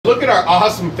look at our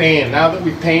awesome fan. Now that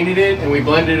we've painted it and we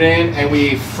blended it in and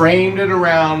we framed it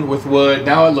around with wood,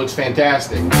 now it looks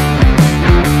fantastic. We've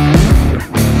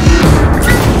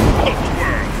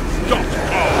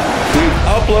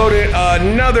uploaded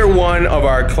another one of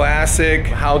our classic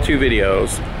how-to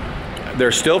videos.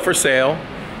 They're still for sale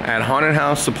at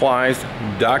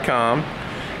hauntedhousesupplies.com,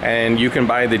 and you can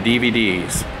buy the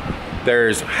DVDs.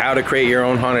 There's how to create your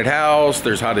own haunted house,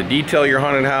 there's how to detail your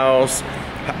haunted house,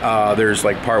 there's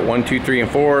like part 1, 2, 3,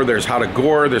 and 4, there's how to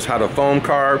gore, there's how to foam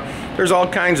carve, there's all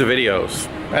kinds of videos,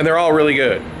 and they're all really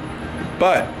good.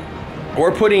 But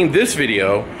we're putting this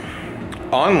video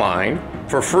online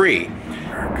for free.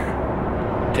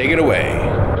 Take it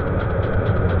away.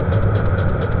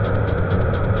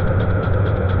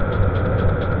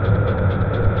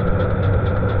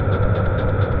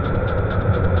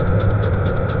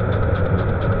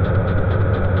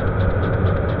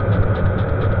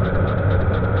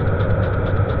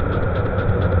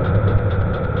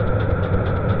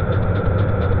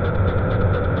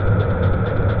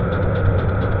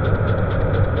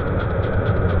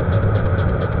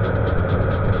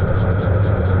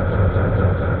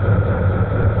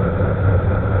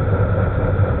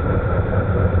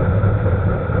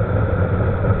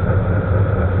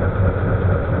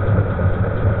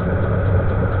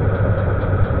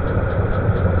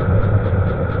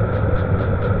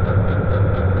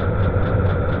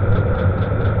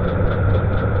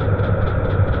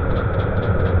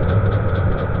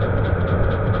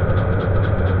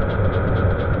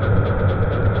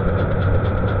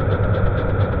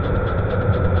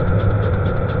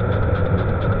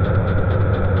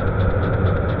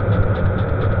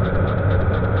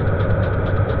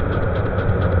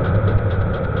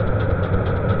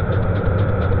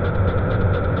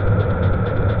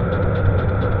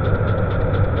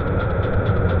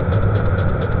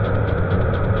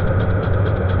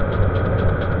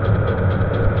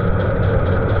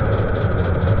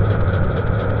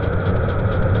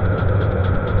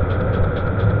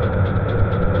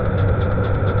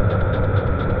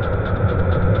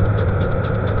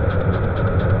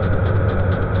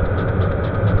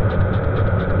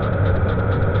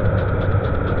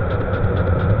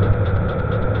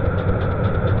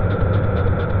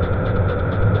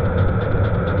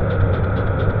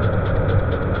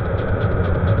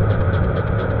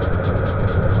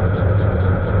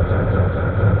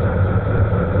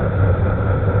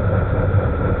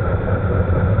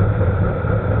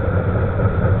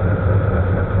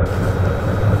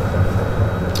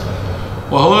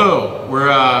 Well, hello. We're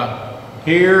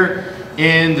here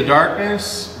in the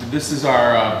darkness. This is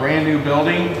our brand new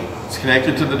building. It's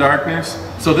connected to the darkness.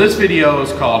 So this video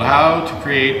is called How to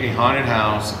Create a Haunted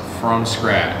House from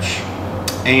Scratch.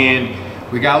 And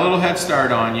we got a little head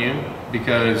start on you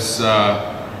because, you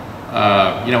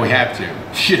know, we had to.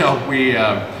 You know,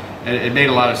 it made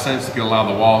a lot of sense to get a lot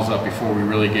of the walls up before we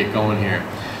really get going here.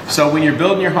 So when you're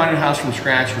building your haunted house from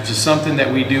scratch, which is something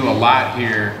that we do a lot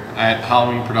here at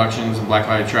Halloween Productions and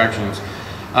Blacklight Attractions,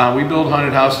 we build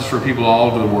haunted houses for people all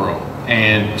over the world.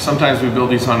 And sometimes we build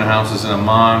these haunted houses in a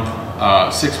month,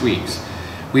 6 weeks.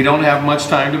 We don't have much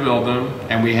time to build them,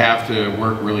 and we have to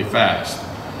work really fast.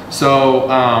 So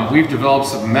we've developed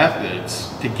some methods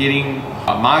to getting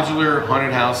modular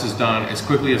haunted houses done as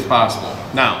quickly as possible.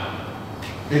 Now,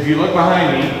 if you look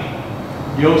behind me,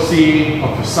 you'll see a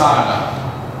facade.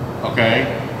 Okay,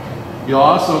 you'll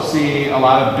also see a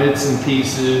lot of bits and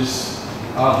pieces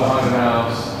of the haunted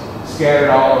house scattered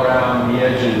all around the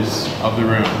edges of the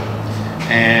room.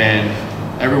 And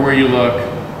everywhere you look,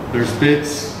 there's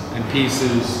bits and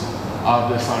pieces of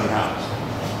this haunted house.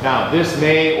 Now, this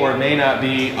may or may not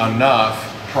be enough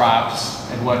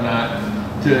props and whatnot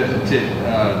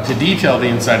to detail the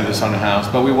inside of this haunted house,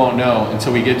 but we won't know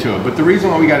until we get to it. But the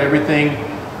reason why we got everything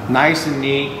nice and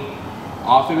neat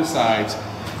off to the sides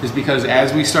is because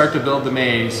as we start to build the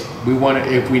maze, we want to,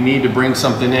 if we need to bring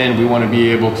something in, we want to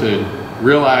be able to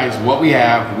realize what we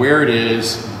have, where it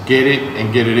is, get it,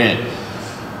 and get it in.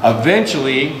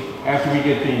 Eventually, after we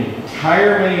get the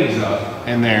entire maze up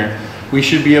in there, we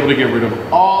should be able to get rid of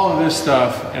all of this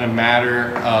stuff in a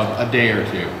matter of a day or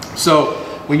two. So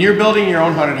when you're building your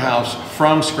own haunted house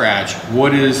from scratch,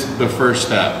 what is the first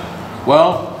step?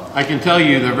 Well, I can tell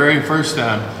you the very first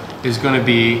step is going to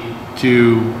be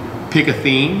to pick a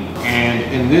theme, and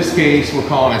in this case we're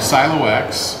calling it Silo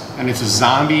X, and it's a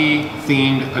zombie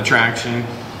themed attraction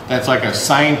that's like a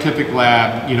scientific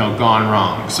lab, you know, gone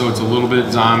wrong. So it's a little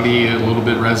bit zombie, a little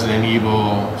bit Resident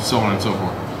Evil, so on and so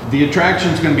forth. The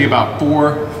attraction is going to be about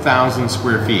 4,000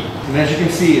 square feet, and as you can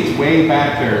see, it's way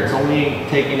back there. It's only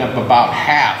taking up about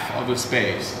half of the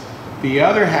space. The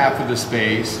other half of the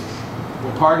space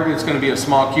Well, part of it's going to be a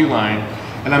small queue line,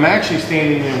 and I'm actually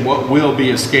standing in what will be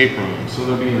escape room. So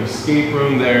there'll be an escape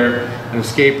room there, an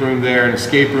escape room there, an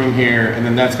escape room here, and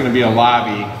then that's going to be a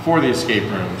lobby for the escape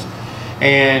rooms.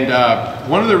 And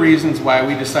one of the reasons why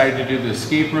we decided to do the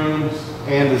escape rooms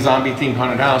and the zombie themed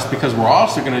haunted house, because we're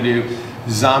also going to do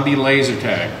zombie laser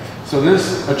tag. So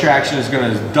this attraction is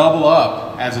going to double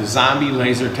up as a zombie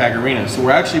laser tag arena. So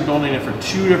we're actually building it for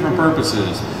two different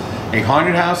purposes: a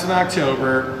haunted house in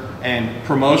October and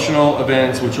promotional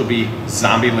events, which will be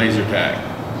zombie laser tag.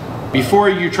 Before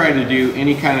you try to do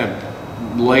any kind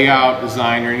of layout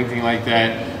design or anything like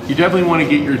that, you definitely want to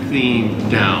get your theme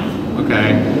down,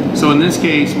 okay? So in this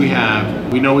case, we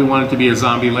know we want it to be a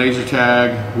zombie laser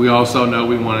tag. We also know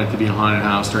we want it to be a haunted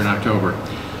house during October.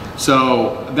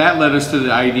 So that led us to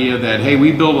the idea that, hey,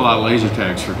 we build a lot of laser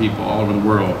tags for people all over the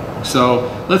world.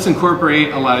 So let's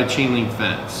incorporate a lot of chain link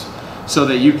fence so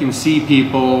that you can see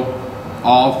people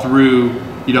all through,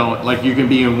 you know, like you can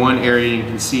be in one area and you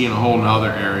can see in a whole nother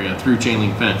area through chain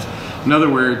link fence. In other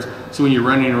words, so when you're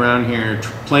running around here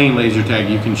playing laser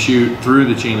tag, you can shoot through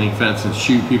the chain link fence and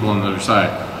shoot people on the other side.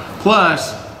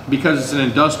 Plus, because it's an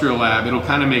industrial lab, it'll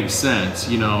kind of make sense,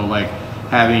 you know, like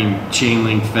having chain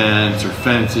link fence or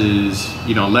fences,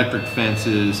 you know, electric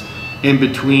fences in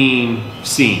between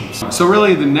scenes. So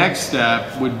really the next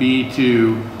step would be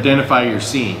to identify your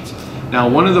scenes. Now,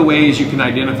 one of the ways you can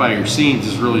identify your scenes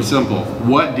is really simple.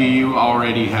 What do you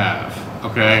already have,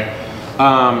 okay?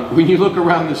 When you look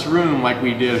around this room like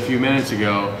we did a few minutes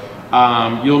ago,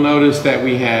 you'll notice that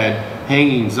we had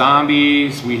hanging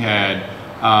zombies, we had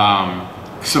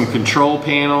some control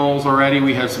panels already,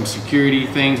 we had some security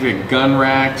things, we had gun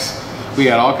racks, we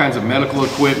had all kinds of medical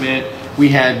equipment, we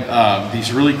had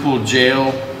these really cool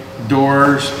jail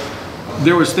doors.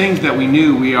 There was things that we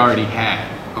knew we already had,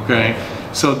 okay?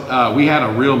 So we had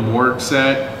a real morgue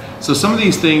set. So some of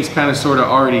these things kind of sort of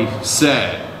already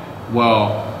said,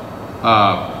 well,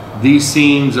 these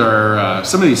scenes are,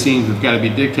 some of these scenes have got to be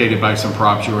dictated by some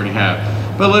props you already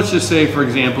have. But let's just say, for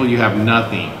example, you have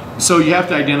nothing. So you have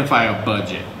to identify a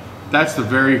budget. That's the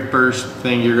very first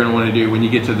thing you're going to want to do when you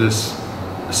get to this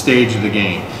stage of the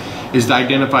game, is to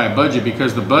identify a budget,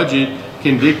 because the budget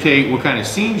can dictate what kind of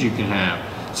scenes you can have.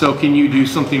 So can you do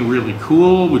something really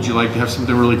cool? Would you like to have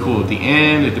something really cool at the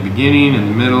end, at the beginning, in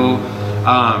the middle?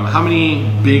 How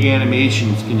many big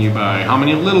animations can you buy? How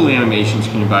many little animations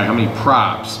can you buy? How many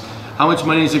props? How much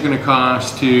money is it going to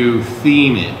cost to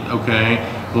theme it, okay?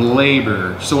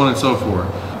 Labor, so on and so forth.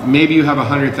 Maybe you have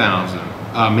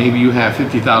 $100,000. Maybe you have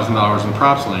 $50,000 in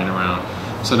props laying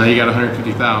around. So now you got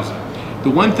 $150,000. The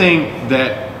one thing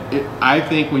that I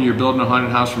think when you're building a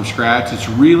haunted house from scratch, it's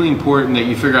really important that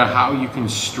you figure out how you can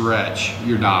stretch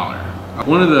your dollar.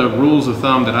 One of the rules of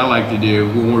thumb that I like to do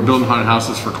when we're building haunted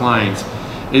houses for clients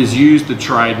is use the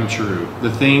tried and true,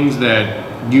 the things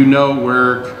that you know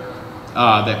work,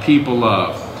 that people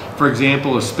love. For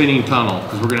example, a spinning tunnel,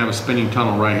 because we're gonna have a spinning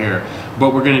tunnel right here,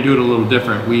 but we're gonna do it a little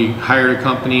different. We hired a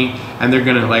company and they're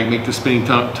gonna like make the spinning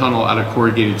tunnel out of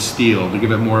corrugated steel to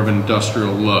give it more of an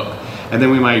industrial look. And then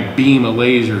we might beam a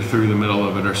laser through the middle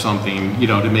of it or something, you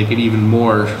know, to make it even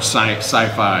more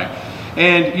sci-fi.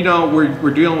 And you know,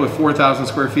 we're dealing with 4,000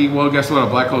 square feet. Well, guess what? A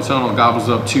black hole tunnel gobbles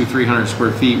up 200-300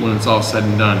 square feet when it's all said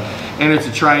and done. And it's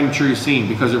a tried and true scene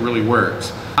because it really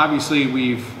works. Obviously,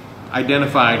 we've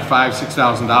identified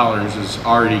 $5,000–6,000 is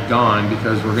already gone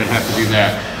because we're gonna have to do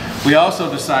that. We also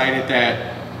decided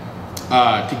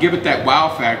that to give it that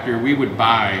wow factor, we would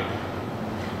buy,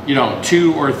 you know,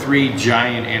 2 or 3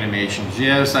 giant animations.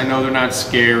 Yes, I know they're not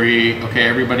scary. Okay,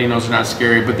 everybody knows they're not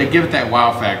scary, but they give it that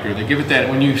wow factor. They give it that,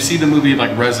 when you see the movie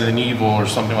like Resident Evil or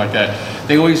something like that,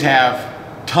 they always have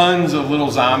tons of little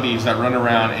zombies that run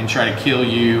around and try to kill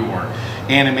you, or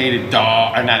animated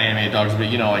dog, or not animated dogs, but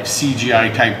you know, like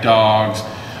CGI type dogs,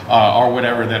 or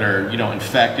whatever, that are, you know,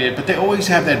 infected. But they always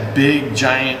have that big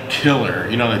giant killer,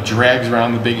 you know, that drags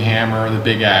around the big hammer or the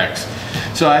big axe.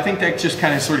 So I think that just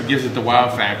kind of sort of gives it the wow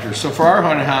factor. So for our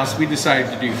haunted house, we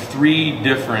decided to do 3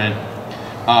 different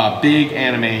big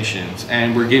animations,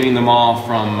 and we're getting them all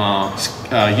from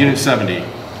Unit 70.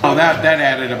 Oh, that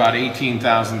added about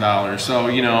 $18,000. So,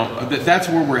 you know, that's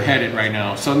where we're headed right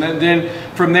now. So then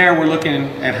from there, we're looking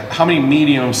at how many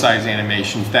medium-sized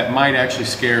animations that might actually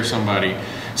scare somebody.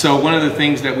 So one of the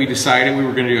things that we decided, we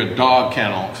were going to do a dog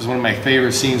kennel, because one of my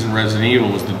favorite scenes in Resident Evil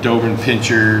was the Doberman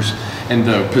Pinschers and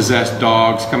the possessed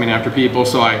dogs coming after people.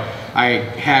 So I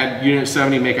had Unit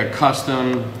 70 make a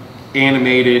custom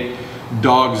animated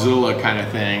Dogzilla kind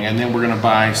of thing, and then we're going to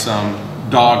buy some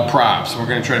dog props. We're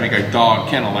going to try to make a dog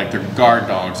kennel, like they're guard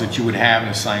dogs that you would have in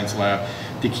a science lab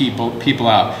to keep people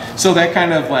out. So that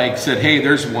kind of like said, hey,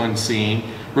 there's one scene.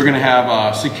 We're gonna have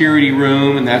a security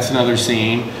room, and that's another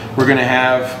scene. We're gonna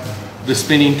have the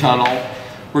spinning tunnel.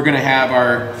 We're gonna have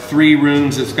our 3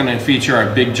 rooms that's gonna feature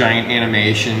our big giant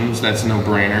animations. That's a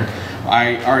no-brainer.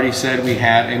 I already said we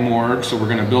had a morgue, so we're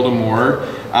gonna build a morgue.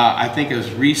 I think a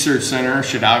research center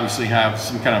should obviously have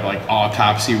some kind of like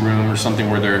autopsy room or something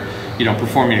where they're, you know,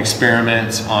 performing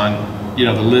experiments on, you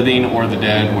know, the living or the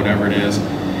dead, whatever it is.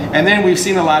 And then we've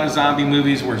seen a lot of zombie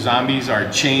movies where zombies are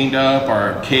chained up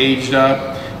or caged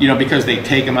up, you know, because they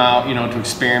take them out, you know, to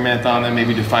experiment on them,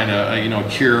 maybe to find a you know, a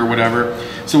cure or whatever.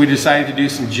 So we decided to do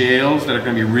some jails that are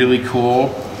gonna be really cool,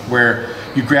 where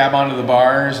you grab onto the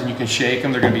bars and you can shake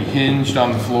them. They're gonna be hinged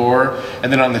on the floor,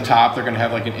 and then on the top they're gonna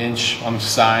have like an inch on the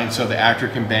side so the actor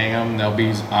can bang them. They'll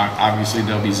be, obviously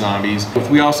they'll be zombies.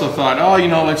 We also thought, oh, you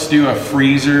know, let's do a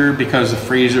freezer, because the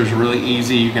freezer is really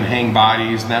easy. You can hang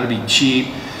bodies and that'll be cheap.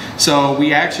 So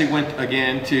we actually went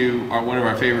again to one of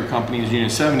our favorite companies,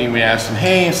 Unit 70. We asked them,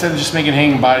 hey, instead of just making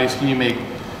hanging bodies, can you make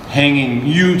hanging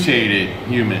mutated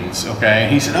humans, okay?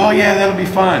 And he said, oh yeah, that'll be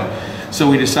fun.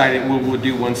 So we decided we'll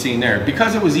do one scene there,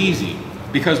 because it was easy,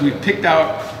 because we picked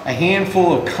out a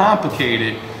handful of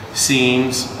complicated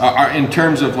scenes in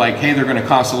terms of like, hey, they're gonna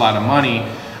cost a lot of money.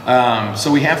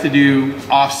 So we have to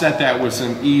offset that with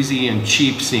some easy and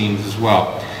cheap scenes as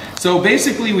well. So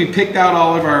basically we picked out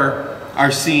all of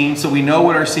our scenes, so we know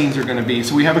what our scenes are gonna be.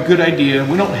 So we have a good idea.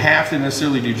 We don't have to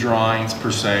necessarily do drawings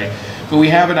per se, but we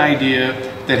have an idea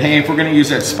that, hey, if we're gonna use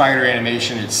that spider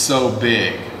animation, it's so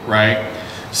big, right?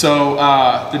 So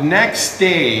the next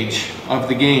stage of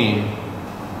the game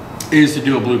is to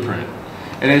do a blueprint.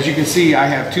 And as you can see, I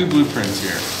have 2 blueprints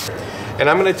here. And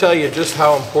I'm gonna tell you just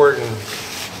how important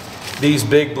these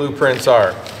big blueprints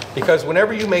are. Because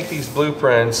whenever you make these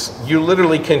blueprints, you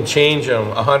literally can change them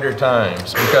 100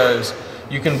 times, because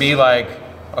you can be like,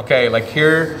 okay, like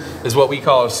here is what we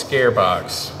call a scare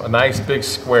box, a nice big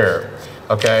square,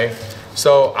 okay?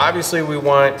 So obviously we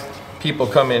want people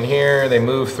come in here, they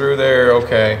move through there,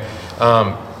 okay.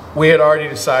 We had already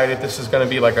decided this is gonna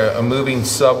be like a moving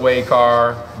subway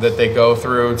car that they go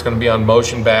through. It's gonna be on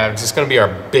motion bags. It's gonna be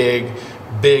our big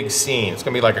scene. It's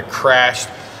gonna be like a crashed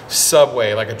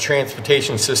subway, like a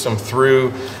transportation system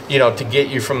through, you know, to get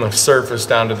you from the surface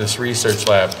down to this research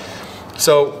lab.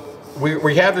 So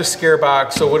we have this scare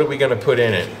box, so what are we gonna put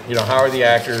in it? You know, how are the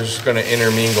actors gonna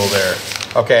intermingle there?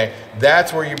 Okay,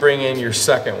 that's where you bring in your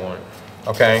second one,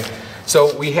 okay?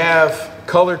 So we have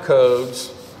color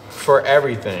codes for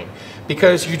everything,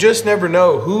 because you just never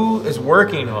know who is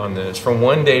working on this from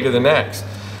one day to the next.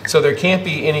 So there can't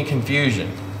be any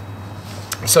confusion.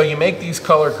 So you make these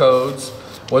color codes.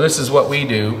 Well, this is what we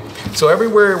do. So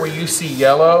everywhere where you see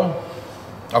yellow,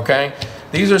 okay,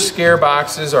 these are scare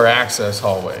boxes or access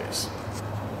hallways.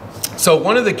 So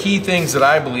one of the key things that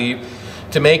I believe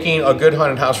to making a good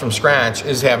haunted house from scratch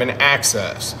is having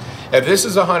access. If this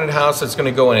is a haunted house that's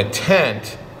gonna go in a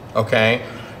tent, okay,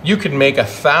 you could make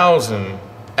 1,000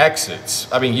 exits.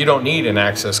 I mean, you don't need an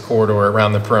access corridor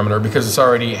around the perimeter, because it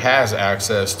already has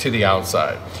access to the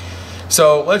outside.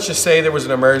 So let's just say there was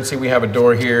an emergency. We have a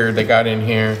door here, they got in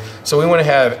here. So we want to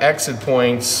have exit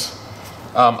points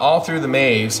all through the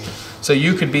maze. So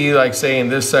you could be like, say, in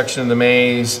this section of the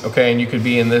maze, okay, and you could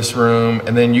be in this room,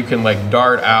 and then you can like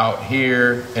dart out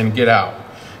here and get out.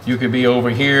 You could be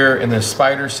over here in this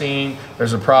spider scene.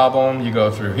 There's a problem. You go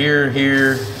through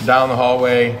here, down the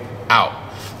hallway, out.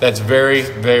 That's very,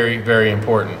 very, very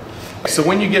important. So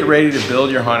when you get ready to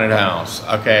build your haunted house,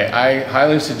 okay, I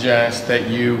highly suggest that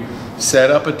you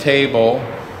set up a table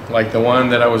like the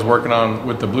one that I was working on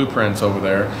with the blueprints over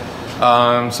there,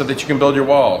 so that you can build your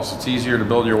walls. It's easier to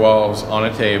build your walls on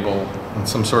a table and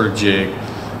some sort of jig,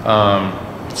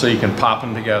 so you can pop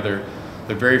them together.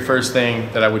 The very first thing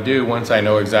that I would do once I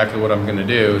know exactly what I'm gonna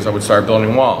do is I would start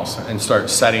building walls and start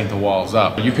setting the walls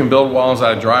up. You can build walls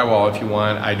out of drywall if you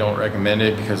want. I don't recommend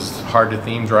it because it's hard to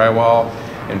theme drywall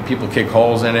and people kick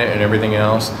holes in it and everything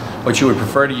else. What you would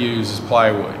prefer to use is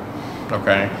plywood,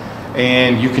 okay?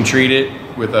 And you can treat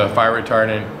it with a fire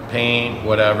retardant, paint,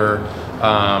 whatever.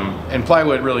 And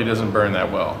plywood really doesn't burn that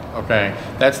well, okay?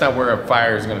 That's not where a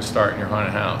fire is gonna start in your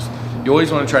haunted house. You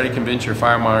always wanna try to convince your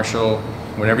fire marshal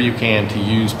whenever you can to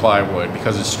use plywood,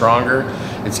 because it's stronger,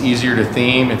 it's easier to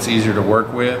theme, it's easier to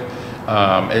work with.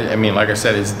 I mean, like I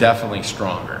said, it's definitely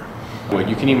stronger.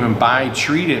 You can even buy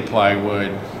treated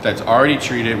plywood that's already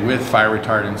treated with fire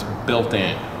retardants built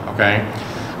in, okay?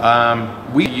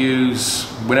 We use,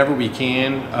 whenever we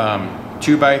can,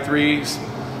 2x3s,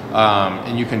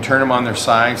 and you can turn them on their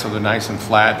side so they're nice and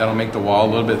flat. That'll make the wall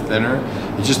a little bit thinner.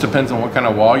 It just depends on what kind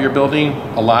of wall you're building.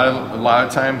 A lot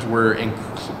of times we're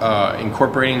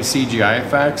incorporating CGI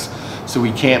effects. So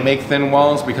we can't make thin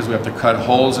walls because we have to cut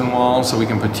holes in walls so we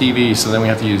can put TVs. So then we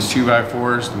have to use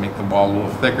 2x4s to make the wall a little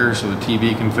thicker so the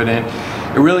TV can fit in.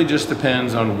 It really just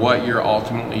depends on what you're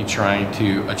ultimately trying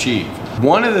to achieve.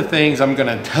 One of the things I'm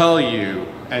gonna tell you,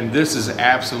 and this is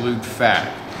absolute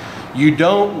fact, you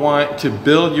don't want to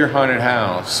build your haunted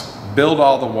house, build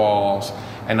all the walls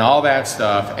and all that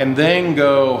stuff, and then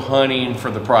go hunting for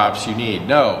the props you need.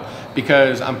 No,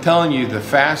 because I'm telling you, the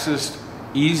fastest,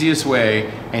 easiest way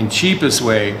and cheapest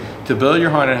way to build your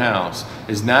haunted house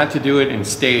is not to do it in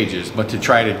stages, but to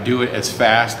try to do it as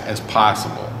fast as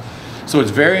possible. So it's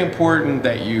very important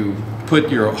that you put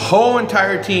your whole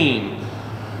entire team,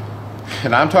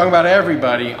 and I'm talking about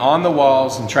everybody, on the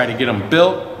walls and try to get them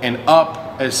built and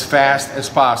up as fast as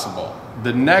possible.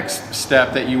 The next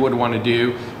step that you would want to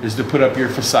do is to put up your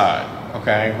facade,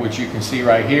 okay, which you can see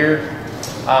right here.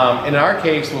 In our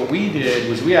case, what we did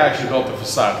was we actually built the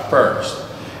facade first,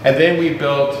 and then we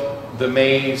built the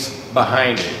maze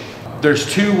behind it.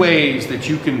 There's two ways that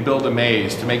you can build a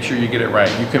maze to make sure you get it right.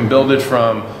 You can build it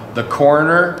from the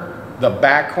corner, the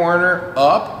back corner,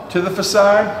 up to the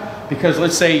facade, because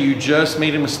let's say you just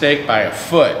made a mistake by a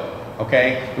foot,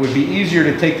 okay? It would be easier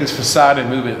to take this facade and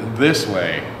move it this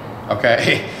way,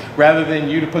 okay? Rather than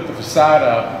you to put the facade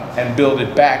up and build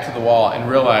it back to the wall and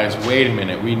realize, wait a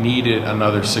minute, we needed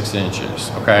another 6 inches,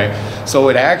 okay? So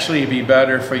it'd actually be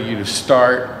better for you to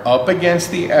start up against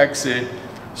the exit,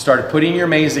 start putting your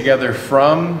maze together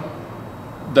from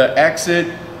the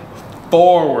exit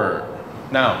forward.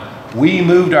 Now, we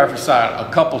moved our facade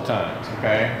a couple times,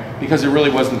 okay? Because it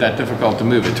really wasn't that difficult to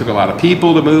move. It took a lot of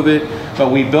people to move it,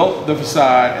 but we built the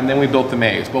facade and then we built the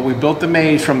maze. But we built the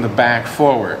maze from the back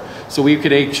forward. So we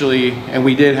could actually, and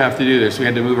we did have to do this, we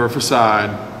had to move our facade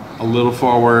a little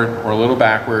forward or a little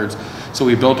backwards. So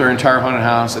we built our entire haunted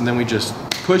house and then we just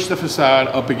pushed the facade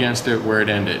up against it where it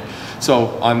ended. So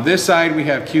on this side we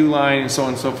have queue line and so on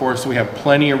and so forth, so we have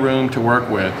plenty of room to work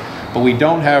with, but we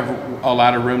don't have a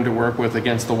lot of room to work with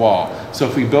against the wall. So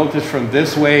if we built it from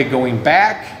this way going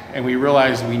back and we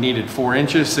realized we needed 4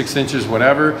 inches, 6 inches,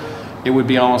 whatever, it would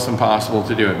be almost impossible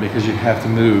to do it because you'd have to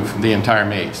move the entire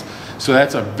maze. So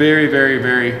that's a very, very,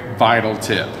 very vital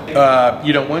tip.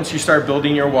 You know, once you start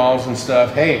building your walls and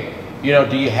stuff, hey, you know,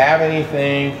 do you have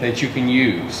anything that you can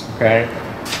use, okay?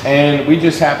 And we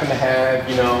just happen to have,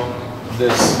 you know,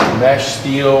 this mesh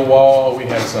steel wall. We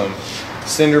have some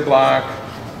cinder block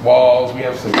walls. We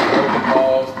have some wood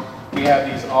walls. We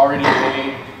have these already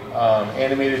made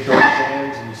animated door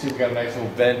jambs, and you see we got a nice little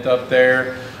vent up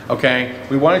there. Okay,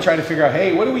 we want to try to figure out,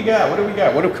 hey, what do we got? What do we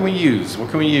got? What can we use? What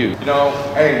can we use? You know,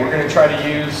 hey, we're going to try to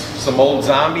use some old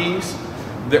zombies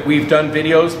that we've done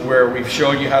videos where we've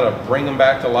showed you how to bring them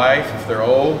back to life if they're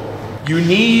old. You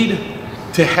need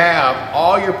to have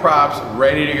all your props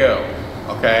ready to go,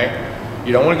 okay?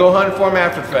 You don't want to go hunting for them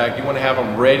after the fact. You want to have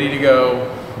them ready to go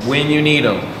when you need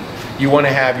them. You want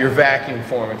to have your vacuum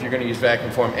form if you're going to use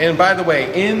vacuum form. And by the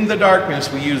way, in the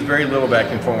darkness, we use very little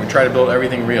vacuum form. We try to build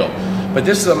everything real. But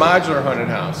this is a modular haunted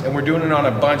house, and we're doing it on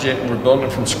a budget, and we're building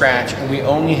it from scratch, and we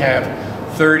only have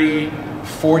 30,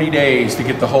 40 days to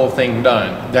get the whole thing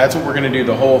done. That's what we're going to do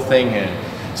the whole thing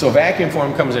in. So vacuum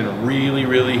form comes in really,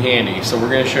 really handy. So we're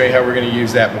going to show you how we're going to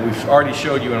use that, but we've already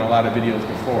showed you in a lot of videos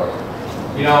before.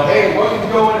 You know, hey, what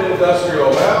can go into industrial?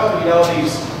 Well, you know,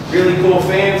 these really cool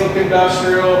fans look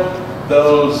industrial.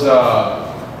 Those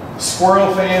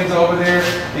squirrel fans over there,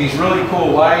 these really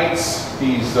cool lights,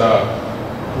 these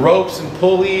ropes and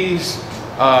pulleys.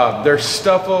 There's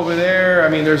stuff over there. I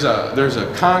mean, there's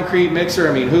a concrete mixer.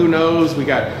 I mean, who knows? We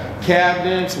got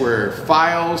cabinets where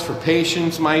files for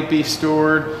patients might be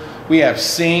stored. We have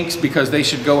sinks because they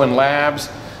should go in labs.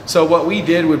 So what we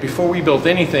did was, before we built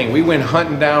anything, we went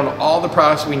hunting down all the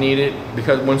products we needed,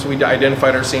 because once we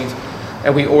identified our sinks,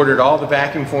 and we ordered all the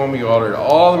vacuum foam, we ordered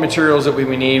all the materials that we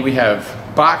need. We have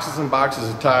boxes and boxes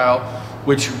of tile,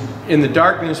 which in the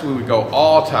darkness we would go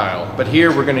all tile, but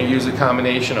here we're going to use a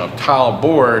combination of tile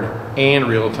board and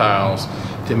real tiles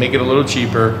to make it a little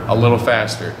cheaper, a little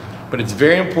faster. But it's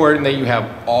very important that you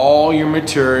have all your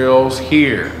materials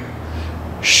here.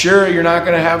 Sure, you're not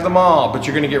going to have them all, but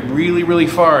you're going to get really, really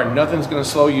far, and nothing's going to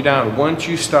slow you down once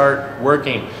you start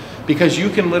working, because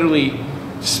you can literally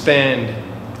spend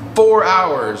 4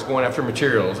 hours going after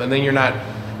materials, and then you're not,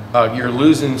 you're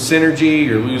losing synergy,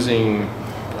 you're losing,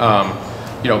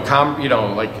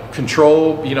 like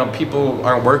control. You know, people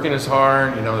aren't working as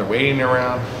hard, you know, they're waiting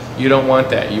around. You don't want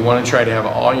that. You want to try to have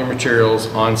all your materials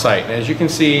on site. And as you can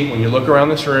see, when you look around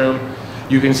this room,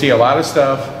 you can see a lot of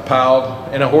stuff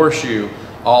piled in a horseshoe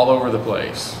all over the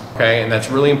place. Okay, and that's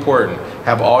really important.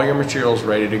 Have all your materials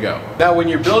ready to go. Now, when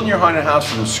you're building your haunted house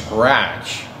from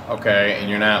scratch, okay, and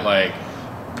you're not like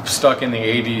stuck in the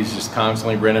 80s just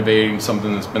constantly renovating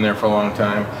something that's been there for a long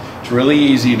time. It's really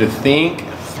easy to think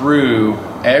through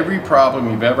every problem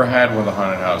you've ever had with a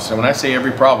haunted house. And when I say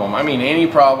every problem, I mean any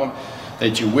problem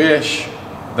that you wish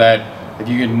that if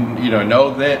you could, you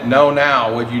know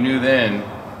now what you knew then.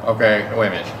 Okay, wait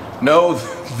a minute. Know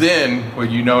then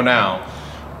what you know now,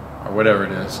 or whatever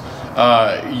it is.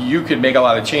 You could make a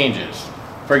lot of changes.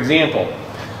 For example,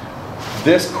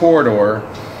 this corridor,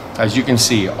 as you can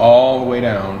see, all the way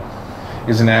down,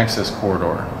 is an access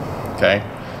corridor. Okay,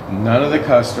 none of the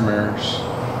customers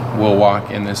will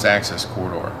walk in this access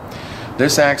corridor.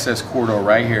 This access corridor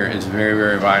right here is very,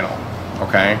 very vital.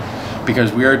 Okay,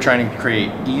 because we are trying to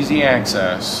create easy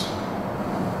access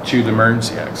to the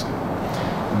emergency exit.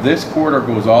 This corridor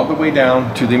goes all the way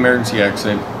down to the emergency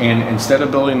exit, and instead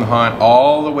of building the haunt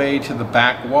all the way to the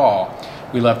back wall,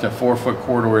 we left a 4-foot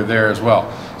corridor there as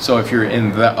well. So if you're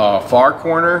in the far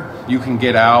corner, you can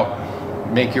get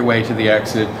out, make your way to the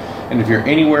exit, and if you're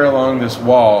anywhere along this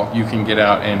wall, you can get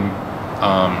out and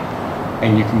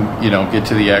you can, get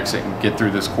to the exit and get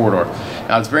through this corridor.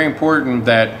 Now it's very important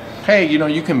that, hey,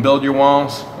 you can build your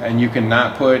walls and you can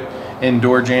not put in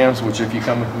door jambs, which if you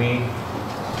come with me,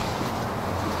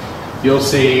 you'll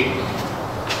see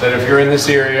that if you're in this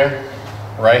area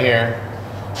right here,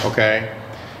 okay,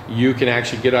 you can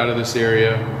actually get out of this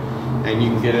area and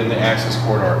you can get in the access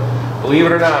corridor. Believe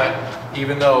it or not,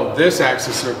 even though this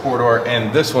access corridor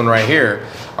and this one right here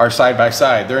are side by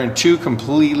side, they're in two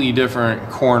completely different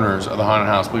corners of the haunted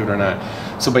house, believe it or not.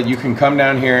 So, but you can come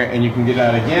down here and you can get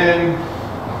out again.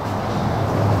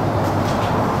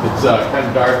 It's kind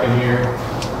of dark in here.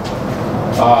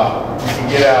 You can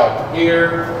get out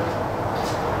here.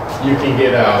 You can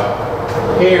get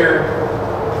out here.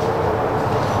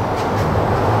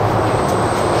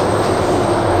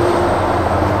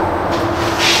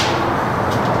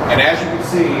 And as you can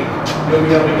see, you'll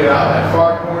be able to get out that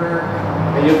far corner,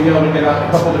 and you'll be able to get out in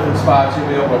a couple different spots. You'll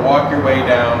be able to walk your way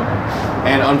down.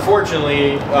 And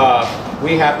unfortunately,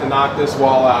 we have to knock this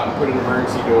wall out and put an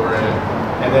emergency door in.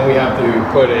 And then we have to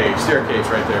put a staircase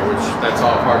right there, which that's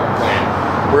all part of the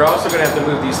plan. We're also gonna have to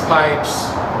move these pipes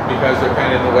because they're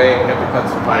kind of in the way, and we have to cut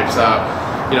some pipes out.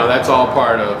 That's all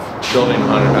part of building a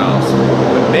haunted house.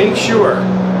 But make sure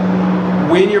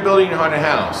when you're building a haunted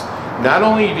house, not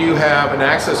only do you have an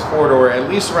access corridor at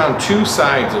least around two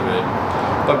sides of it,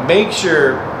 but make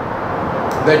sure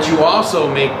that you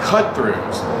also make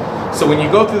cut-throughs. So when you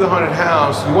go through the haunted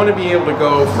house, you want to be able to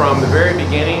go from the very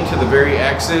beginning to the very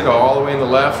exit, or all the way on the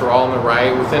left or all on the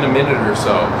right, within a minute or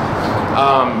so.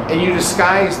 And you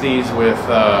disguise these with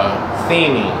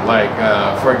theming. Like,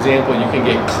 for example, you can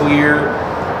get clear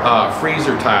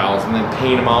freezer tiles and then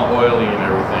paint them all oily and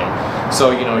everything.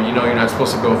 So you're not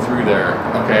supposed to go through there,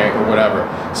 okay, or whatever.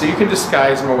 So you can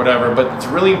disguise them or whatever, but it's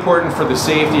really important for the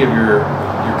safety of your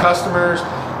customers,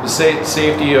 the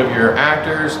safety of your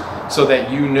actors, so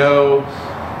that you know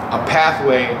a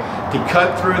pathway to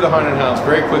cut through the haunted house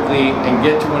very quickly and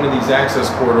get to one of these access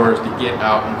corridors to get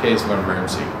out in case of an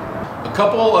emergency. A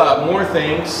couple more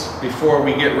things before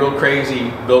we get real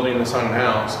crazy building this haunted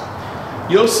house.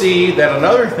 You'll see that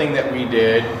another thing that we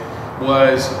did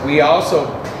was we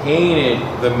also painted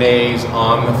the maze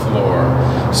on the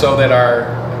floor so that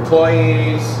our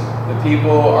employees, the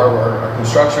people, our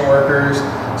construction workers,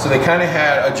 so they kind of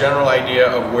had a general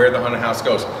idea of where the haunted house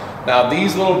goes. Now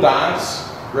these little dots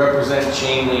represent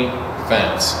chain link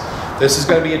fence. This is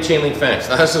going to be a chain link fence.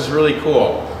 Now this is really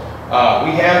cool.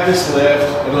 We have this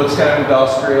lift, it looks kind of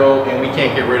industrial and we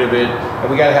can't get rid of it,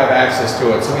 and we got to have access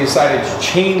to it. So we decided to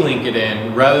chain link it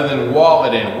in rather than wall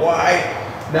it in. Why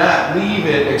not leave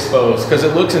it exposed? Because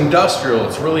it looks industrial,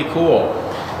 it's really cool.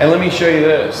 And let me show you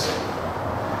this.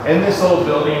 In this old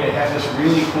building, it had this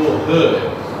really cool hood,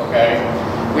 okay?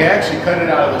 We actually cut it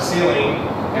out of the ceiling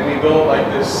and we built like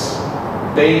this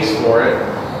base for it.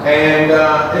 And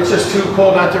it's just too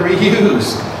cool not to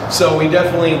reuse. So we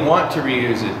definitely want to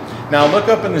reuse it. Now look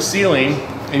up in the ceiling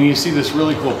and you see this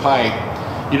really cool pipe.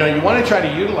 You want to try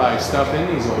to utilize stuff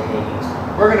in these old buildings.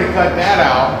 We're going to cut that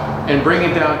out and bring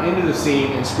it down into the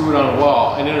seam and screw it on a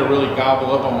wall, and it'll really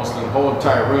gobble up almost the whole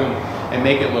entire room and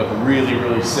make it look really,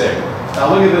 really sick.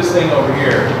 Now look at this thing over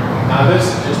here. Now this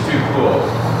is just too cool.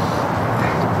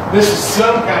 This is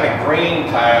some kind of grain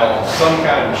tile, some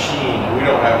kind of machine. We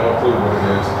don't have no clue what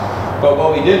it is. But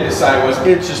what we did decide was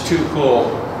it's just too cool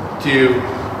to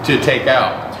take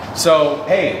out. So,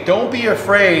 hey, don't be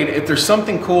afraid if there's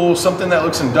something cool, something that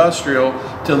looks industrial,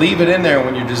 to leave it in there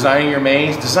when you're designing your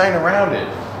maze. Design around it.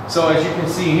 So as you can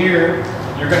see here,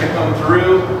 you're going to come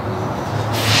through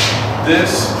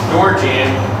this door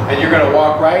jamb, and you're gonna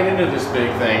walk right into this big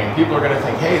thing, and people are gonna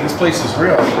think, hey, this place is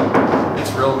real.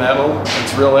 It's real metal,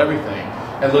 it's real everything.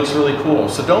 It looks really cool.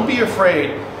 So don't be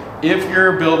afraid if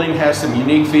your building has some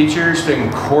unique features to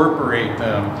incorporate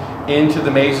them into the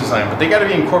maze design, but they got to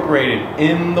be incorporated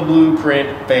in the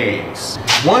blueprint phase.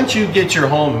 Once you get your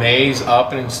home maze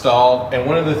up and installed, and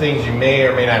one of the things you may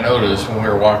or may not notice when we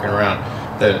were walking around,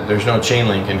 that there's no chain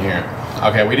link in here.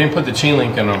 Okay, we didn't put the chain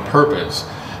link in on purpose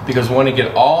because we want to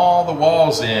get all the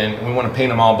walls in, and we want to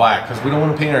paint them all black because we don't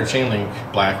want to paint our chain link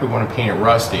black, we want to paint it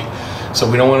rusty. So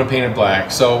we don't want to paint it black.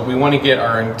 So we want to get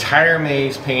our entire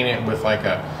maze painted with like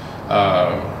a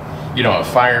you know, a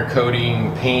fire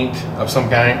coating paint of some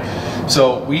kind.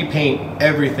 So we paint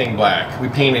everything black. We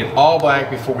paint it all black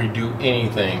before we do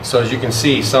anything. So as you can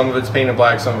see, some of it's painted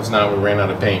black, some of it's not. We ran out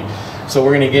of paint. So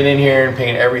we're gonna get in here and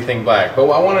paint everything black. But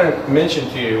what I wanna mention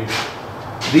to you,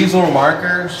 these little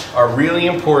markers are really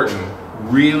important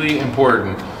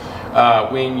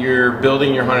when you're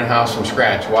building your haunted house from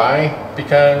scratch. Why?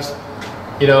 Because,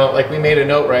 you know, like we made a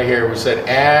note right here, we said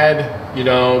add, you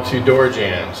know, to door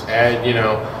jambs, add, you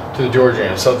know, to the door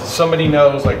jamb. So if somebody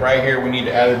knows, like right here, we need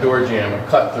to add a door jamb, a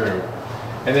cut through.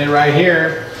 And then right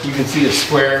here, you can see a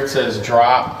square, it says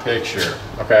drop picture,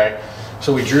 okay?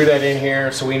 So we drew that in here,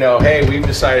 so we know, hey, we've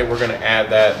decided we're gonna add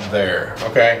that there,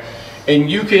 okay? And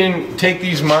you can take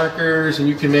these markers and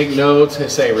you can make notes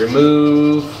and say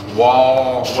remove,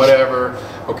 wall, whatever,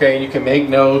 okay? And you can make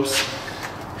notes,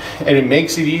 and it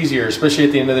makes it easier, especially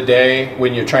at the end of the day,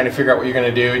 when you're trying to figure out what you're gonna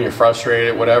do and you're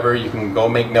frustrated, whatever, you can go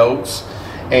make notes.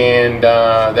 And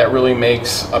that really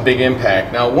makes a big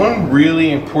impact. Now, one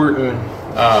really important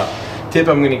tip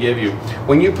I'm going to give you: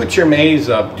 when you put your maze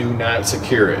up, do not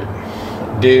secure it.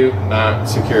 Do not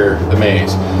secure the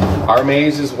maze. Our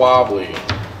maze is wobbly,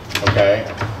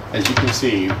 okay? As you can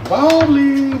see,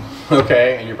 wobbly,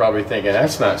 okay? And you're probably thinking,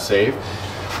 that's not safe.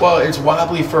 Well, it's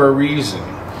wobbly for a reason,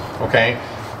 okay?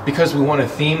 Because we want to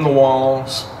theme the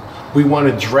walls. We want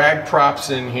to drag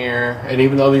props in here, and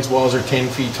even though these walls are 10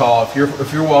 feet tall, if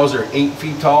your walls are 8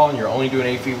 feet tall and you're only doing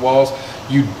 8 feet walls,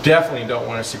 you definitely don't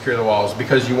want to secure the walls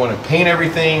because you want to paint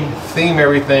everything, theme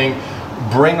everything,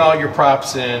 bring all your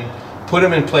props in, put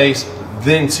them in place,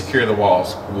 then secure the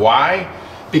walls. Why?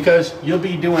 Because you'll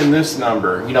be doing this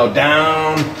number, you know,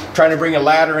 down, trying to bring a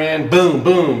ladder in, boom,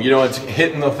 boom, you know, it's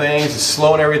hitting the things, it's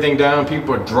slowing everything down,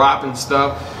 people are dropping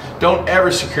stuff. Don't ever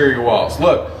secure your walls.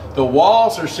 Look, the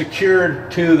walls are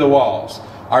secured to the walls.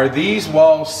 Are these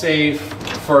walls safe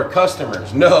for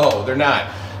customers? No, they're not.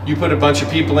 You put a bunch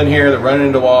of people in here, they're running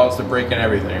into walls, they're breaking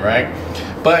everything, right?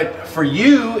 But for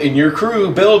you and your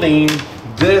crew building,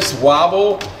 this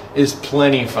wobble is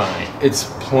plenty fine. It's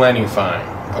plenty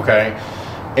fine, okay?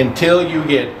 Until you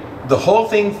get the whole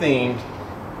thing themed,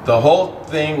 the whole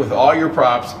thing with all your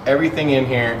props, everything in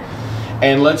here.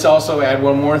 And let's also add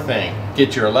one more thing.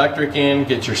 Get your electric in,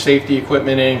 get your safety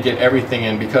equipment in, get everything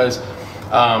in, because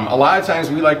a lot of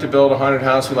times we like to build a haunted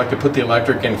house, we like to put the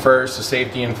electric in first, the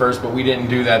safety in first, but we didn't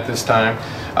do that this time.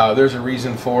 There's a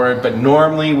reason for it, but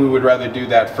normally we would rather do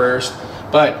that first.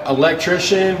 But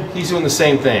electrician, he's doing the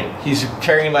same thing. He's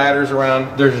carrying ladders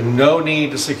around. There's no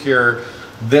need to secure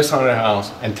this haunted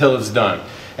house until it's done.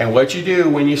 And what you do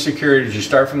when you secure it is you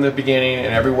start from the beginning,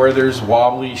 and everywhere there's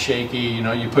wobbly, shaky, you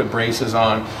know, you put braces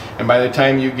on, and by the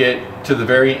time you get to the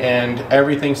very end,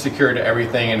 everything's secured to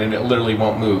everything, and it literally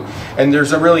won't move. And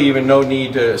there's really even no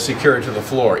need to secure it to the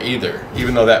floor either,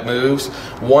 even though that moves.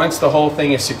 Once the whole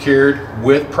thing is secured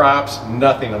with props,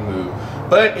 nothing will move.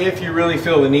 But if you really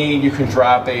feel the need, you can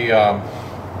drop a,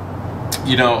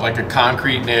 you know, like a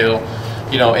concrete nail,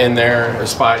 you know, in there, a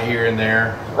spot here and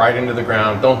there, right into the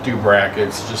ground. Don't do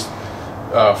brackets, just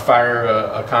fire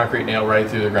a concrete nail right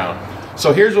through the ground.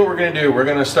 So here's what we're gonna do. We're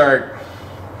gonna start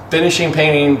finishing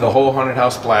painting the whole haunted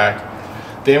house black.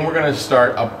 Then we're gonna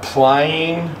start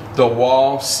applying the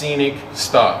wall scenic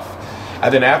stuff.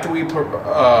 And then after we put,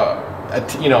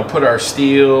 you know, put our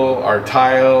steel, our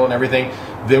tile and everything,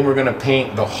 then we're gonna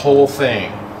paint the whole thing.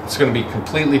 It's gonna be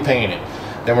completely painted.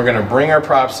 Then we're gonna bring our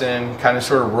props in, kind of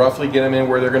sort of roughly get them in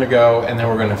where they're gonna go, and then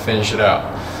we're gonna finish it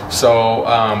out. So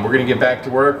we're gonna get back to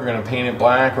work, we're gonna paint it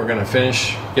black, we're gonna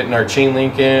finish getting our chain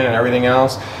link in and everything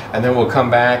else, and then we'll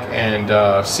come back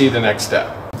and see the next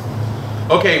step.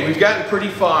 Okay, we've gotten pretty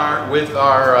far with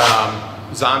our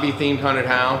zombie themed haunted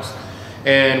house,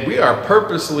 and we are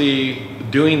purposely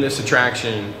doing this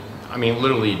attraction, I mean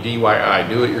literally DIY,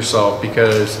 do it yourself,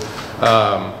 because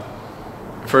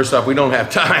first off, we don't have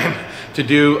time to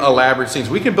do elaborate scenes.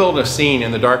 We can build a scene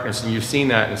in the darkness, and you've seen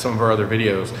that in some of our other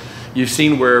videos. You've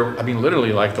seen where, I mean,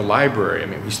 literally like the library. I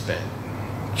mean, we spent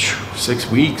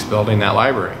 6 weeks building that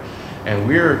library. And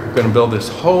we're going to build this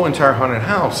whole entire haunted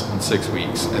house in 6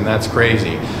 weeks, and that's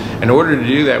crazy. In order to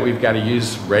do that, we've got to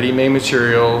use ready-made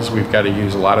materials, we've got to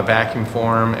use a lot of vacuum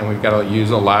form, and we've got to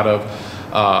use a lot of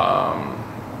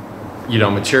you know,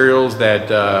 materials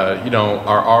that you know,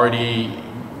 are already,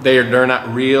 they're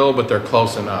not real, but they're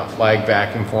close enough, like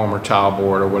vacuum foam or tile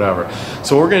board or whatever.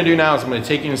 So what we're going to do now is I'm going to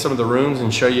take you into some of the rooms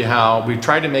and show you how we've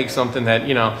tried to make something that,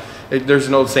 you know, there's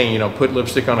an old saying, you know, put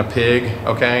lipstick on a pig,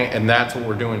 okay? And that's what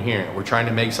we're doing here. We're trying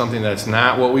to make something that's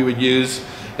not what we would use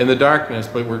in the darkness,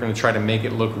 but we're going to try to make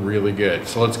it look really good.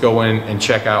 So let's go in and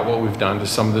check out what we've done to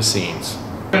some of the scenes.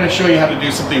 I'm going to show you how to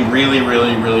do something really,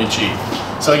 really, really cheap.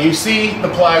 So you see the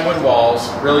plywood walls,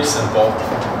 really simple.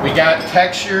 We got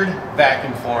textured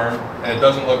vacuum form, and it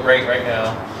doesn't look great right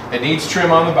now. It needs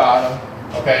trim on the bottom,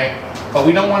 okay? But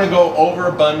we don't want to go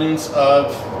overabundance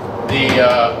of the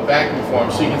vacuum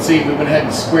form. So you can see we went ahead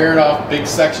and squared off big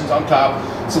sections on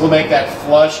top. So we'll make that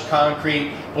flush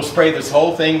concrete. We'll spray this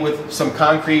whole thing with some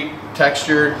concrete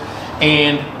texture.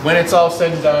 And when it's all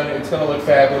said and done, it's going to look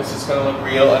fabulous, it's going to look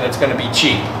real, and it's going to be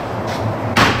cheap.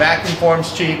 Vacuum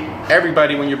form's cheap.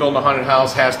 Everybody, when you're building a haunted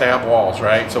house, has to have walls,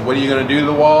 right? So what are you going to do to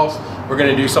the walls? We're going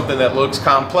to do something that looks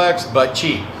complex but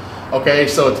cheap. Okay,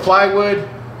 so it's plywood,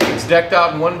 it's decked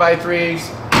out in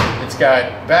 1x3s, it's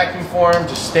got vacuum form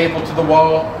just stapled to the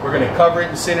wall. We're going to cover it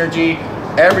in Synergy.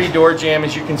 Every door jamb,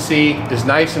 as you can see, is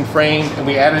nice and framed, and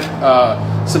we added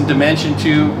some dimension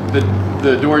to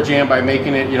the door jamb by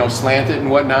making it, you know, slanted and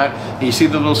whatnot. And you see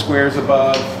the little squares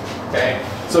above, okay?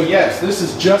 So yes, this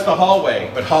is just a hallway,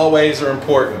 but hallways are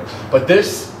important. But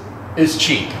this is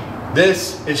cheap.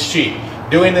 This is cheap.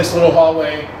 Doing this little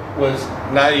hallway was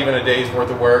not even a day's worth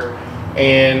of work.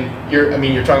 And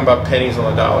you're talking about pennies on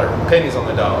the dollar,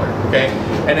 okay?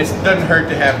 And it doesn't hurt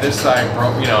to have this side,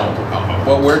 you know,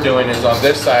 what we're doing is on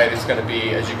this side, it's gonna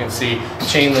be, as you can see,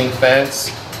 chain link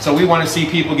fence. So we want to see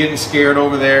people getting scared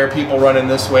over there, people running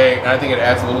this way, and I think it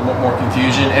adds a little bit more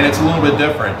confusion, and it's a little bit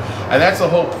different. And that's the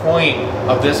whole point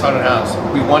of this haunted house.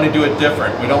 We want to do it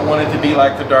different. We don't want it to be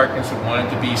like the darkness, we want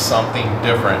it to be something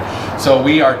different. So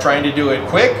we are trying to do it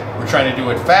quick, we're trying to do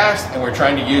it fast, and we're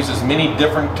trying to use as many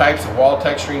different types of wall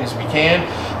texturing as we can,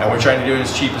 and we're trying to do it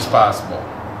as cheap as possible.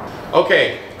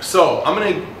 Okay, so I'm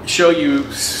going to show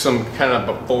you some kind of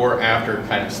before, after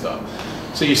kind of stuff.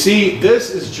 So you see, this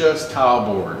is just tile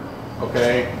board,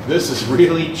 okay? This is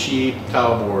really cheap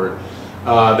tile board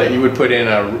that you would put in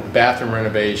a bathroom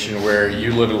renovation where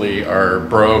you literally are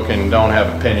broke and don't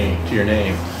have a penny to your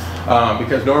name.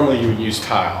 Because normally you would use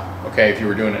tile, okay, if you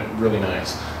were doing it really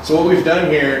nice. So what we've done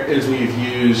here is we've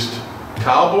used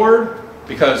tile board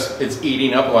because it's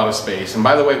eating up a lot of space. And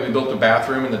by the way, we built a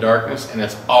bathroom in the darkness and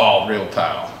it's all real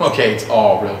tile, okay? It's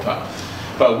all real tile.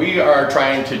 But we are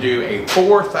trying to do a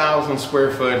 4,000 square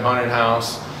foot haunted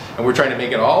house, and we're trying to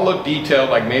make it all look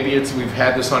detailed, like maybe we've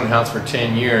had this haunted house for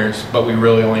 10 years, but we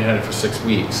really only had it for 6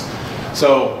 weeks.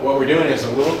 So what we're doing is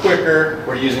a little quicker.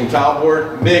 We're using tile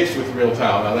board mixed with real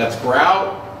tile. Now that's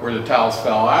grout, where the tiles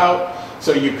fell out.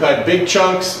 So you cut big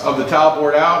chunks of the tile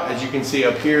board out, as you can see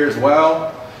up here as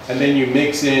well, and then you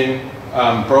mix in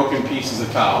broken pieces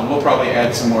of tile. And we'll probably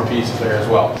add some more pieces there as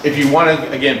well. If you want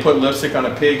to, again, put lipstick on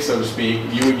a pig, so to speak,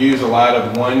 you would use a lot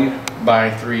of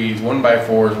 1x3s,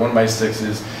 1x4s,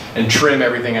 1x6s, and trim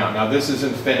everything out. Now this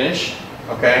isn't finished,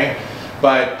 okay?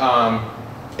 But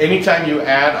anytime you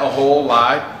add a whole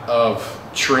lot of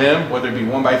trim, whether it be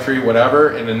 1x3,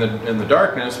 whatever, and in the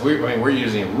darkness, we're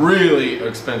using really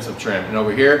expensive trim. And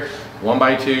over here,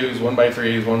 1x2s,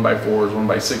 1x3s, 1x4s,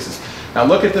 1x6s. Now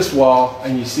look at this wall,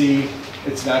 and you see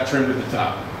it's not trimmed at the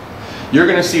top. You're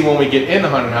going to see when we get in the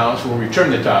haunted house where we trim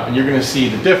the top, and you're going to see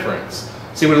the difference.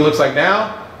 See what it looks like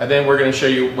now, and then we're going to show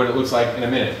you what it looks like in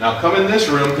a minute. Now come in this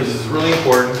room, because this is really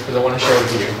important, because I want to show it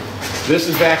to you. This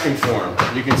is vacuum form.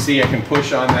 You can see I can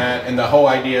push on that, and the whole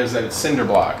idea is that it's cinder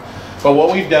block. But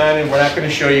what we've done, and we're not going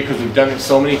to show you because we've done it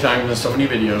so many times in so many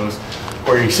videos,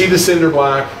 where you see the cinder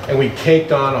block, and we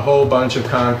caked on a whole bunch of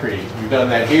concrete. We've done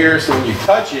that here, so when you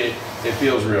touch it, it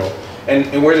feels real.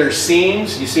 And where there's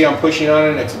seams, you see I'm pushing on it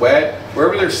and it's wet.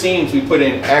 Wherever there's seams, we put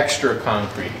in extra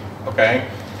concrete, okay?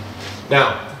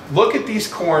 Now, look at these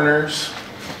corners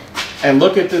and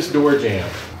look at this door jamb.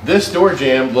 This door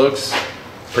jamb looks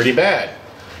pretty bad.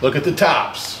 Look at the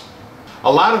tops.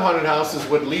 A lot of haunted houses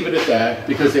would leave it at that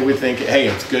because they would think, hey,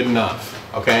 it's good enough,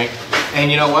 okay? And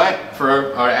you know what?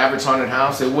 For our average haunted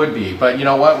house, it would be. But you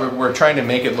know what? We're trying to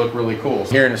make it look really cool.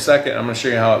 Here in a second, I'm going to show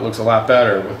you how it looks a lot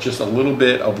better with just a little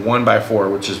bit of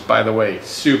 1x4, which is, by the way,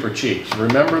 super cheap. So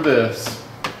remember this,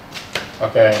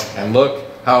 okay? And look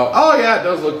how, oh yeah, it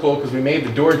does look cool because we made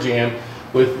the door jamb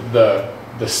with the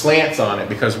the slants on it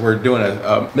because we're doing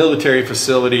a military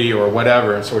facility or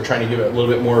whatever, and so we're trying to give it a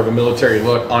little bit more of a military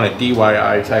look on a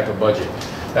DIY type of budget.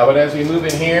 Now, but as we move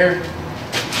in here,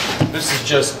 this is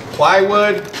just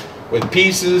plywood with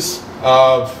pieces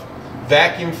of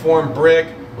vacuum formed brick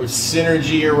with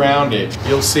synergy around it.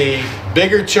 You'll see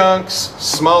bigger chunks,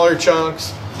 smaller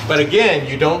chunks, but again,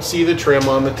 you don't see the trim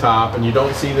on the top and you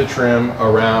don't see the trim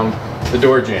around the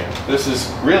door jamb. This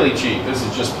is really cheap. This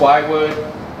is just plywood,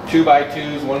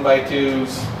 2x2s,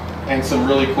 1x2s, and some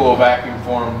really cool vacuum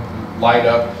form light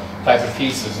up type of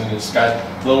pieces. And it's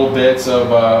got little bits of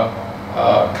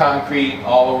concrete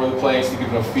all over the place to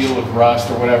give it a feel of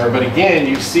rust or whatever. But again,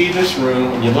 you see this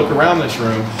room, and you look around this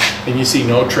room, and you see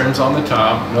no trims on the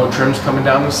top, no trims coming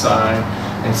down the side,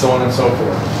 and so on and so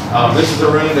forth. This is a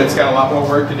room that's got a lot more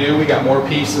work to do. We got more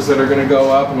pieces that are going to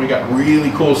go up, and we got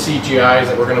really cool CGIs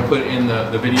that we're going to put in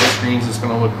the video screens. It's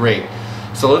going to look great.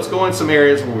 So let's go in some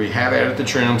areas where we have added the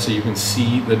trim so you can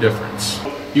see the difference.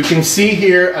 You can see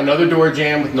here another door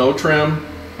jamb with no trim,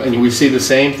 and we see the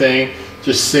same thing,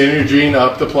 just synergying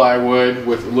up the plywood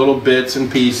with little bits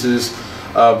and pieces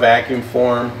of vacuum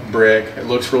form brick. It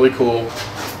looks really cool.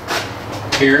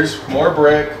 Here's more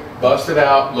brick, busted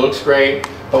out, looks great,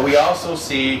 but we also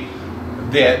see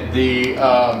that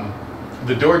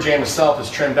the door jamb itself is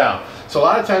trimmed out. So a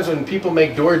lot of times when people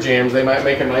make door jambs, they might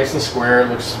make it nice and square. It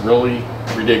looks really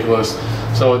ridiculous.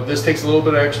 So this takes a little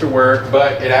bit of extra work,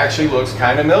 but it actually looks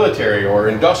kind of military or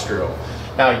industrial.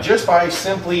 Now, just by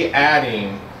simply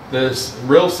adding this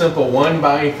real simple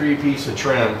 1x3 piece of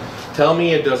trim, tell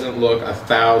me it doesn't look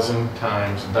 1,000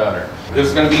 times better. This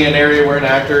is going to be an area where an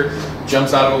actor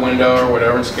jumps out of a window or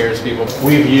whatever and scares people.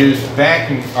 We've used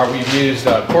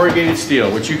corrugated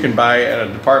steel, which you can buy at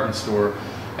a department store,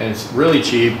 and it's really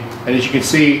cheap. And as you can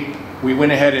see, we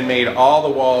went ahead and made all the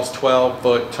walls 12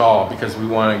 foot tall because we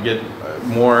want to get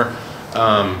more,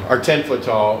 or 10 foot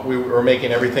tall. We were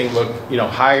making everything look, you know,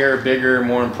 higher, bigger,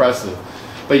 more impressive.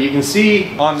 But you can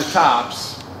see on the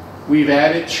tops, we've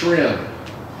added trim.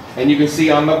 And you can see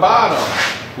on the bottom,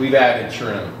 we've added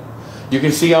trim. You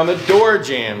can see on the door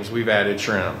jambs, we've added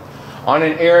trim. On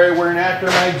an area where an actor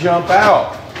might jump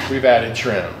out, we've added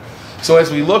trim. So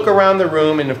as we look around the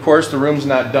room, and of course the room's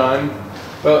not done,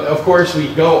 but of course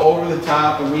we go over the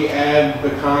top and we add the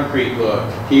concrete look.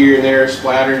 Here and there,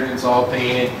 splattered, and it's all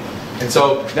painted. And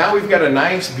so now we've got a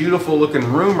nice, beautiful looking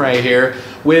room right here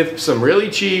with some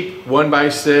really cheap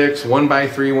 1x6, 1x3,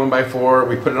 1x4.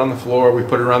 We put it on the floor, we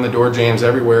put it around the door jambs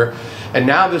everywhere. And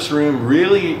now this room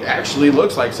really actually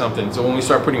looks like something. So when we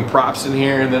start putting props in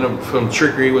here and then some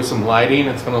trickery with some lighting,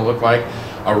 it's gonna look like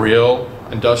a real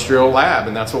industrial lab,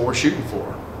 and that's what we're shooting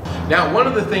for. Now, one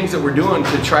of the things that we're doing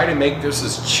to try to make this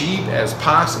as cheap as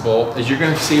possible is you're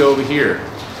gonna see over here,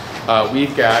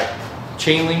 we've got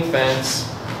chain link fence.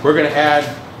 We're going to add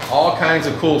all kinds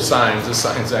of cool signs. This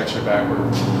sign's actually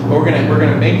backwards. But we're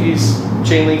gonna make these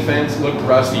chain link fence look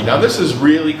rusty. Now this is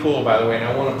really cool, by the way, and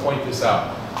I want to point this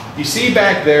out. You see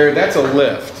back there, that's a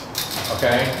lift.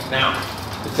 Okay. Now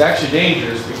it's actually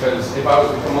dangerous because if I was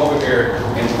to come over here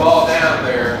and fall down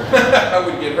there, I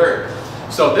would get hurt.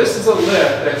 So this is a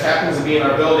lift that happens to be in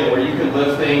our building where you can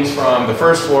lift things from the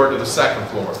first floor to the second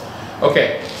floor.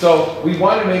 Okay, so we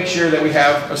want to make sure that we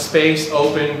have a space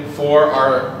open for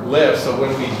our lift, so when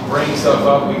we bring stuff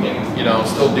up, we can, you know,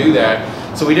 still do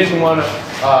that. So we didn't want to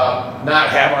not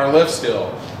have our lift still.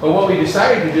 But what we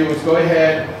decided to do was go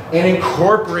ahead and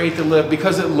incorporate the lift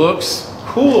because it looks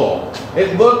cool.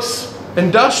 It looks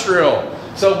industrial.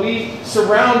 So we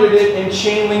surrounded it in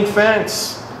chain link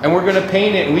fence, and we're going to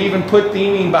paint it, and we even put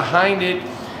theming behind it.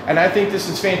 And I think this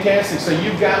is fantastic. So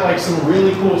you've got like some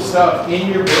really cool stuff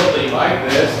in your building like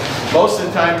this. Most of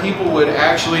the time people would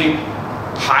actually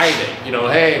hide it. You know,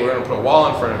 hey, we're gonna put a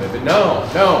wall in front of it. But no,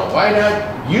 why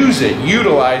not use it,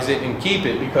 utilize it, and keep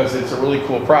it because it's a really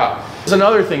cool prop. There's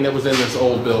another thing that was in this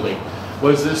old building.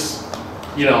 Was this,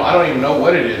 you know, I don't even know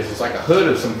what it is. It's like a hood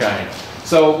of some kind.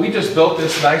 So we just built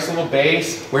this nice little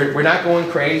base. We're not going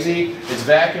crazy. It's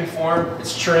vacuum formed,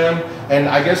 it's trim, and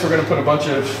I guess we're gonna put a bunch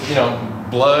of, you know,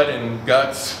 blood and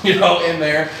guts, you know, in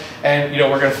there, and you know,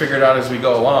 we're going to figure it out as we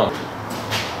go along.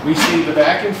 We see the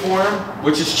vacuum form,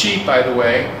 which is cheap, by the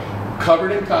way,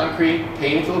 covered in concrete,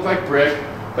 painted to look like brick,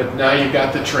 but now you've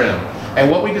got the trim. And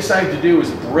what we decided to do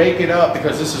is break it up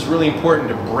because this is really important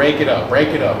to break it up.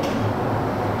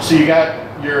 So you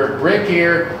got your brick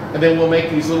here, and then we'll make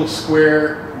these little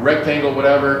square, rectangle,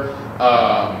 whatever,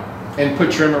 and put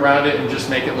trim around it and just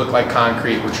make it look like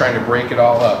concrete. We're trying to break it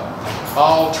all up.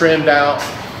 All trimmed out,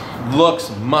 looks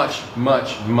much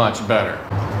better.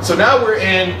 So now we're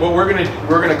in what we're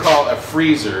gonna call a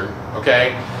freezer,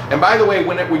 okay? And by the way,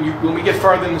 when we get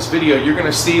farther in this video, you're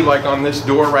gonna see like on this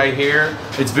door right here,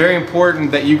 it's very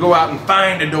important that you go out and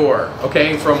find a door,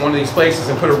 okay, from one of these places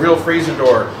and put a real freezer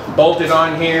door. Bolt it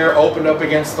on here, opened up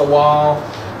against the wall.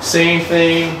 Same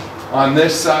thing on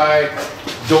this side,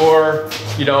 door,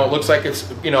 you know, it looks like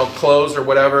it's, you know, closed or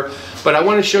whatever. But I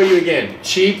want to show you again,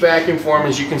 cheap vacuum form,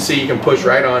 as you can see, you can push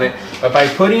right on it. But by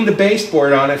putting the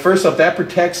baseboard on it, first off, that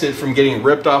protects it from getting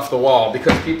ripped off the wall,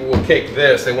 because people will kick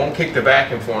this, they won't kick the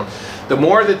vacuum form. The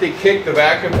more that they kick the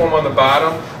vacuum form on the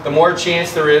bottom, the more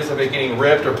chance there is of it getting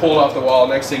ripped or pulled off the wall.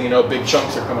 Next thing you know, big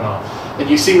chunks are coming off. And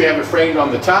you see we have it framed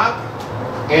on the top,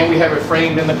 and we have it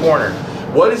framed in the corner.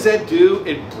 What does that do?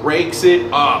 It breaks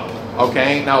it up.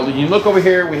 Okay, now you look over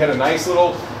here, we had a nice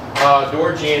little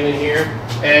door jamb in here,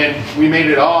 and we made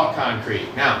it all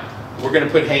concrete. Now, we're gonna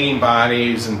put hanging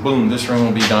bodies, and boom, this room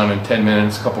will be done in 10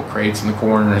 minutes, a couple crates in the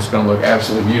corner, and it's gonna look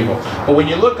absolutely beautiful. But when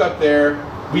you look up there,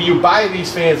 you buy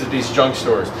these fans at these junk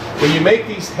stores. When you make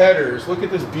these headers, look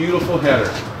at this beautiful header,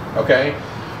 okay?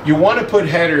 You want to put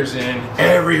headers in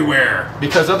everywhere,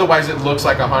 because otherwise it looks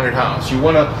like a haunted house. You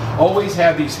want to always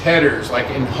have these headers like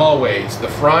in hallways, the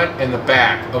front and the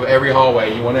back of every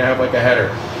hallway. You want to have like a header.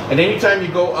 And anytime you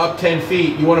go up 10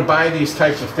 feet, you want to buy these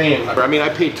types of fans. I mean, I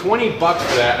paid 20 bucks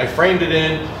for that. I framed it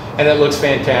in, and it looks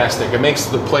fantastic. It makes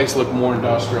the place look more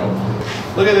industrial.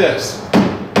 Look at this.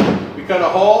 We cut a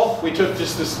hole. We took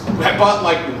just this, I bought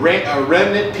like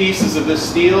remnant pieces of this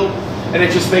steel, and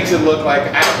it just makes it look like,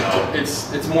 I don't know,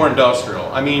 it's more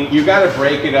industrial. I mean, you got to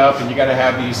break it up, and you got to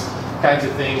have these kinds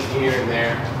of things here and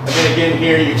there. And then again,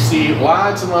 here you see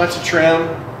lots and lots of trim,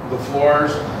 the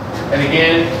floors. And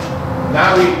again,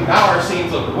 now our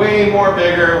scenes look way more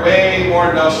bigger, way more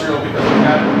industrial, because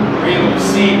we're able to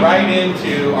see right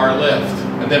into our lift.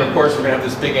 And then of course we're going to have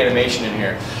this big animation in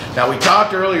here. Now we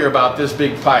talked earlier about this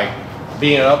big pipe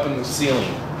being up in the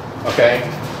ceiling, okay?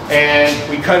 And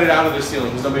we cut it out of the ceiling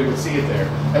because nobody would see it there.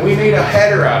 And we made a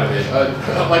header out of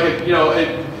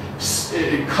it,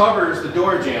 it covers the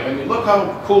door jamb. I mean, look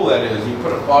how cool that is. You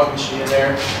put a fog machine in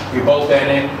there, you bolt that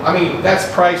in. I mean,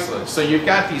 that's priceless. So you've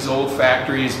got these old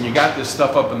factories, and you got this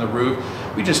stuff up in the roof.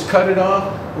 We just cut it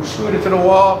off, we screw it to the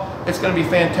wall. It's going to be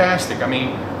fantastic. I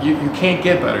mean, you can't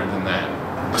get better than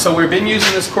that. So we've been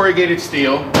using this corrugated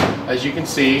steel, as you can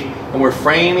see, and we're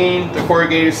framing the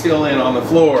corrugated steel in on the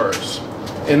floors,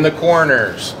 in the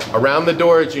corners, around the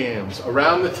door jambs,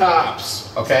 around the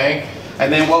tops, okay?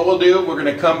 And then what we'll do, we're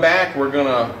gonna come back, we're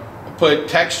gonna put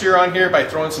texture on here by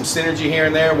throwing some synergy here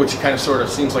and there, which kind of sort of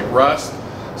seems like rust.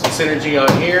 Some synergy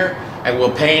on here, and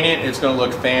we'll paint it, and it's gonna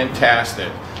look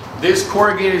fantastic. This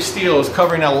corrugated steel is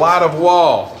covering a lot of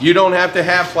wall. You don't have to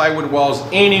have plywood walls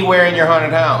anywhere in your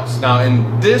haunted house. Now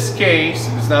in this case,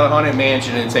 it's not a haunted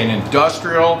mansion, it's an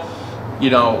industrial, you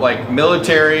know, like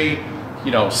military, you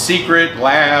know, secret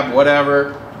lab,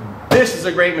 whatever. This is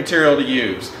a great material to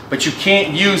use, but you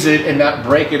can't use it and not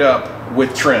break it up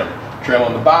with trim. Trim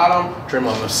on the bottom, trim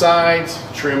on the sides,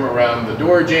 trim around the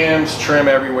door jambs, trim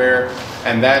everywhere,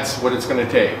 and that's what it's going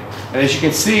to take. And as you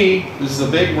can see, this is a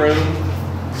big room,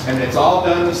 and it's all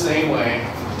done the same way,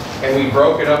 and we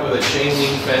broke it up with a chain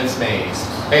link fence maze.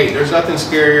 Hey, there's nothing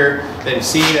scarier than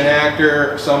seeing an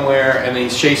actor somewhere and then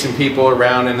he's chasing people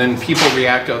around, and then people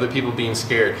react to other people being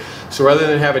scared. So rather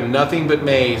than having nothing but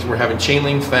maze, we're having chain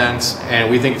link fence, and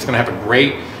we think it's going to have a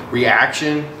great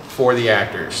reaction for the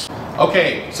actors.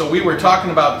 Okay, so we were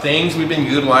talking about things we've been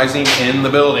utilizing in the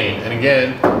building, and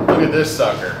again, look at this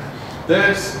sucker.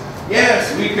 This,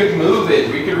 yes, we could move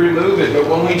it, we could remove it, but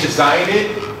when we designed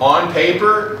it on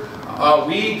paper,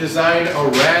 we designed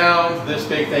around this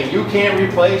big thing. You can't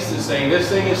replace this thing. This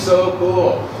thing is so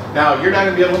cool. Now, you're not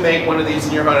going to be able to make one of these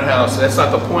in your haunted house. That's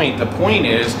not the point. The point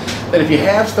is that if you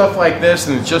have stuff like this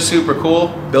and it's just super cool,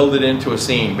 build it into a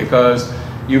scene, because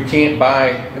you can't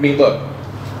buy, I mean, look,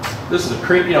 this is a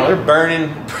creep, you know, they're burning,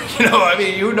 you know, I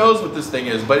mean, who knows what this thing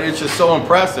is, but it's just so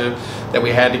impressive that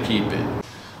we had to keep it.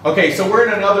 Okay, so we're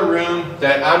in another room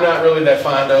that I'm not really that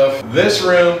fond of. This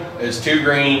room is too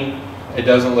green. It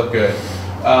doesn't look good.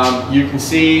 You can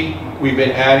see we've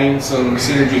been adding some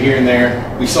synergy here and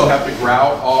there. We still have to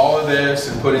grout all of this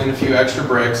and put in a few extra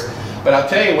bricks. But I'll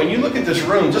tell you, when you look at this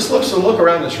room, just look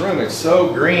around this room, it's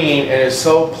so green and it's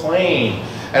so plain.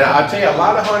 And I'll tell you, a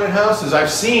lot of haunted houses I've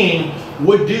seen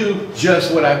would do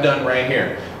just what I've done right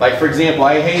here. Like, for example,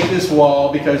 I hate this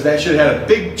wall because that should have had a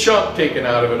big chunk taken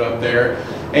out of it up there,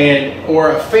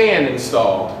 or a fan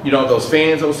installed. You know, those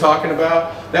fans I was talking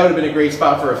about? That would have been a great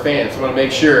spot for a fan, so I want to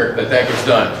make sure that that gets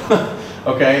done.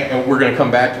 Okay, and we're going to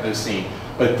come back to this scene.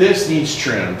 But this needs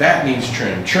trim, that needs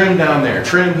trim, trim down there,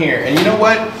 trim here. And you know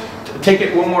what? Take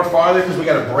it one more farther, because we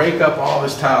got to break up all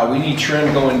this tile. We need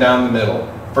trim going down the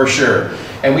middle. for sure.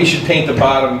 And we should paint the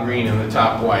bottom green and the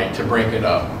top white to break it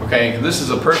up, okay? This is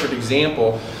a perfect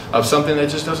example of something that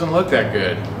just doesn't look that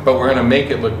good, but we're gonna make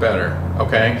it look better,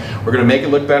 okay? We're gonna make it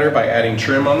look better by adding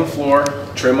trim on the floor,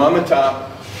 trim on the top,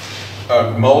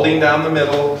 molding down the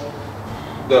middle,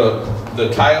 the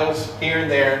tiles here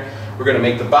and there. We're gonna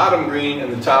make the bottom green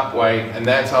and the top white, and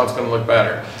that's how it's gonna look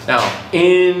better. Now,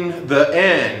 in the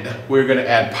end, we're gonna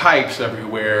add pipes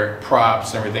everywhere,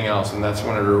 props, and everything else, and that's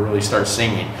when it'll really start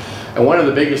singing. And one of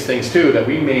the biggest things too that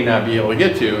we may not be able to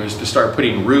get to is to start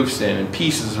putting roofs in and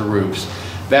pieces of roofs.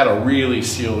 That'll really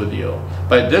seal the deal.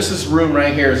 But this room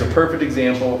right here is a perfect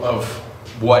example of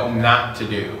what not to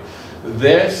do.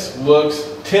 This looks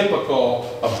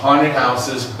typical of haunted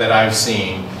houses that I've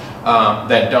seen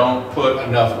that don't put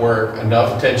enough work,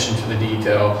 enough attention to the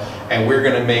detail, and we're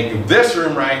gonna make this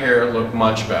room right here look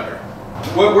much better.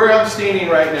 Where I'm standing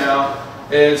right now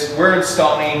is we're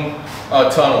installing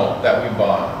a tunnel that we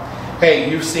bought.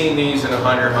 Hey, you've seen these in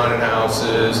 100 haunted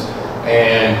houses,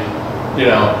 and you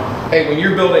know, hey, when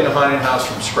you're building a haunted house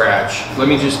from scratch, let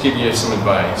me just give you some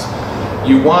advice.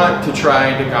 You want to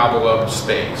try to gobble up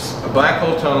space. A black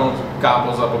hole tunnel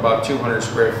gobbles up about 200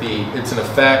 square feet. It's an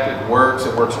effect, it works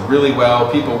really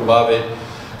well, people love it.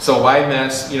 So why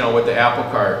mess, you know, with the apple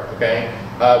cart, okay?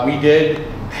 We did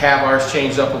have ours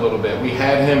changed up a little bit. We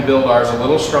had him build ours a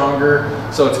little stronger,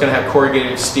 so it's gonna have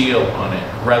corrugated steel on it,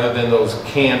 rather than those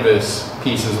canvas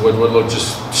pieces would look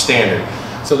just standard.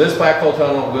 So this black hole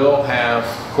tunnel will have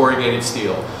corrugated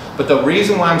steel. But the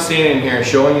reason why I'm standing here and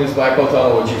showing you this black hole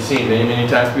tunnel, which you've seen many, many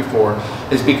times before,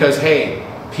 is because, hey,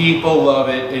 people love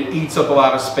it. It eats up a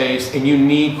lot of space, and you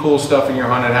need cool stuff in your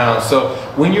haunted house. So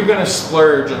when you're going to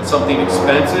splurge on something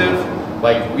expensive,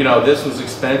 like, you know, this was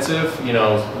expensive, you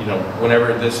know,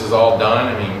 whenever this is all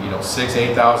done, I mean, you know,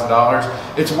 $6,000,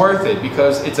 $8,000, it's worth it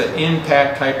because it's an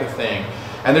impact type of thing.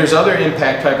 And there's other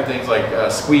impact type of things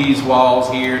like squeeze walls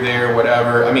here, there,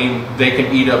 whatever. I mean, they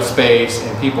can eat up space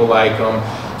and people like them.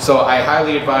 So I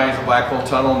highly advise a black hole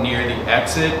tunnel near the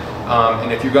exit.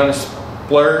 And if you're gonna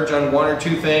splurge on one or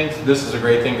two things, this is a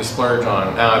great thing to splurge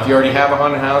on. Now, if you already have a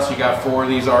haunted house, you got 4 of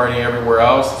these already everywhere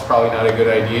else, it's probably not a good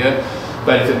idea.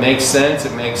 But if it makes sense,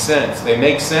 it makes sense. They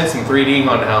make sense in 3D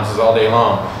haunted houses all day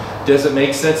long. Does it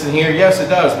make sense in here? Yes, it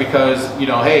does, because, you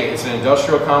know, hey, it's an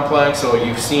industrial complex, so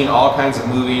you've seen all kinds of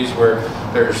movies where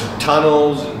there's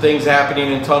tunnels and things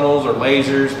happening in tunnels or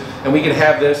lasers, and we can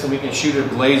have this and we can shoot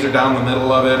a laser down the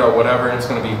middle of it or whatever, and it's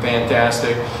going to be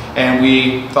fantastic. And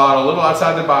we thought a little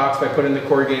outside the box by putting the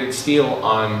corrugated steel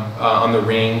on the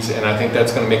rings, and I think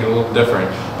that's going to make it a little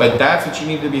different. But that's what you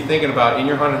need to be thinking about in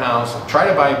your haunted house. Try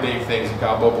to buy big things that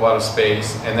gobble up a lot of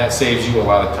space, and that saves you a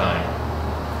lot of time.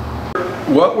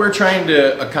 What we're trying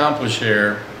to accomplish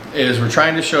here is we're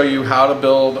trying to show you how to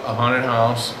build a haunted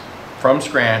house from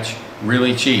scratch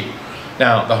really cheap.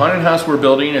 Now, the haunted house we're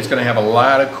building is going to have a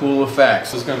lot of cool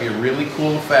effects. It's going to be a really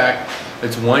cool effect.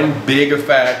 It's one big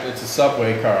effect. It's a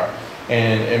subway car.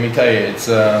 And let me tell you, it's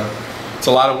a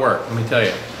lot of work, let me tell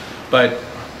you. But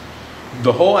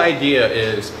the whole idea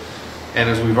is, and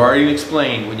as we've already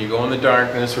explained, when you go in the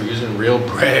darkness, we're using real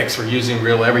bricks, we're using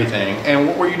real everything. And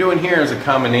what we're doing here is a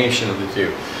combination of the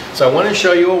two. So I want to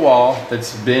show you a wall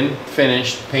that's been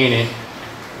finished, painted.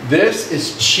 This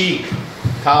is cheap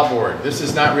tile board. This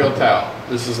is not real tile.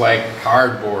 This is like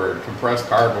cardboard, compressed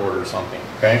cardboard or something,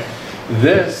 okay?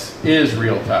 This is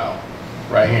real tile,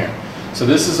 right here. So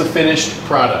this is a finished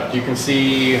product. You can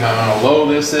see how low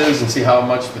this is and see how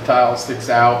much the tile sticks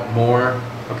out more.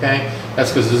 Okay, that's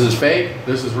because this is fake,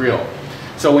 this is real.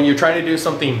 So when you're trying to do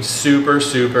something super,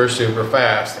 super, super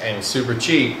fast and super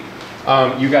cheap,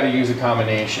 you got to use a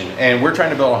combination. And we're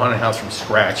trying to build a haunted house from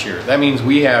scratch here. That means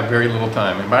we have very little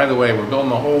time. And by the way, we're building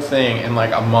the whole thing in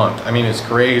like a month. I mean, it's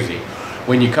crazy.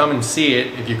 When you come and see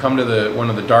it, if you come to one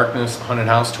of the Darkness haunted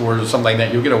house tours or something like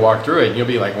that, you'll get to walk through it and you'll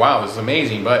be like, wow, this is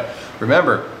amazing. But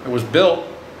remember, it was built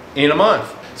in a month.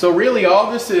 So really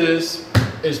all this is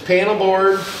panel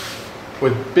board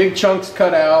with big chunks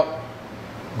cut out,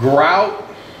 grout,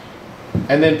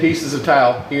 and then pieces of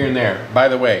tile here and there. By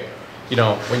the way, you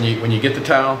know, when you get the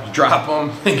tile, you drop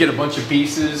them and get a bunch of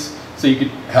pieces, so you could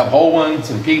have whole ones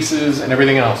and pieces and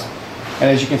everything else. And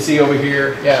as you can see over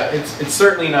here, yeah, it's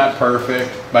certainly not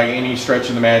perfect by any stretch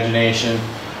of the imagination,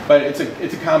 but it's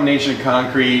a combination of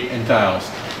concrete and tiles.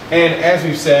 And as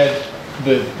we've said,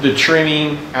 the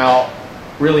trimming out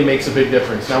really makes a big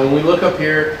difference. Now when we look up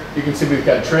here, you can see we've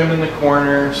got trim in the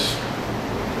corners,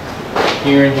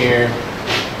 here and here.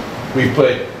 We've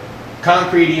put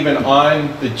concrete even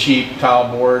on the cheap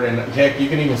tile board, and heck, you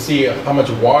can even see how much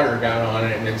water got on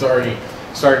it, and it's already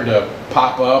starting to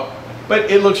pop up. But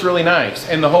it looks really nice.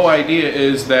 And the whole idea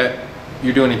is that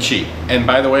you're doing it cheap. And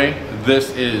by the way,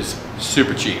 this is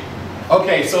super cheap.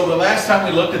 Okay, so the last time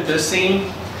we looked at this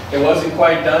scene, it wasn't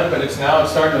quite done, but it's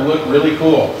starting to look really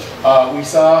cool. We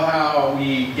saw how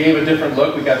we gave a different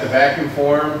look. We got the vacuum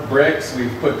form bricks,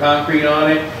 we've put concrete on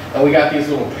it, and we got these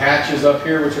little patches up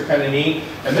here, which are kind of neat.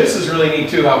 And this is really neat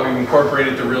too, how we've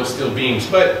incorporated the real steel beams.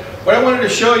 But what I wanted to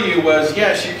show you was,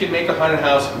 yes, you can make a haunted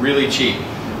house really cheap.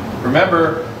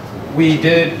 Remember, we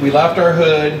left our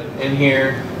hood in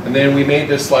here, and then we made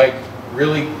this like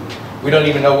really, we don't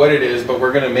even know what it is, but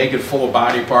we're gonna make it full of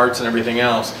body parts and everything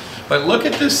else. But look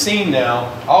at this scene now.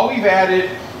 All we've added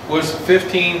was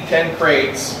 10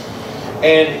 crates.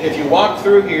 And if you walk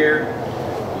through here,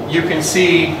 you can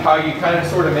see how you kind of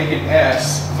sort of make an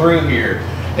S through here.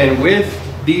 And with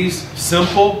these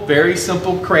simple, very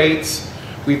simple crates,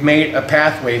 we've made a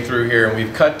pathway through here, and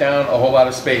we've cut down a whole lot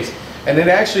of space. And it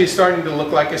actually is starting to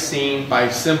look like a scene by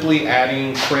simply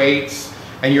adding crates.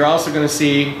 And you're also going to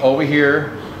see over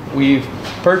here, we've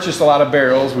purchased a lot of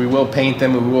barrels. We will paint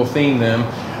them and we will theme them.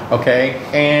 Okay,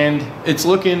 and it's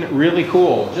looking really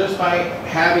cool just by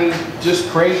having just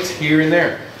crates here and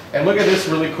there. And look at this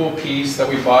really cool piece that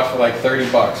we bought for like 30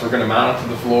 bucks. We're gonna mount it to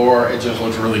the floor. It just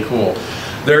looks really cool.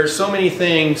 There's so many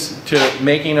things to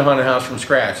making a haunted house from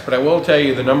scratch, but I will tell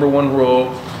you the #1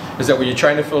 rule is that when you're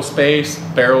trying to fill space,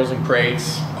 barrels and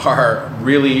crates are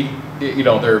really, you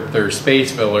know, they're space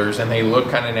fillers and they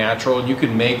look kind of natural. You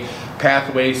can make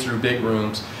pathways through big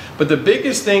rooms. But the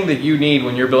biggest thing that you need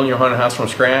when you're building your haunted house from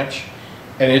scratch,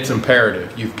 and it's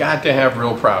imperative, you've got to have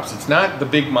real props. It's not the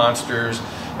big monsters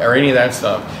or any of that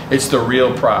stuff. It's the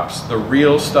real props, the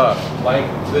real stuff. Like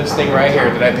this thing right here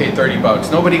that I paid 30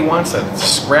 bucks. Nobody wants that, it's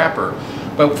a scrapper.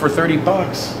 But for 30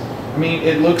 bucks, I mean,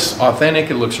 it looks authentic,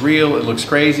 it looks real, it looks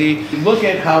crazy. Look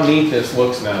at how neat this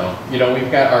looks now. You know,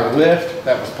 we've got our lift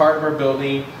that was part of our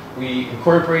building. We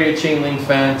incorporated chain link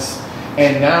fence,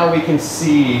 and now we can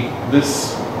see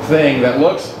this thing that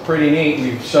looks pretty neat.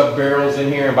 We've shoved barrels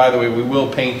in here, and by the way, we will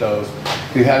paint those.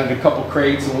 We've added a couple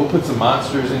crates, and we'll put some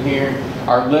monsters in here.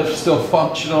 Our lift's still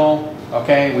functional,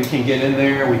 okay? We can get in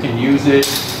there, we can use it,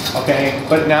 okay?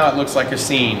 But now it looks like a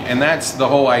scene, and that's the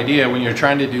whole idea. When you're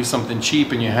trying to do something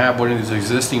cheap and you have one of these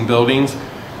existing buildings,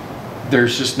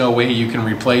 there's just no way you can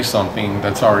replace something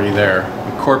that's already there.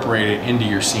 Incorporate it into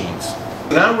your scenes.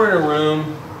 Now we're in a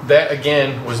room that,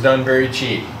 again, was done very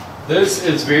cheap. This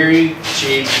is very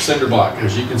cheap cinder block.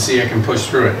 As you can see, I can push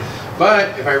through it.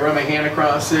 But if I run my hand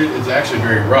across it, it's actually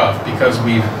very rough because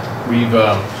we've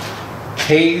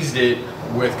hazed it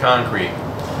with concrete.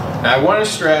 Now I want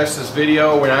to stress this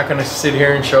video, we're not going to sit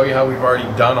here and show you how we've already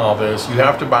done all this. You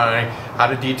have to buy How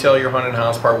to Detail Your Haunted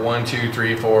House Part 1, 2,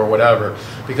 3, 4, whatever.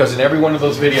 Because in every one of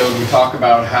those videos we talk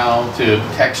about how to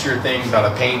texture things, how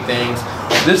to paint things.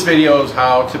 This video is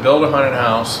how to build a haunted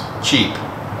house cheap,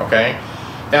 okay?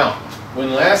 Now,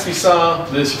 when last we saw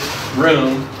this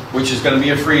room, which is going to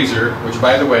be a freezer, which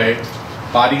by the way,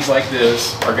 bodies like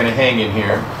this are going to hang in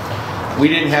here, we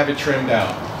didn't have it trimmed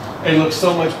out. It looks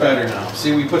so much better now.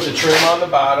 See, we put the trim on the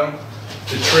bottom,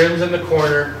 the trim's in the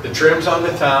corner, the trim's on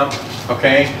the top,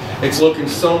 okay? It's looking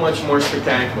so much more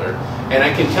spectacular. And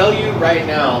I can tell you right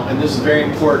now, and this is very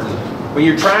important, when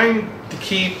you're trying to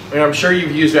keep, and I'm sure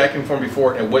you've used vacuum form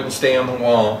before and it wouldn't stay on the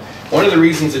wall, one of the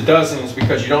reasons it doesn't is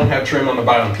because you don't have trim on the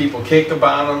bottom. People kick the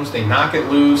bottoms, they knock it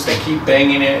loose, they keep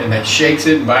banging it, and that shakes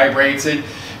it and vibrates it,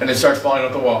 and it starts falling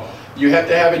off the wall. You have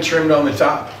to have it trimmed on the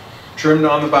top, trimmed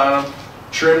on the bottom,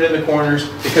 trimmed in the corners,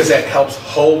 because that helps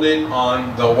hold it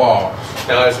on the wall.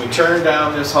 Now as we turn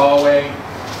down this hallway,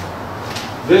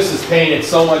 this is painted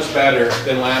so much better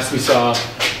than last we saw.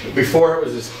 Before it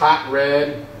was this hot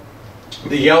red.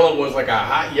 The yellow was like a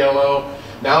hot yellow.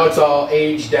 Now it's all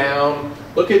aged down.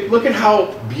 Look at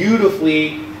how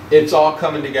beautifully it's all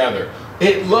coming together.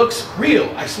 It looks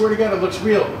real. I swear to God, it looks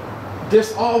real.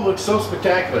 This all looks so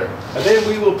spectacular. And then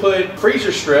we will put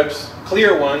freezer strips,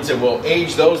 clear ones, and we'll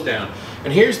age those down.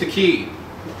 And here's the key.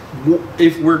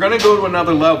 If we're going to go to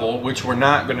another level, which we're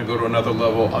not going to go to another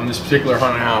level on this particular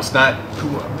haunted house, not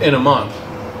in a month,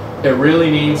 it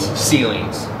really needs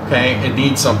ceilings, okay? It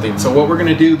needs something. So what we're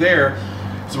going to do there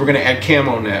is we're going to add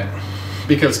camo net,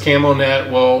 because camo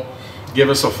net will give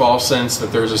us a false sense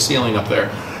that there's a ceiling up there.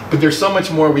 But there's so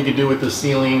much more we could do with the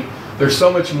ceiling. There's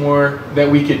so much more that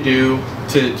we could do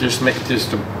to just make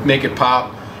it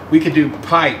pop. We could do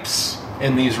pipes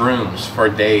in these rooms for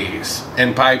days,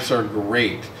 and pipes are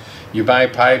great. You buy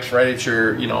pipes right at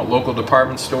your local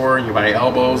department store, and you buy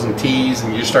elbows and tees,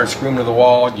 and you start screwing to the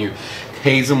wall, and you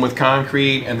haze them with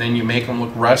concrete, and then you make them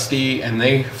look rusty, and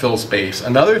they fill space.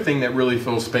 Another thing that really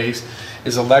fills space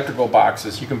is electrical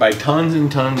boxes. You can buy tons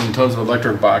and tons and tons of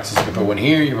electric boxes. You can put one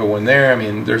here, you put one there. I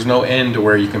mean, there's no end to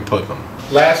where you can put them.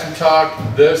 Last we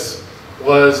talked, this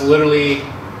was literally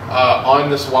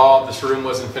on this wall. This room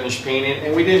wasn't finished painted,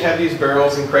 and we did have these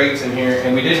barrels and crates in here,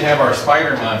 and we did have our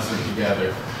spider monster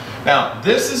together. Now,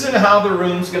 this isn't how the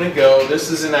room's gonna go. This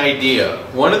is an idea.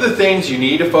 One of the things you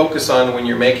need to focus on when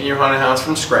you're making your haunted house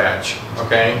from scratch,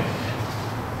 okay?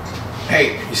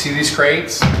 Hey, you see these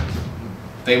crates?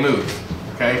 They move,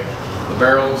 okay? The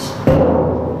barrels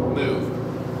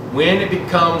move. When it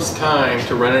becomes time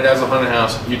to run it as a haunted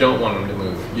house, you don't want them to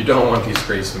move. You don't want these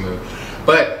crates to move.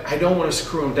 But I don't want to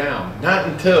screw them down. Not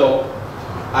until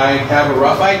I have a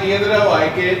rough idea that I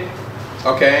like it,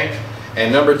 okay?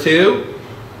 And number two,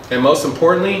 and most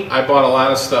importantly, I bought a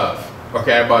lot of stuff.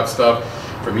 Okay, I bought stuff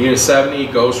from Unit 70,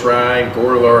 Ghost Ride,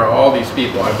 Gorilla, all these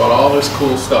people. I bought all this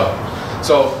cool stuff.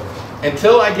 So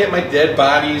until I get my dead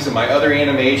bodies and my other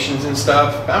animations and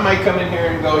stuff, I might come in here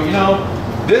and go, you know,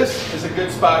 this is a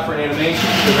good spot for an animation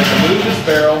because I can move this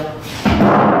barrel,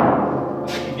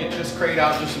 I can get this crate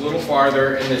out just a little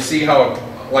farther, and then see how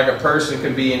like a person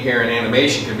could be in here, an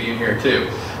animation could be in here too.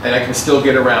 And I can still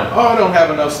get around. Oh, I don't have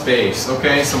enough space.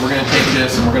 Okay, so we're gonna take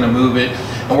this and we're gonna move it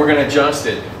and we're gonna adjust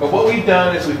it. But what we've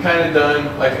done is we've kind of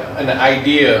done like an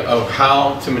idea of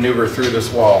how to maneuver through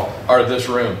this wall or this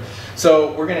room.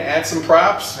 So we're gonna add some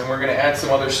props and we're gonna add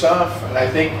some other stuff, and I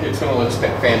think it's gonna look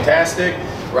fantastic.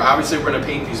 We're gonna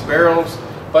paint these barrels,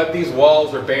 but these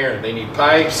walls are barren. They need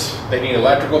pipes, they need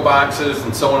electrical boxes,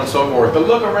 and so on and so forth. But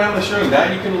look around this room.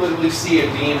 Now you can literally see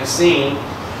it being a scene,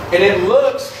 and it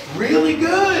looks really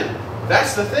good.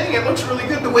 That's the thing. It looks really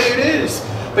good the way it is.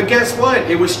 But guess what?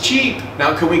 It was cheap.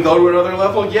 Now can we go to another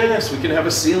level? Yes. We can have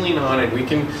a ceiling on it. We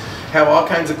can have all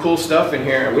kinds of cool stuff in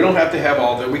here. We don't have to have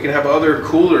all that. We can have other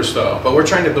cooler stuff. But we're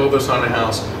trying to build this on a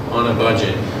house on a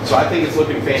budget. So I think it's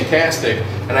looking fantastic.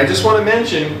 And I just want to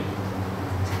mention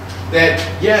that,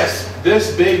 yes,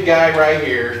 this big guy right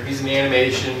here, he's an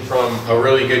animation from a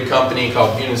really good company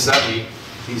called Unit 70.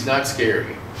 He's not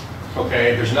scary.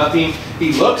 Okay, there's nothing,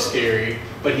 he looks scary,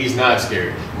 but he's not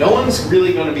scary. No one's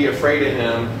really going to be afraid of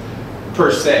him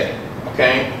per se,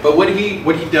 okay? But what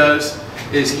he does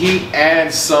is he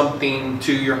adds something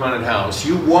to your haunted house.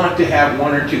 You want to have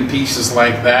one or two pieces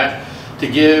like that to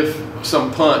give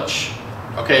some punch,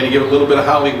 okay, to give a little bit of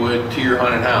Hollywood to your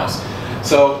haunted house.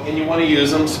 So, and you want to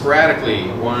use them sporadically.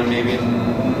 One maybe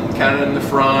kind of in the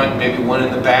front, maybe one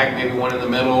in the back, maybe one in the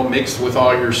middle, mixed with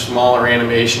all your smaller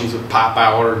animations that pop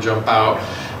out or jump out,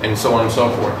 and so on and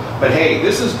so forth. But hey,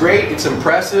 this is great, it's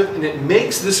impressive, and it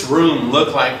makes this room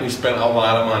look like we spent a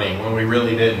lot of money when we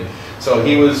really didn't. So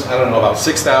he was, I don't know, about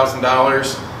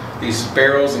 $6,000. These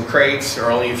barrels and crates are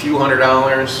only a few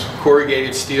 $100s,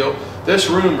 corrugated steel. This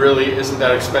room really isn't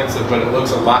that expensive, but it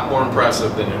looks a lot more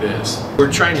impressive than it is.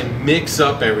 We're trying to mix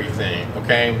up everything,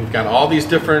 okay? We've got all these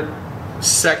different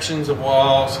sections of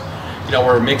walls. You know,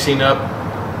 we're mixing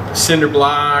up cinder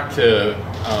block to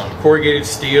corrugated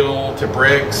steel to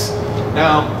bricks.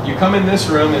 Now, you come in this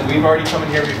room, and we've already come in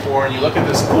here before, and you look at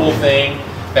this cool thing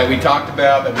that we talked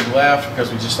about, that we left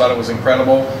because we just thought it was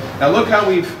incredible. Now look how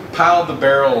we've piled the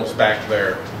barrels back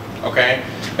there, okay?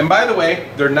 And by the way,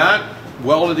 they're not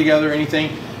welded together or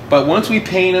anything, but once we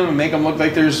paint them and make them look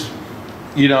like there's,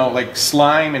 you know, like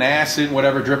slime and acid,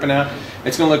 whatever, dripping out,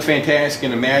 it's gonna look fantastic.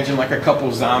 And imagine like a couple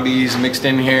zombies mixed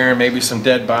in here, maybe some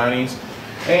dead bodies.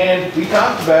 And we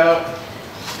talked about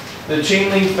the chain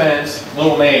link fence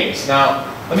little maze. Now,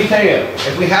 let me tell you,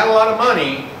 if we had a lot of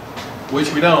money,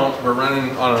 which we don't, we're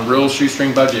running on a real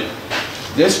shoestring budget,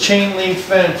 this chain link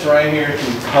fence right here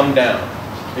can come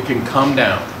down. It can come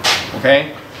down,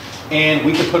 okay? And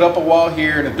we could put up a wall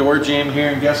here and a door jamb here,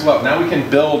 and guess what? Now we can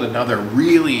build another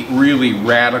really, really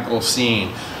radical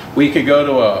scene. We could go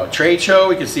to a trade show,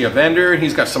 we could see a vendor, and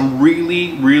he's got some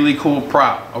really, really cool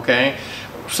prop, okay?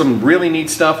 Some really neat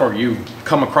stuff, or you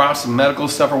come across some medical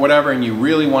stuff or whatever, and you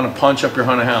really want to punch up your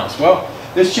haunted house. Well,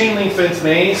 this chain link fence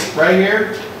maze right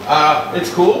here,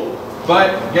 it's cool,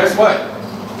 but guess what?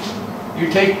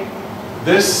 You take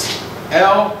this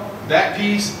L, that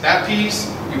piece,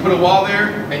 you put a wall there,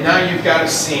 and now you've got a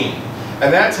scene.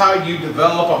 And that's how you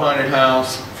develop a haunted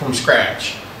house from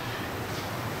scratch.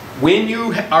 When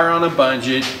you are on a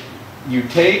budget, you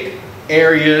take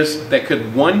areas that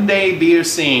could one day be a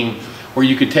scene where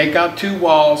you could take out 2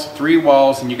 walls, 3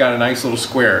 walls, and you got a nice little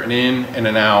square, an in and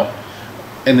an out,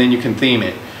 and then you can theme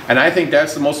it. And I think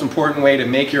that's the most important way to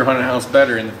make your haunted house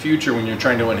better in the future when you're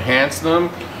trying to enhance them.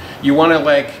 You want to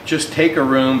like just take a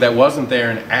room that wasn't there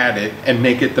and add it and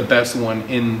make it the best one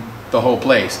in the whole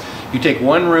place. You take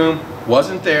one room,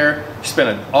 wasn't there, you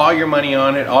spent all your money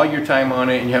on it, all your time on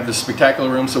it, and you have this spectacular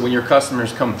room, so when your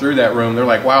customers come through that room, they're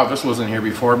like, wow, this wasn't here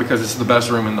before, because it's the best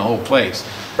room in the whole place.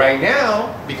 Right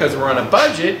now, because we're on a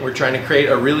budget, we're trying to create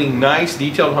a really nice,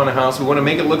 detailed haunted house. We want to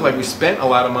make it look like we spent a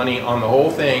lot of money on the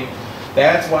whole thing.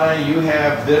 That's why you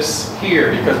have this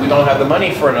here, because we don't have the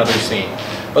money for another scene.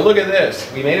 But look at this.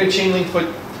 We made a chain link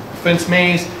fence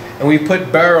maze, and we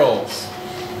put barrels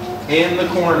in the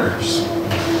corners.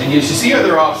 And you should see how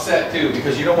they're offset too,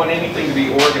 because you don't want anything to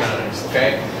be organized,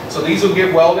 okay? So these will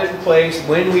get welded in place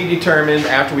when we determine,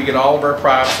 after we get all of our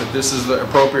props, that this is the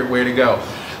appropriate way to go.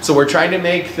 So we're trying to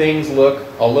make things look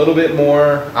a little bit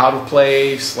more out of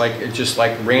place, like it's just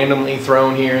like randomly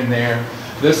thrown here and there.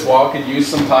 This wall could use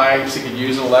some pipes, it could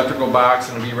use an electrical box,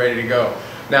 and it'll be ready to go.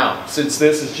 Now, since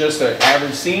this is just an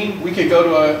average scene, we could go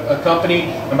to a company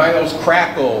and buy those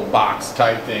crackle box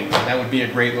type things. And that would be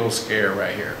a great little scare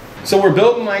right here. So we're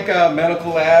building like a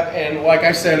medical lab, and like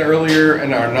I said earlier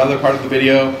in another part of the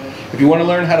video, if you want to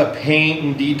learn how to paint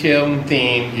and detail and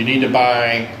theme, you need to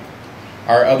buy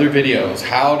our other videos,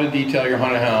 how to detail your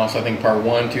haunted house. I think part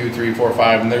 1, 2, 3, 4,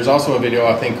 5, and there's also a video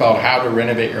I think called how to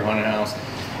renovate your haunted house.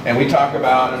 And we talk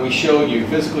about and we show you,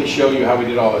 physically show you how we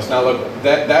did all this. Now look,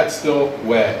 that's still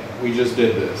wet. We just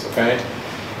did this, okay?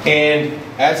 And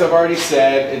as I've already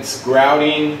said, it's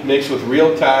grouting mixed with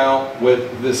real tile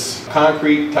with this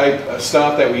concrete type of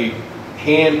stuff that we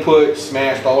hand put,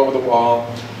 smashed all over the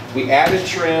wall. We added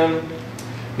trim.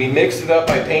 We mixed it up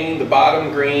by painting the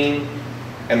bottom green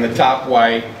and the top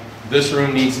white. This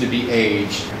room needs to be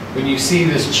aged. When you see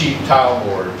this cheap tile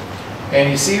board and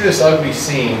you see this ugly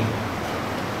seam,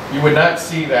 you would not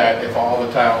see that if all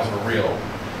the tiles were real.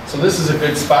 So this is a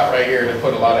good spot right here to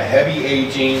put a lot of heavy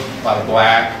aging, a lot of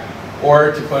black,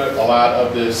 or to put a lot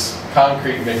of this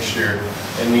concrete mixture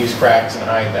in these cracks and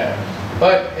hide that.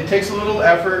 But it takes a little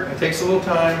effort, it takes a little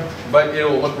time, but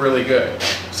it'll look really good.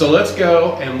 So let's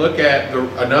go and look at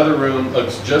another room,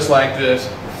 looks just like this,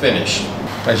 finished.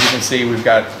 As you can see, we've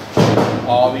got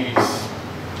all these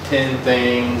tin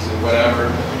things and whatever.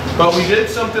 But we did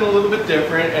something a little bit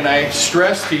different, and I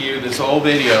stressed to you this whole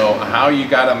video how you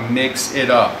gotta mix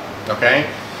it up, okay?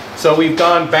 So we've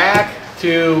gone back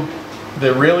to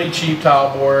the really cheap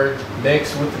tile board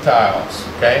mixed with the tiles,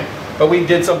 okay? But we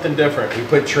did something different. We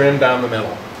put trim down the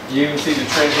middle. You can see the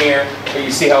trim here, but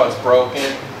you see how it's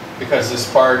broken because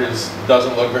this part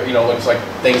doesn't look, looks like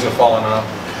things have fallen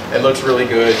off. It looks really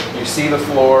good. You see the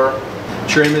floor,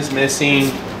 trim is missing.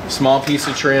 Small piece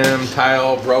of trim,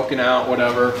 tile broken out,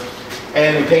 whatever.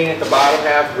 And we painted the bottom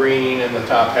half green and the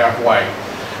top half white.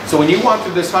 So when you walk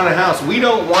through this haunted house, we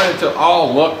don't want it to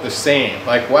all look the same.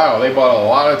 Like, wow, they bought a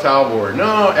lot of tile board.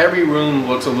 No, every room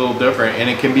looks a little different, and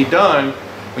it can be done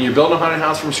when you're building a haunted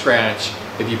house from scratch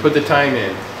if you put the time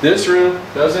in. This room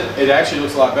it actually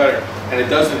looks a lot better, and it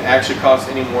doesn't actually cost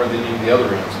any more than any of the other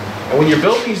rooms. And when you're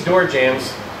building these door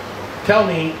jambs, tell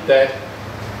me that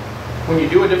when you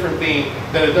do a different theme,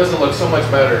 then it doesn't look so much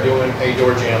better doing a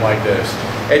door jamb like this.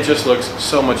 It just looks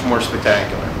so much more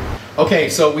spectacular. Okay,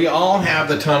 so we all have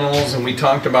the tunnels, and we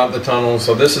talked about the tunnels.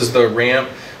 So this is the ramp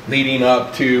leading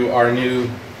up to our new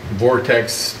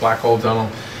vortex black hole tunnel.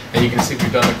 And you can see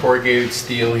we've done the corrugated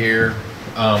steel here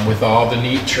with all the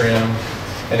neat trim.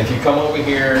 And if you come over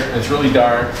here, it's really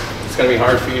dark. It's gonna be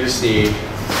hard for you to see.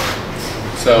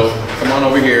 So come on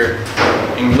over here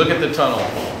and look at the tunnel.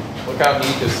 Look how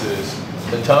neat this is.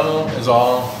 The tunnel is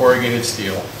all corrugated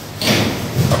steel,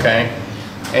 okay?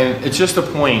 And it's just a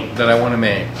point that I want to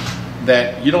make,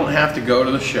 that you don't have to go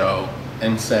to the show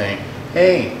and say,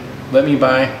 hey, let me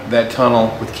buy that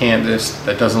tunnel with canvas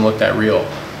that doesn't look that real.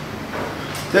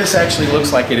 This actually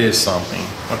looks like it is something,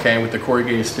 okay, with the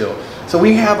corrugated steel. So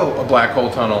we have a black hole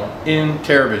tunnel in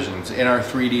TerraVisions in our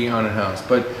 3D haunted house,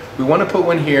 but we want to put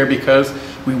one here because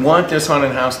we want this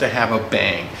haunted house to have a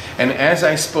bang. And as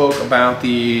I spoke about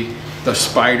the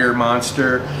spider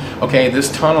monster, okay,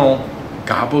 this tunnel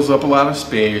gobbles up a lot of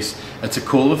space. It's a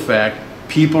cool effect.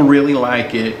 People really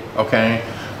like it, okay?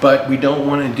 But we don't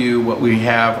want to do what we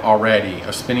have already,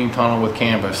 a spinning tunnel with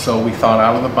canvas. So we thought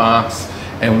out of the box,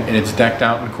 and it's decked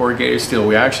out in corrugated steel.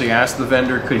 We actually asked the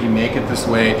vendor, could he make it this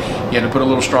way? He had to put a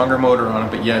little stronger motor on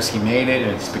it, but yes, he made it,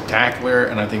 and it's spectacular,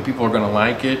 and I think people are going to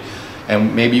like it.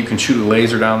 And maybe you can shoot a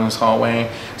laser down this hallway.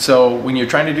 So when you're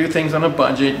trying to do things on a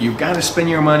budget, you've got to spend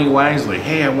your money wisely.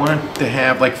 Hey, I want to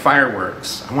have like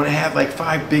fireworks. I want to have like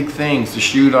 5 big things to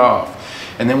shoot off.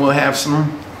 And then we'll have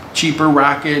some cheaper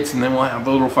rockets, and then we'll have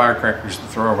little firecrackers to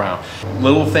throw around.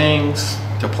 Little things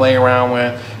to play around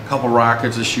with. couple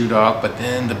rockets that shoot off, but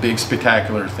then the big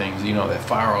spectacular things, you know, that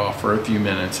fire off for a few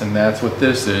minutes, and that's what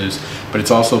this is. But it's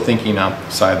also thinking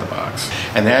outside the box,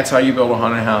 and that's how you build a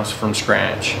haunted house from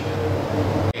scratch.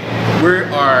 We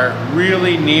are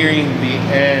really nearing the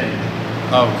end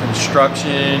of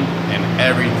construction and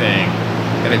everything,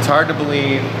 and it's hard to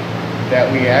believe that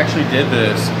we actually did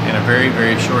this in a very,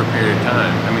 very short period of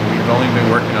time. I mean, we've only been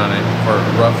working on it for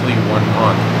roughly 1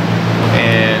 month,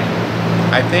 and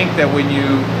I think that when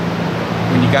you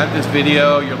got this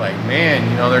video, you're like, man,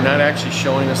 you know, they're not actually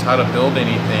showing us how to build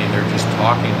anything, they're just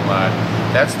talking a lot.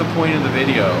 That's the point of the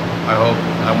video. I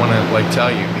want to like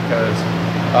tell you, because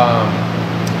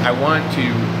I want to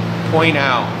point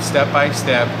out step by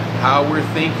step how we're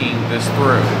thinking this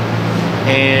through.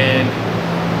 And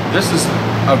this is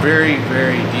a very,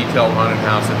 very detailed haunted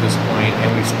house at this point, and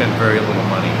we spent very little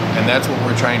money. And that's what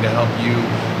we're trying to help you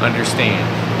understand.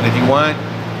 And if you want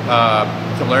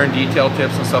to learn detailed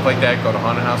tips and stuff like that, go to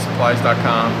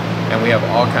hauntedhousesupplies.com, and we have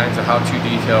all kinds of how-to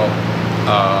detail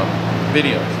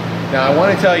videos. Now I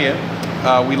want to tell you,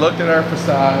 we looked at our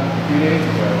facade a few days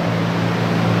ago,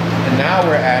 and now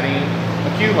we're adding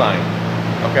a queue line.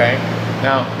 Okay,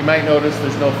 now you might notice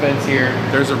there's no fence here.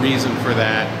 There's a reason for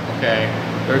that. Okay,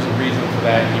 there's a reason for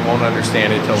that. You won't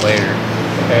understand it till later.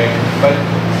 Okay, but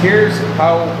here's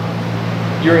how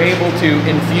you're able to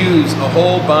infuse a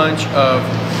whole bunch of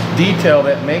detail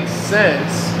that makes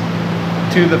sense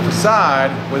to the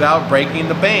facade without breaking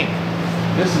the bank.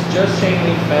 This is just chain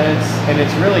link fence, and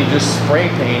it's really just spray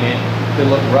painted to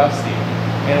look rusty.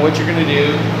 And what you're gonna do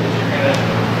is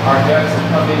our guests will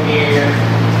come in here,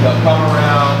 they'll come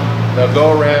around, they'll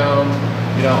go around,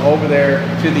 you know, over there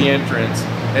to the entrance,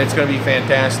 and it's gonna be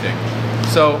fantastic.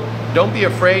 So don't be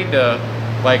afraid to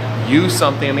like use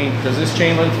something. I mean, does this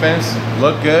chain link fence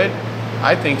look good?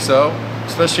 I think so,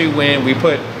 especially when we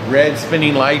put red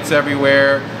spinning lights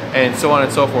everywhere and so on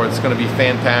and so forth. It's going to be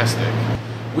fantastic.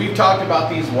 We've talked about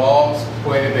these walls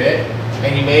quite a bit,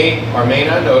 and you may or may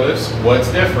not notice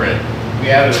what's different. We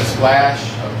added a splash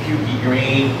of pukey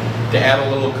green to add a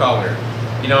little color.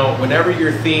 You know, whenever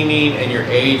you're theming and you're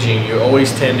aging, you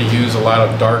always tend to use a lot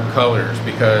of dark colors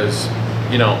because,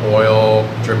 you know, oil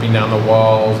dripping down the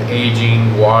walls,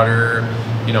 aging, water,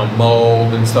 you know,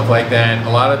 mold and stuff like that. A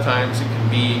lot of times it can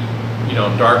be, you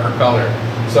know, darker color.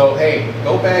 So hey,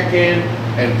 go back in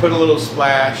and put a little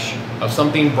splash of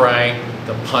something bright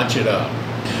to punch it up.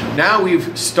 Now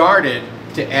we've started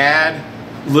to add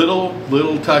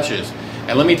little touches.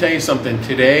 And let me tell you something,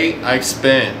 today I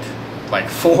spent like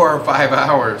 4 or 5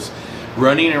 hours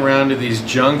running around to these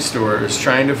junk stores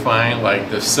trying to find like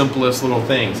the simplest little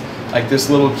things. Like this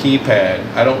little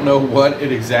keypad. I don't know what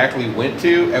it exactly went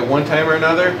to at one time or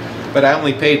another, but I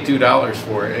only paid $2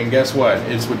 for it. And guess what?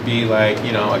 It would be like,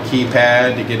 you know, a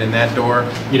keypad to get in that door.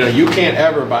 You know, you can't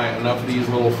ever buy enough of these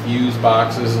little fuse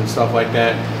boxes and stuff like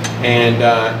that.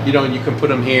 And you know, you can put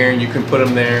them here and you can put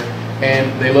them there,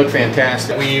 and they look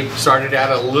fantastic. We've started to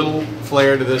add a little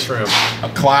flair to this room.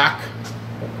 A clock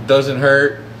doesn't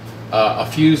hurt, a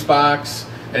fuse box,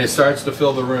 and it starts to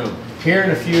fill the room. Here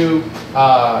in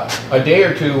a day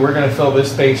or two, we're going to fill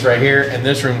this space right here, and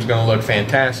this room's going to look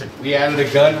fantastic. We added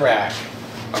a gun rack,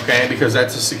 okay, because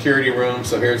that's a security room,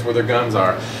 so here's where their guns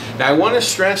are. Now, I want to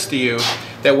stress to you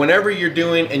that whenever you're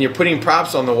doing and you're putting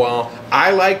props on the wall, I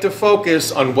like to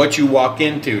focus on what you walk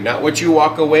into, not what you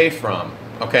walk away from,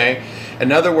 okay?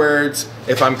 In other words,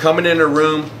 if I'm coming in a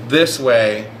room this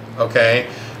way, okay,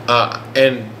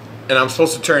 and I'm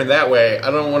supposed to turn that way,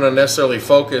 I don't want to necessarily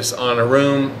focus on a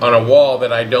room, on a wall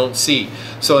that I don't see.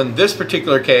 So in this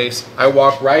particular case, I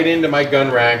walk right into my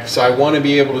gun rack, so I want to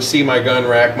be able to see my gun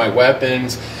rack, my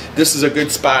weapons. This is a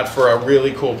good spot for a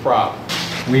really cool prop.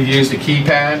 We've used a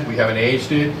keypad, we haven't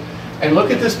aged it. And look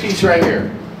at this piece right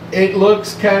here. It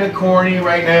looks kind of corny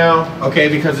right now, okay,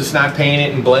 because it's not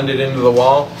painted and blended into the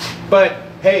wall. But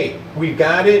hey, we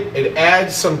got it. It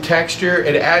adds some texture,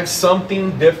 it adds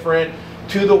something different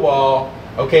to the wall,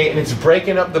 okay, and it's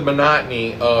breaking up the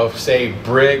monotony of, say,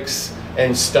 bricks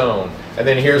and stone. And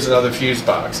then here's another fuse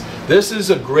box. This is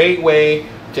a great way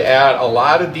to add a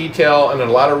lot of detail and a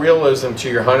lot of realism to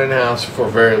your haunted house for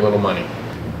very little money.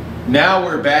 Now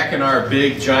we're back in our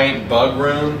big giant bug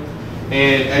room,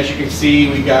 and as you can see,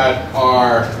 we got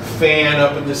our fan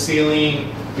up in the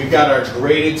ceiling. We've got our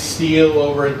grated steel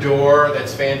over a door.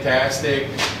 That's fantastic.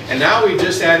 And now we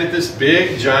just added this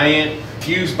big giant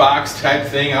fuse box type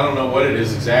thing. I don't know what it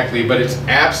is exactly, but it's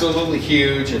absolutely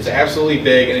huge, it's absolutely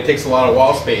big, and it takes a lot of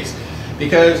wall space.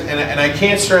 Because, and I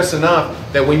can't stress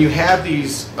enough that when you have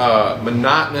these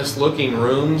monotonous looking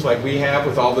rooms like we have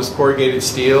with all this corrugated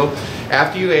steel,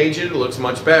 after you age it, it looks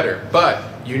much better.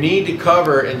 But you need to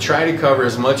cover and try to cover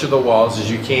as much of the walls as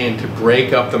you can to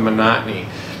break up the monotony.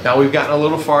 Now we've gotten a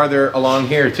little farther along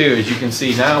here too. As you can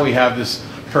see, now we have this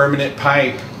permanent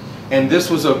pipe, and this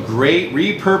was a great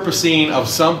repurposing of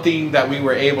something that we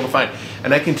were able to find.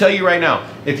 And I can tell you right now,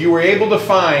 if you were able to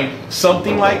find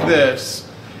something like this,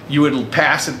 you would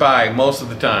pass it by most of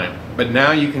the time. But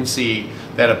now you can see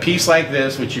that a piece like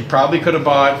this, which you probably could have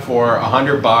bought for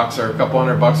 $100 or a couple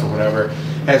 $100 or whatever,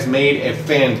 has made a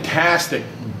fantastic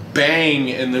bang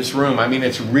in this room. I mean,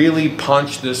 it's really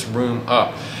punched this room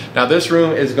up. Now this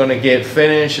room is going to get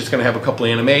finished. It's going to have a couple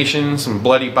of animations, some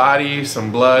bloody bodies,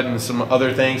 some blood, and some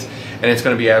other things, and it's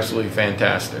going to be absolutely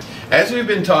fantastic. As we've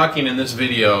been talking in this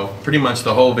video, pretty much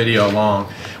the whole video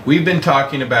long, we've been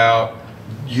talking about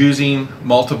using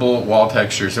multiple wall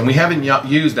textures, and we haven't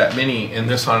used that many in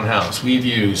this haunted house. We've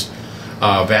used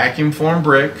vacuum formed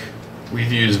brick,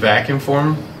 we've used vacuum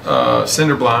formed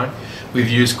cinder block, we've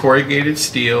used corrugated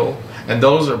steel, and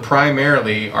those are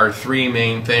primarily our three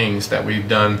main things that we've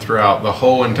done throughout the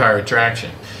whole entire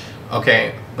attraction.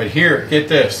 Okay, but here, get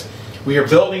this. We are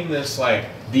building this like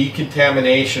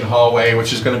decontamination hallway,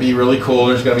 which is going to be really cool.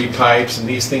 There's going to be pipes, and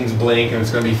these things blink, and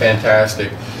it's going to be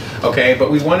fantastic. Okay,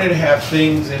 but we wanted to have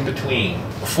things in between.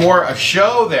 For a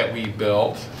show that we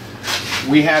built,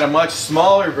 we had a much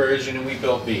smaller version, and we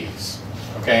built these.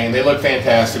 Okay, and they look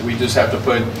fantastic. We just have to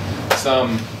put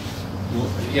some,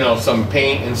 you know, some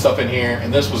paint and stuff in here,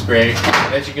 and this was great.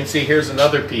 And as you can see, here's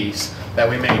another piece that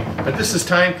we made, but this is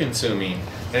time consuming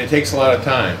and it takes a lot of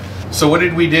time. So what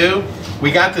did we do?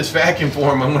 We got this vacuum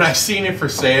form, and when I seen it for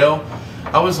sale,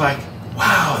 I was like,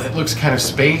 wow, that looks kind of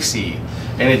spacey,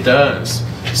 and it does.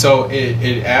 So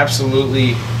it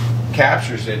absolutely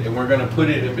captures it, and we're going to put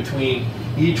it in between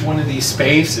each one of these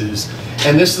spaces.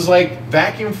 And this is like,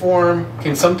 vacuum form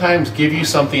can sometimes give you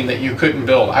something that you couldn't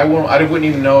build. I wouldn't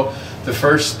even know the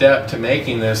first step to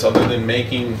making this other than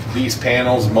making these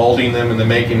panels, molding them, and then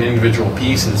making individual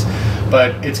pieces.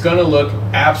 But it's going to look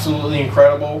absolutely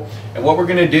incredible. And what we're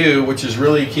going to do, which is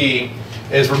really key,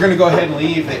 is we're going to go ahead and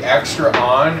leave the extra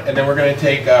on, and then we're going to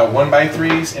take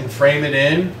 1x3s and frame it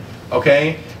in,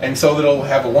 okay? And so that it'll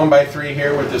have a 1x3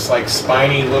 here with this like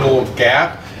spiny little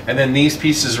gap, and then these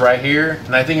pieces right here,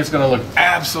 and I think it's going to look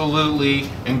absolutely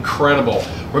incredible.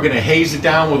 We're going to haze it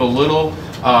down with a little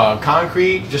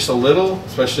concrete, just a little,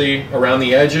 especially around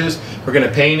the edges. We're going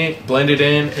to paint it, blend it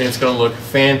in, and it's going to look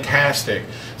fantastic.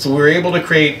 So we were able to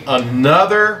create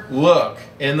another look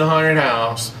in the haunted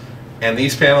house, and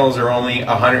these panels are only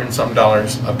 $100 and something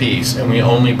a piece, and we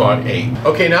only bought 8.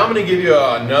 Okay, now I'm going to give you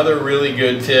another really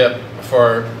good tip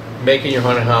for making your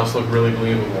haunted house look really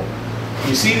believable.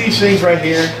 You see these things right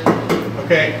here?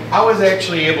 Okay, I was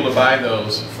actually able to buy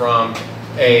those from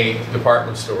a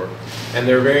department store, and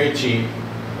they're very cheap.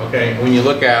 Okay, when you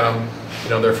look at them,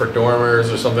 you know, they're for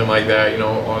dormers or something like that, you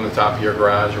know, on the top of your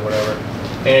garage or whatever.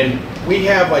 And we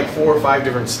have like 4 or 5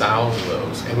 different styles of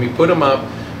those, and we put them up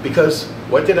because,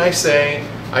 what did I say?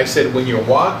 I said when you're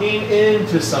walking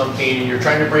into something and you're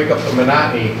trying to break up the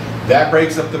monotony, that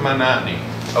breaks up the monotony.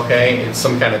 Okay, it's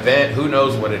some kind of vent, who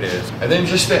knows what it is. And then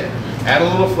just add a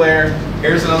little flair.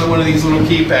 Here's another one of these little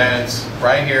keypads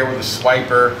right here with a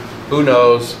swiper. Who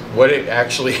knows what it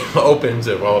actually opens.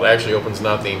 Well, it actually opens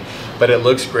nothing, but it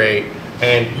looks great.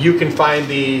 And you can find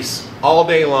these all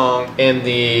day long in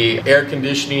the air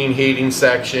conditioning, heating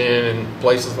section and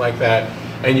places like that.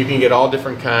 And you can get all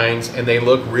different kinds, and they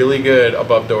look really good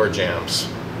above door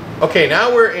jambs. Okay,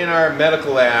 now we're in our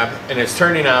medical lab, and it's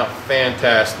turning out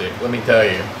fantastic, let me tell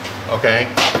you. Okay,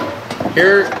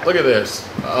 here, look at this.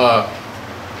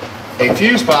 A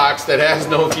fuse box that has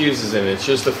no fuses in it, it's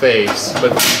just a face,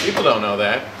 but people don't know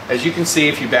that. As you can see,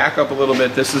 if you back up a little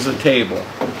bit, this is a table,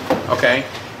 okay?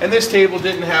 And this table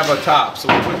didn't have a top,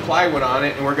 so we put plywood on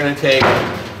it, and we're gonna take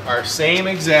our same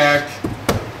exact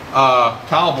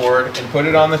towel board and put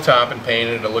it on the top and paint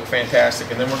it. It'll look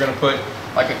fantastic. And then we're gonna put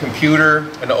like a computer,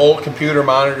 an old computer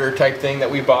monitor type thing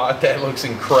that we bought that looks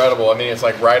incredible. I mean, it's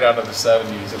like right out of the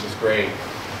 70s, it was great.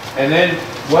 And then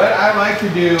what I like to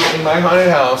do in my haunted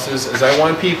houses is I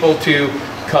want people to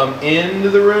come into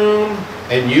the room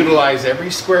and utilize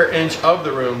every square inch of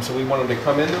the room. So we want them to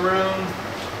come in the room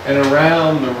and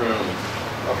around the room,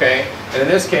 okay? And in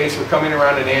this case, we're coming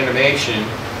around an animation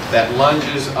that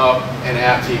lunges up and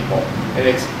at people, and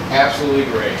it's absolutely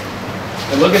great.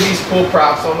 And look at these cool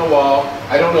props on the wall.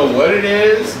 I don't know what it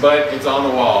is, but it's on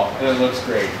the wall, and it looks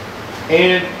great.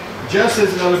 And just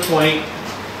as another point,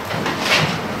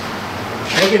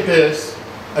 look at this.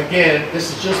 Again,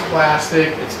 this is just plastic.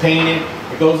 It's painted.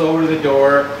 It goes over to the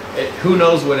door. Who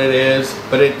knows what it is,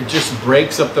 but it just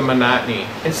breaks up the monotony.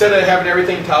 Instead of having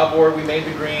everything towel board, we made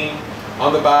the green.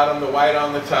 on the bottom, the white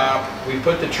on the top. We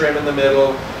put the trim in the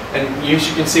middle, and as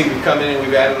you can see, we've come in and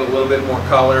we've added a little bit more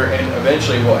color, and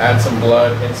eventually we'll add some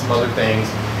blood and some other things.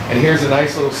 And here's a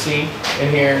nice little sink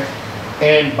in here.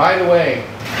 And by the way,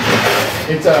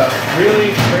 it's a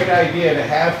really great idea to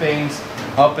have things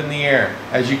up in the air,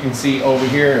 as you can see over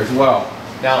here as well.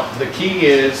 Now, the key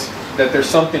is that there's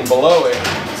something below it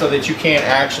so that you can't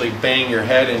actually bang your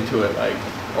head into it. Like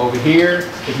over here,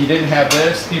 if you didn't have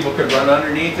this, people could run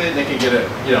underneath it and they could get it,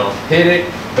 you know, hit it,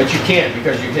 but you can't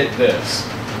because you hit this.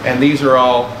 And these are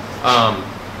all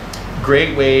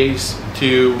great ways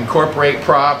to incorporate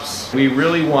props. We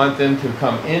really want them to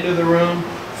come into the room,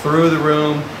 through the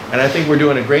room, and I think we're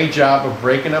doing a great job of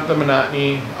breaking up the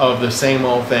monotony of the same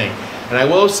old thing. And I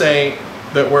will say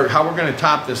that how we're going to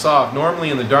top this off. Normally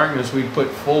in the darkness we put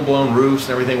full-blown roofs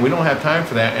and everything. We don't have time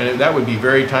for that, and that would be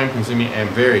very time-consuming and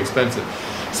very expensive.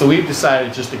 So we've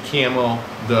decided just to camo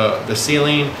the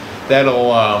ceiling.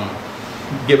 That'll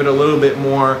give it a little bit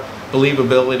more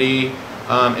believability,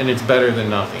 and it's better than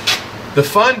nothing. The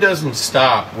fun doesn't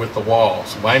stop with the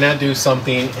walls. Why not do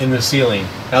something in the ceiling?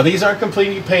 Now these aren't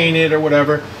completely painted or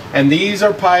whatever, and these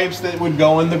are pipes that would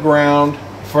go in the ground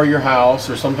for your house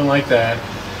or something like that.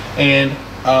 And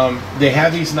they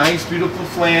have these nice beautiful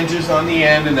flanges on the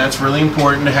end, and that's really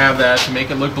important to have that to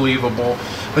make it look believable.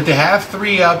 But to have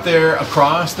 3 out there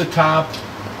across the top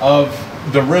of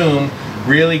the room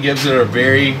really gives it a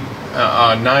very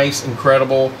nice,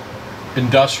 incredible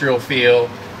industrial feel,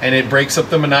 and it breaks up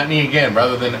the monotony again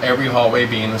rather than every hallway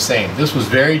being the same. This was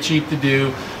very cheap to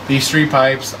do. These 3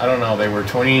 pipes, I don't know, they were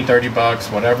 20, 30 bucks,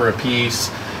 whatever a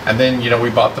piece. And then, you know,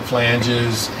 we bought the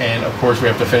flanges, and of course we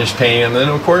have to finish painting, and then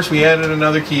of course we added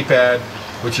another keypad,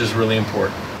 which is really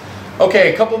important.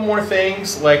 Okay, a couple more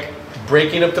things like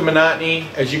breaking up the monotony.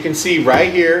 As you can see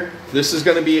right here, this is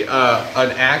going to be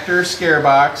an actor scare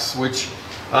box, which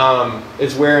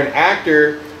is where an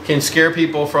actor can scare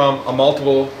people from a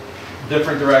multiple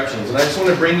different directions. And I just want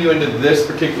to bring you into this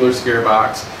particular scare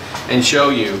box and show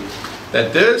you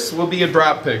that this will be a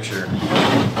drop picture.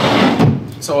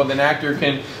 So an actor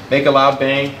can make a loud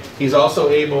bang. He's also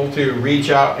able to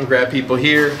reach out and grab people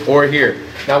here or here.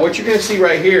 Now what you're going to see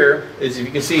right here is, if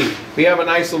you can see, we have a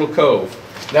nice little cove.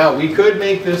 Now we could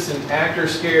make this an actor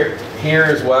scare here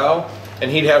as well,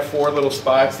 and he'd have 4 little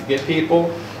spots to get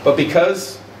people. But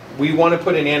because we want to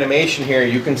put an animation here,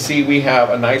 you can see we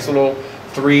have a nice little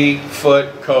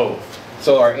 3-foot cove.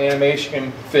 So our animation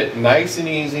can fit nice and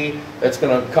easy. That's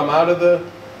going to come out of the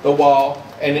wall.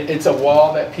 And it's a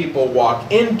wall that people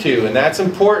walk into, and that's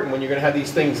important when you're going to have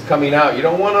these things coming out. You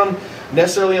don't want them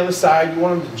necessarily on the side. You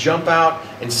want them to jump out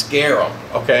and scare them,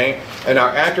 okay? And our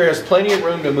actor has plenty of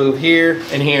room to move here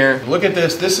and here. Look at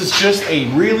this. This is just a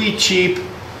really cheap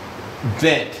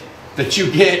vent that you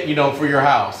get, you know, for your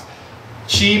house.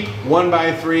 Cheap,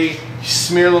 1x3, you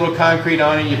smear a little concrete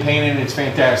on it, you paint it, and it's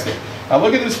fantastic. Now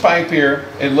look at this pipe here.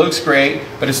 It looks great,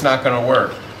 but it's not going to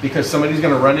work because somebody's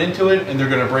going to run into it and they're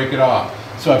going to break it off.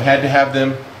 So I've had to have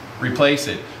them replace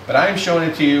it. But I'm showing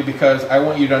it to you because I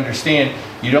want you to understand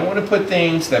you don't want to put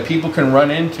things that people can run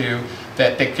into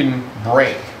that they can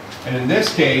break. And in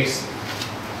this case,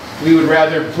 we would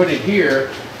rather put it here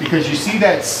because you see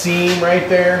that seam right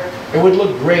there? It would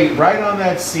look great right on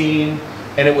that seam,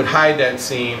 and it would hide that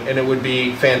seam, and it would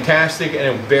be fantastic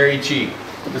and very cheap.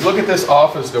 Because look at this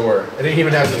office door. It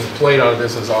even has this plate on it that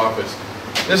says office.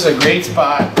 This is a great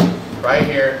spot right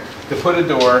here to put a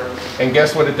door, and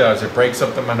guess what it does? It breaks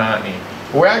up the monotony.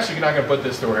 We're actually not going to put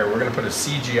this door here. We're going to put a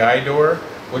CGI door,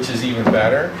 which is even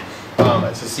better.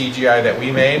 It's a CGI that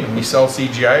we made, and we sell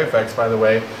CGI effects, by the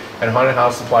way, at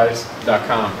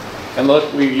hauntedhousesupplies.com. And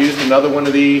look, we used another one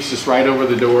of these just right over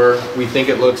the door. We think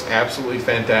it looks absolutely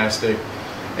fantastic,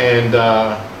 and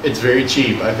it's very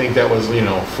cheap. I think that was, you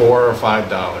know, $4 or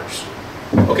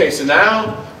 $5. Okay, so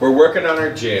now we're working on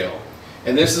our jail,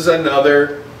 and this is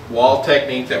another wall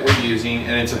technique that we're using,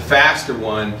 and it's a faster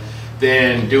one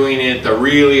than doing it the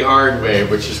really hard way,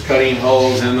 which is cutting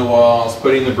holes in the walls,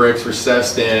 putting the bricks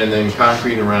recessed in, and then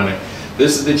concrete around it.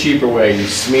 This is the cheaper way. You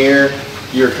smear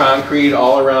your concrete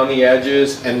all around the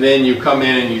edges, and then you come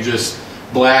in and you just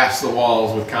blast the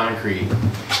walls with concrete.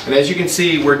 And as you can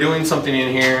see, we're doing something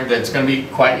in here that's going to be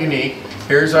quite unique.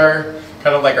 Here's our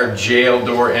kind of like our jail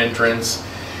door entrance,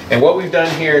 and what we've done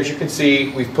here, as you can see,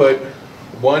 we've put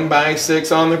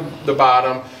 1x6 on the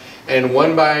bottom and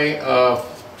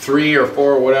 1x3 or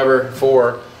 4, whatever,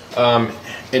 4,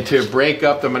 and to break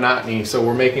up the monotony. So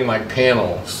we're making like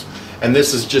panels, and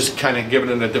this is just kind of giving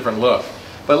it a different look.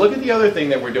 But look at the other thing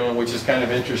that we're doing, which is kind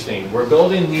of interesting. We're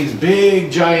building these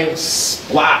big giant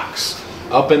blocks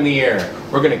up in the air.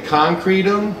 We're going to concrete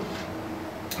them,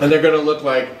 and they're going to look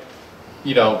like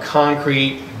you know,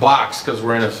 concrete blocks because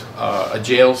we're in a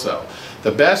jail cell.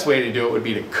 The best way to do it would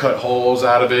be to cut holes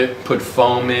out of it, put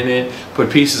foam in it, put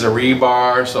pieces of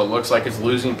rebar so it looks like it's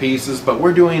losing pieces, but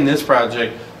we're doing this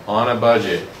project on a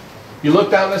budget. You look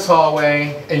down this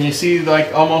hallway and you see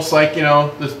like almost like, you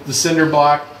know, the cinder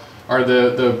block or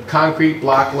the concrete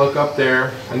block look up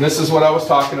there, and this is what I was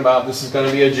talking about. This is going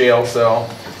to be a jail cell,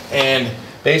 and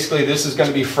basically this is going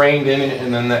to be framed in it,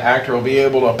 and then the actor will be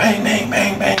able to bang, bang,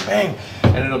 bang, bang, bang,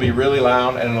 and it'll be really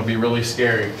loud and it'll be really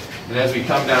scary. And as we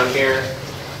come down here,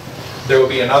 there will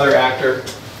be another actor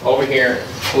over here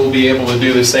who will be able to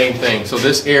do the same thing. So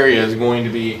this area is going to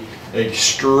be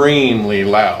extremely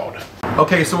loud.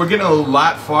 Okay, so we're getting a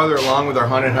lot farther along with our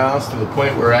haunted house to the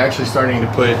point where we're actually starting to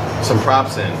put some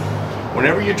props in.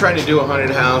 Whenever you're trying to do a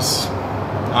haunted house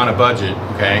on a budget,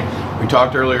 okay, we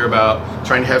talked earlier about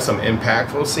trying to have some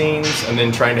impactful scenes and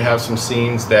then trying to have some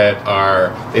scenes that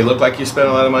are, they look like you spent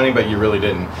a lot of money but you really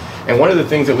didn't. And one of the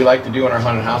things that we like to do in our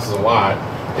haunted houses a lot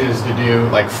is to do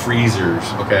like freezers,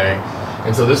 okay?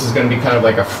 And so this is going to be kind of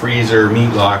like a freezer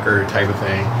meat locker type of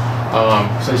thing.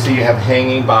 So you see you have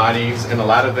hanging bodies, and a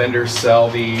lot of vendors sell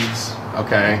these,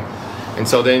 okay? And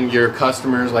so then your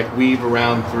customers like weave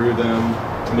around through them,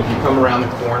 and if you come around the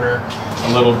corner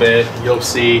a little bit, you'll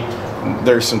see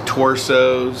there's some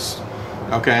torsos,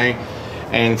 okay?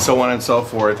 And so on and so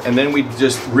forth. And then we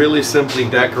just really simply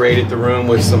decorated the room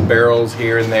with some barrels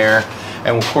here and there,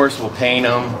 and of course we'll paint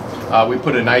them. We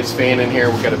put a nice fan in here.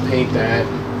 We're going to paint that.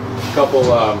 A couple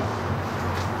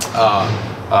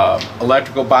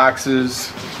electrical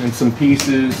boxes and some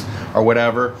pieces or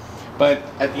whatever. But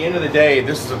at the end of the day,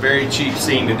 this is a very cheap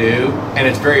scene to do, and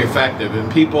it's very effective.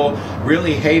 And people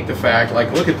really hate the fact,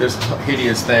 like, look at this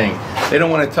hideous thing. They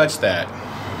don't want to touch that,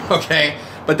 okay?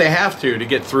 But they have to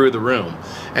get through the room.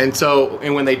 And so,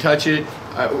 and when they touch it,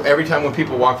 every time when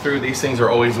people walk through, these things are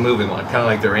always moving, like kind of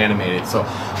like they're animated. So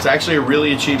it's actually a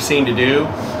really cheap scene to do,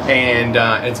 and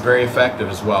it's very effective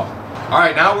as well. All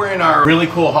right, now we're in our really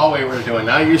cool hallway we're doing.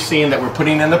 Now you're seeing that we're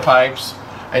putting in the pipes.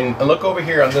 And look over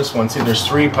here on this one, see there's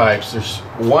 3 pipes. There's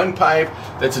one pipe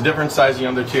that's a different size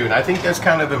than the other 2. And I think that's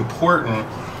kind of important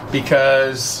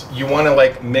because you want to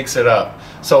like mix it up.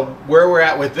 So where we're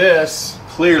at with this,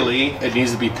 clearly it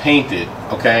needs to be painted,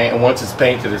 okay? And once it's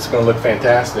painted, it's going to look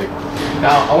fantastic.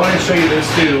 Now I want to show you this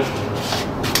too.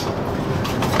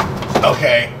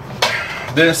 Okay,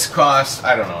 this costs,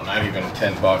 I don't know, not even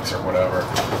 10 bucks or whatever,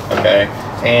 okay?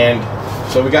 And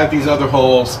so we got these other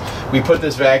holes. We put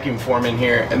this vacuum form in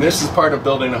here, and this is part of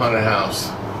building a haunted house.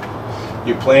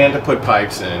 You plan to put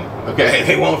pipes in, okay?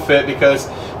 They won't fit because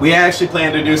we actually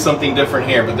planned to do something different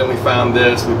here, but then we found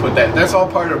this, we put that. That's all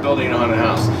part of building a haunted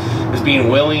house, is being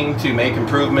willing to make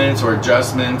improvements or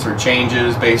adjustments or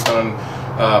changes based on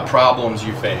problems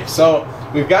you face. So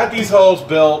we've got these holes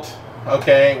built,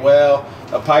 okay? Well,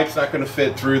 a pipe's not going to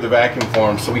fit through the vacuum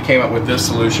form, so we came up with this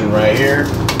solution right here.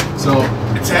 So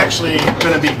it's actually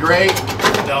going to be great.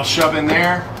 They'll shove in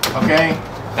there, okay?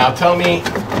 Now tell me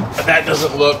that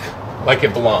doesn't look like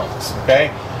it belongs, okay?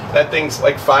 That thing's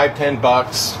like 5-10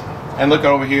 bucks. And look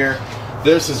over here.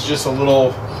 This is just a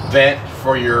little vent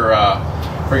for your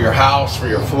house, for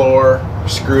your floor.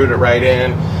 Screwed it right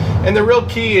in. And the real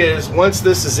key is once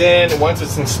this is in and once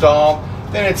it's installed,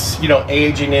 then it's, you know,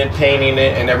 aging it, painting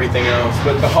it, and everything else.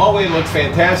 But the hallway looks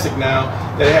fantastic now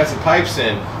that it has the pipes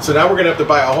in. So now we're going to have to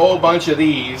buy a whole bunch of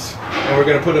these, and we're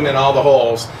going to put them in all the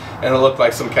holes, and it'll look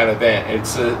like some kind of vent.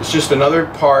 It's just another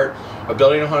part of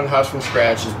building a haunted house from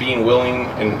scratch, is being willing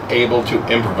and able to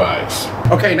improvise.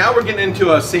 Okay, now we're getting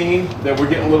into a scene that we're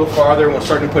getting a little farther, and we're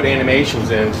starting to put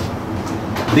animations in.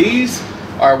 These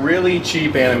are really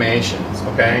cheap animations,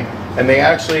 okay? And they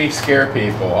actually scare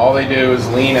people. All they do is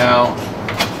lean out,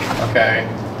 okay?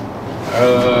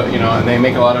 You know, and they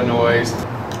make a lot of noise.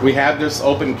 We have this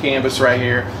open canvas right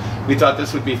here. We thought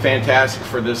this would be fantastic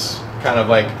for this kind of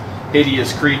like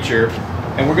hideous creature.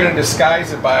 And we're gonna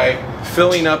disguise it by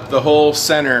filling up the whole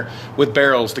center with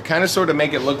barrels to kind of sort of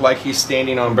make it look like he's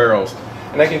standing on barrels.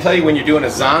 And I can tell you, when you're doing a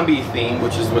zombie theme,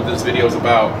 which is what this video is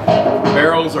about,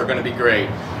 barrels are gonna be great.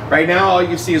 Right now, all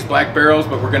you see is black barrels,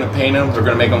 but we're gonna paint them. They're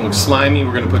gonna make them look slimy.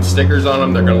 We're gonna put stickers on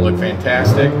them. They're gonna look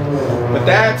fantastic. But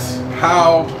that's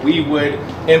how we would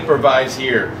improvise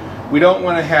here. We don't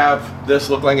wanna have this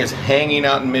look like it's hanging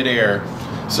out in midair.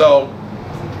 So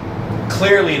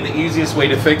clearly the easiest way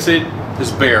to fix it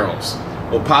is barrels.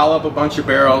 We'll pile up a bunch of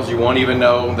barrels. You won't even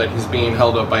know that he's being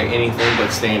held up by anything but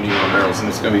standing on barrels, and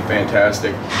it's gonna be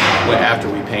fantastic after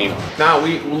we paint them. Now,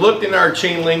 we looked in our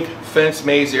chain link fence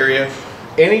maze area.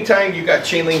 Anytime you got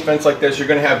chain link fence like this, you're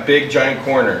gonna have big giant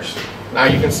corners. Now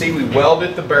you can see we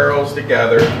welded the barrels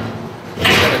together. We're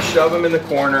gonna shove them in the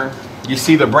corner, You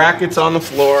see the brackets on the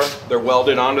floor, they're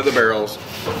welded onto the barrels.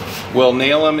 We'll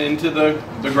nail them into the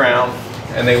ground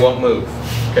and they won't move,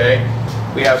 okay?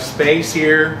 We have space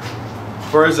here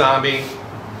for a zombie.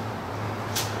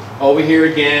 Over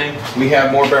here again, we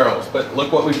have more barrels, but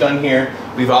look what we've done here.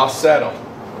 We've offset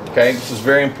them, okay? This is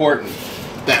very important.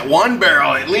 That one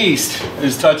barrel at least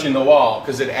is touching the wall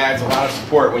because it adds a lot of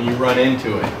support when you run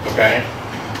into it, okay?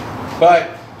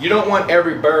 But you don't want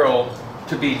every barrel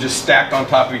to be just stacked on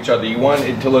top of each other. You want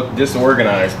it to look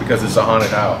disorganized because it's a haunted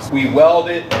house. We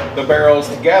welded the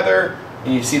barrels together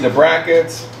and you see the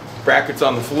brackets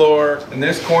on the floor. In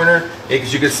this corner,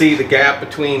 as you can see, the gap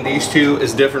between these two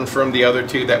is different from the other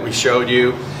two that we showed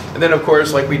you. And then of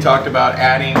course, like we talked about,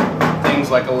 adding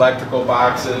things like electrical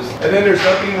boxes. And then there's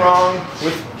nothing wrong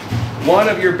with one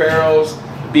of your barrels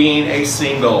being a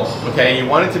single, okay? You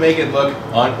want it to make it look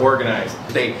unorganized.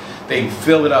 They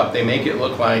fill it up, they make it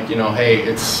look like, you know, hey,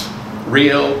 it's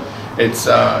real, it's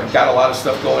got a lot of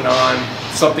stuff going on,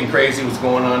 something crazy was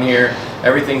going on here,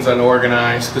 everything's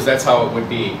unorganized, because that's how it would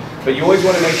be. But you always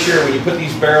want to make sure when you put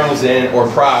these barrels in, or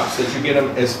props, that you get them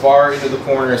as far into the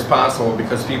corner as possible,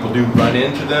 because people do run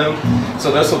into them.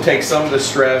 So this will take some of the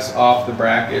stress off the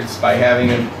brackets by having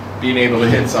them being able to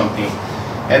hit something.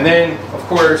 And then, of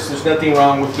course, there's nothing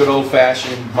wrong with good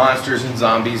old-fashioned monsters and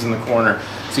zombies in the corner.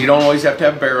 So you don't always have to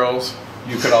have barrels.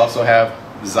 You could also have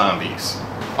zombies.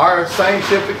 Our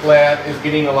scientific lab is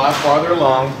getting a lot farther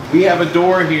along. We have a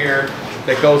door here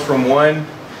that goes from one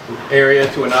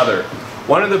area to another.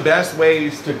 One of the best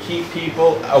ways to keep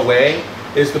people away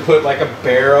is to put like a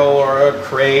barrel or a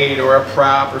crate or a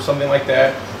prop or something like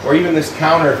that, or even this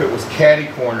counter if it was caddy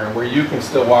corner where you can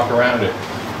still walk around it.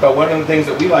 But one of the things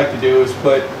that we like to do is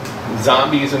put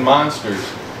zombies and monsters,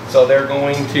 so they're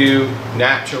going to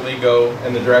naturally go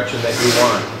in the direction that you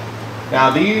want. Now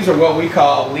these are what we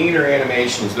call leaner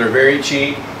animations. They're very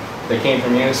cheap. They came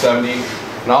from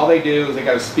Uni70, and all they do is they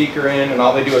got a speaker in and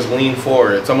all they do is lean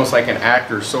forward. It's almost like an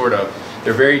actor, sort of.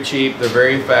 They're very cheap, they're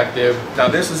very effective. Now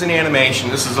this is an animation,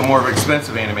 this is a more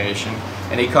expensive animation,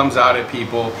 and he comes out at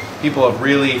people. People have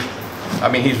really,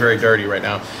 I mean, he's very dirty right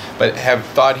now, but have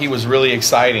thought he was really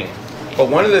exciting. But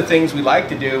one of the things we like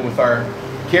to do with our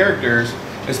characters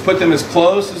is put them as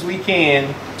close as we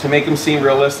can to make them seem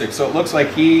realistic. So it looks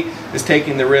like he is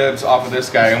taking the ribs off of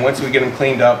this guy, and once we get him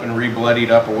cleaned up and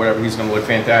re-bloodied up or whatever, he's gonna look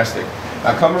fantastic.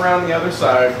 Now come around the other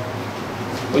side.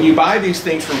 When you buy these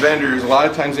things from vendors, a lot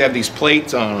of times they have these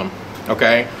plates on them,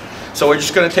 okay? So we're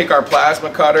just gonna take our plasma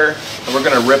cutter and we're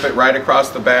gonna rip it right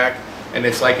across the back, and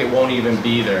it's like it won't even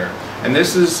be there. And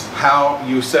this is how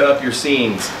you set up your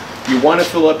scenes. You wanna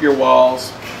fill up your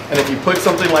walls, and if you put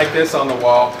something like this on the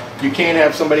wall, you can't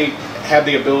have somebody have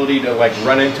the ability to like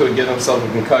run into it and get themselves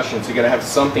a concussion. So you gotta have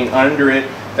something under it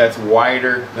that's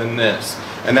wider than this.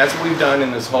 And that's what we've done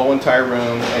in this whole entire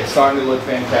room. It's starting to look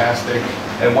fantastic.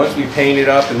 And once we paint it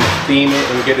up and theme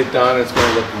it and get it done, it's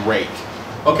gonna look great.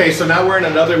 Okay, so now we're in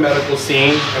another medical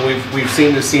scene, and we've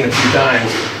seen this scene a few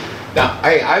times. Now,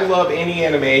 I love any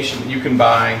animation that you can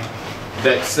buy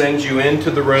that sends you into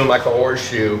the room like a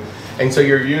horseshoe, and so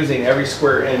you're using every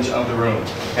square inch of the room.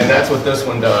 And that's what this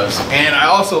one does. And I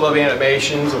also love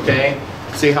animations, okay?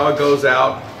 See how it goes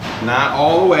out? Not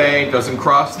all the way, doesn't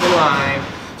cross the line.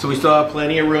 So we still have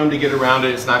plenty of room to get around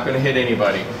it. It's not going to hit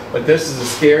anybody. But this is a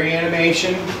scary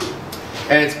animation,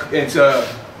 and it's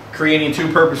creating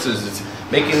two purposes.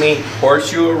 It's making me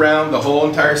horseshoe around the whole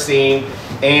entire scene,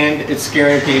 and it's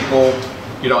scaring people,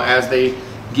 you know, as they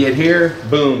get here,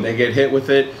 boom, they get hit with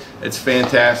it. It's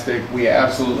fantastic. We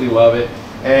absolutely love it.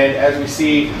 And as we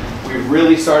see, we've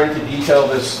really started to detail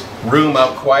this room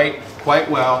up quite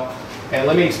well. And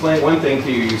let me explain one thing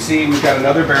to you. You see, we've got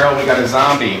another barrel, we got a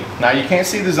zombie. Now you can't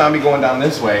see the zombie going down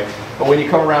this way, but when you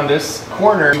come around this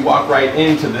corner, you walk right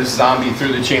into this zombie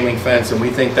through the chain link fence, and we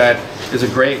think that is a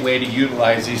great way to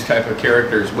utilize these type of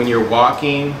characters. When you're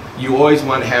walking, you always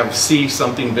want to see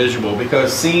something visual,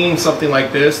 because seeing something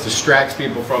like this distracts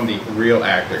people from the real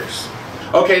actors.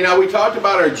 Okay, now we talked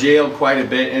about our jail quite a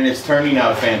bit, and it's turning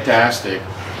out fantastic.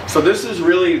 So this is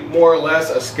really more or less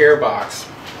a scare box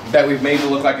that we've made to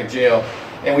look like a jail,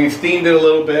 and we've themed it a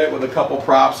little bit with a couple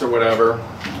props or whatever.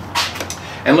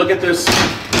 And look at this.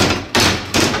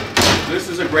 This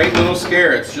is a great little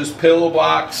scare. It's just pillow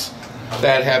blocks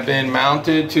that have been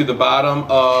mounted to the bottom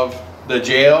of the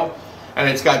jail, and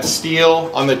it's got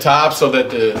steel on the top so that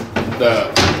the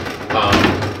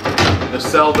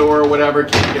cell door or whatever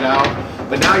can't get out.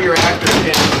 But now your actors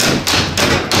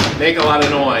can make a lot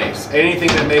of noise. Anything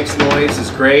that makes noise is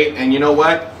great. And you know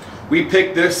what? We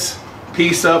picked this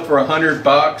piece up for $100.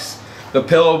 The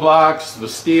pillow blocks, the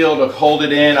steel to hold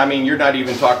it in. I mean, you're not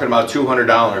even talking about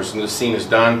 $200 and this scene is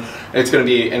done. It's going to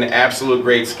be an absolute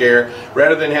great scare.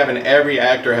 Rather than having every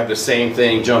actor have the same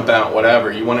thing, jump out,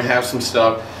 whatever, you want to have some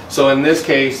stuff. So in this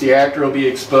case, the actor will be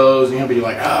exposed and he'll be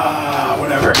like, ah,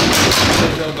 whatever.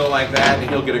 And he'll go like that and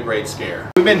he'll get a great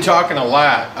scare. We've been talking a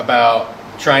lot about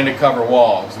trying to cover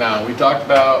walls. Now, we talked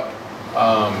about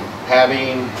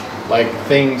having like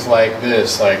things like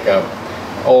this, like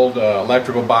old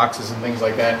electrical boxes and things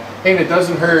like that. Hey, and it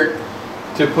doesn't hurt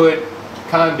to put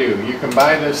conduit. You can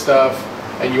buy this stuff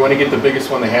and you want to get the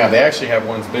biggest one they have. They actually have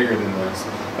ones bigger than this.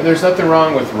 And there's nothing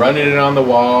wrong with running it on the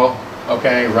wall,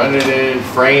 okay, running it in,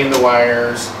 fraying the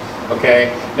wires,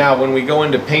 okay. Now when we go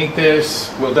in to paint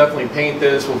this, we'll definitely paint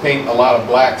this. We'll paint a lot of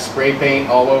black spray paint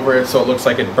all over it so it looks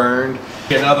like it burned.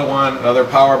 Another one, another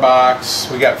power box.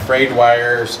 We got frayed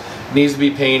wires. Needs to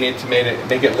be painted to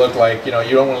make it look like, you know,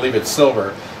 you don't want to leave it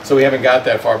silver. So we haven't got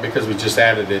that far because we just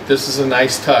added it. This is a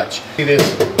nice touch. See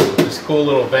this cool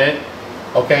little vent,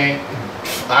 okay?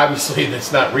 Obviously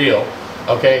that's not real,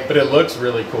 okay? But it looks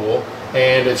really cool.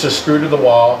 And it's just screwed to the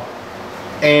wall.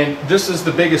 And this is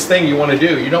the biggest thing you want to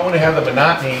do. You don't want to have the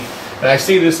monotony, and I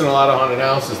see this in a lot of haunted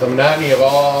houses, the monotony of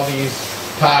all these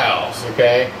tiles,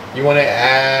 okay? You want to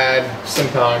add some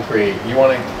concrete. You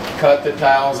want to cut the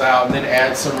tiles out and then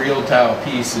add some real tile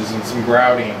pieces and some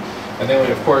grouting. And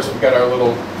then of course we've got our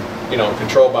little, you know,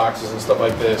 control boxes and stuff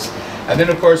like this. And then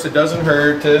of course it doesn't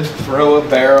hurt to throw a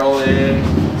barrel in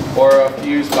or a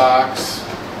fuse box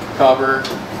cover.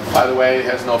 By the way, it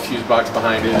has no fuse box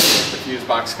behind it. It's the fuse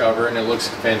box cover and it looks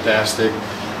fantastic.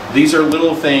 These are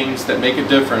little things that make a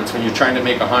difference when you're trying to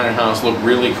make a haunted house look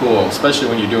really cool, especially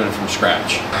when you're doing it from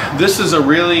scratch. This is a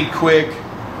really quick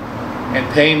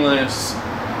and painless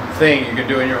thing you can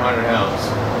do in your haunted house.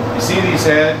 You see these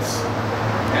heads,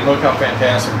 and look how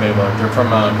fantastic they look. They're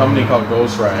from a company called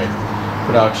Ghost Ride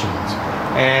Productions.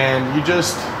 And you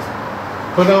just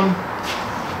put them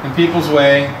in people's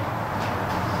way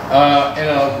in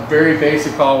a very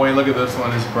basic hallway. Look at this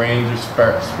one, his brains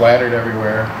are splattered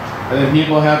everywhere. And then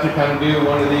people have to kind of do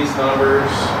one of these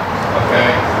numbers, okay,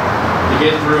 to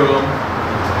get through them.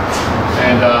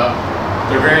 And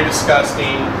they're very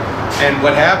disgusting. And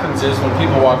what happens is when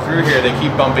people walk through here, they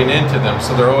keep bumping into them,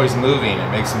 so they're always moving.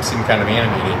 It makes them seem kind of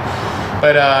animated.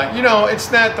 But you know,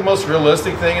 it's not the most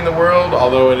realistic thing in the world,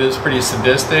 although it is pretty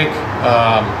sadistic,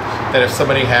 that if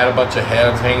somebody had a bunch of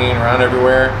heads hanging around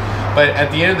everywhere. But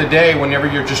at the end of the day, whenever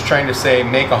you're just trying to say,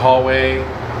 make a hallway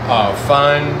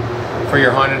fun for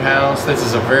your haunted house, this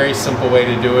is a very simple way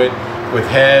to do it with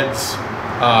heads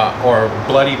or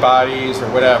bloody bodies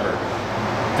or whatever.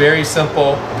 Very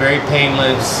simple, very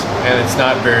painless, and it's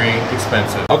not very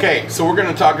expensive. Okay, so we're going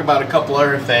to talk about a couple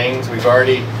other things. We've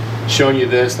already shown you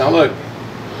this. Now look,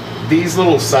 these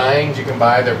little signs you can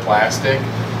buy, they're plastic.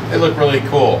 They look really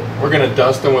cool. We're going to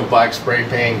dust them with black spray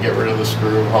paint, get rid of the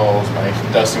screw holes by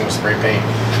dusting with spray paint.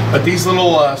 But these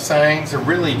little signs are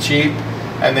really cheap,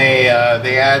 and they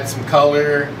add some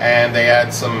color and they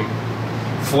add some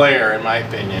flair, in my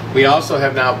opinion. We also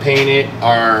have now painted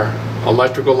our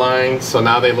electrical lines, so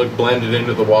now they look blended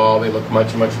into the wall. They look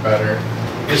much, much better.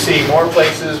 You see more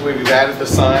places we've added the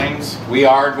signs. We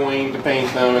are going to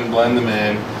paint them and blend them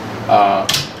in.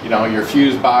 You know, your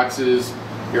fuse boxes,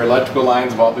 your electrical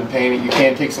lines have all been painted. You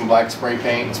can take some black spray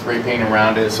paint and spray paint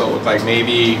around it so it looks like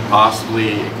maybe, possibly,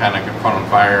 it kind of got caught on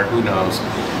fire, who knows.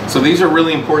 So these are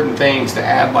really important things to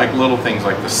add, like little things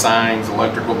like the signs,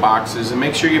 electrical boxes, and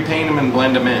make sure you paint them and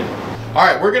blend them in.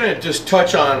 Alright, we're going to just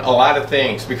touch on a lot of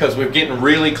things because we're getting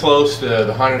really close to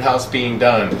the haunted house being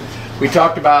done. We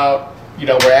talked about, you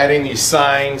know, we're adding these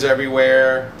signs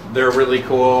everywhere. They're really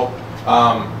cool.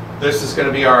 This is going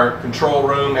to be our control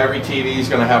room. Every TV is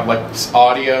going to have like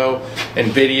audio and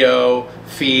video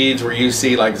feeds where you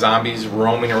see like zombies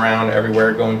roaming around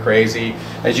everywhere going crazy.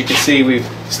 As you can see, we've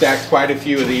stacked quite a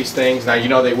few of these things. Now you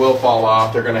know they will fall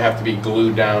off. They're going to have to be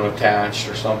glued down, attached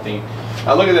or something.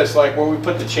 Now look at this, like where we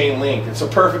put the chain link. It's a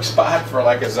perfect spot for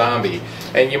like a zombie.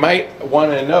 And you might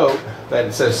want to note that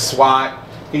it says SWAT.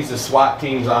 He's a SWAT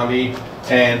team zombie,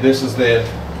 and this is the,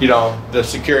 you know, the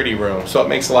security room. So it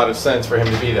makes a lot of sense for him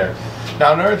to be there.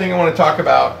 Now another thing I want to talk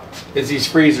about is these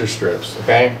freezer strips,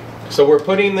 okay? So we're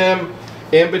putting them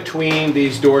in between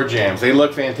these door jambs. They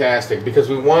look fantastic because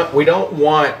we don't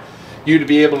want you to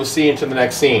be able to see into the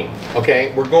next scene,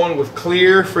 okay? We're going with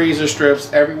clear freezer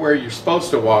strips everywhere you're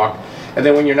supposed to walk, and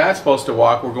then when you're not supposed to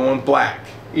walk, we're going black.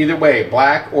 Either way,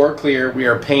 black or clear, we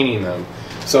are painting them.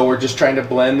 So we're just trying to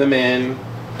blend them in,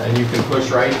 and you can push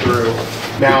right through.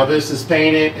 Now this is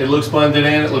painted, it looks blended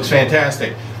in, it looks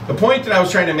fantastic. The point that I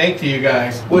was trying to make to you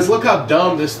guys was look how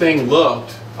dumb this thing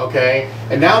looked okay?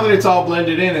 And now that it's all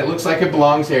blended in, it looks like it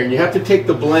belongs here. And you have to take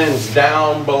the blends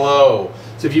down below.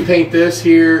 So if you paint this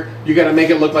here, you got to make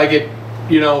it look like it,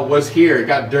 you know, was here. It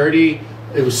got dirty.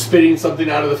 It was spitting something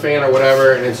out of the fan or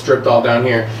whatever, and it's dripped all down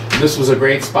here. This was a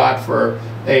great spot for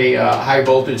a high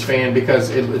voltage fan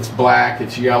because it's black,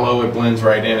 it's yellow, it blends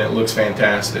right in, it looks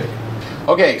fantastic.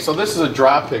 Okay, so this is a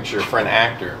drop picture for an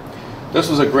actor. This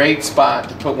was a great spot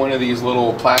to put one of these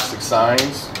little plastic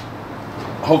signs.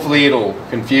 Hopefully it'll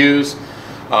confuse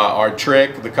or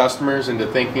trick the customers into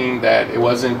thinking that it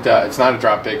wasn't, it's not a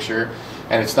drop picture.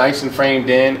 And it's nice and framed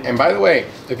in. And by the way,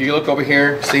 if you look over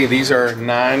here, see these are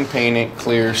non-painted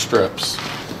clear strips.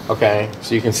 Okay,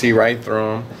 so you can see right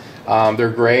through them. They're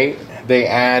great. They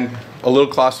add a little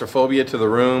claustrophobia to the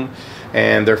room,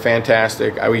 and they're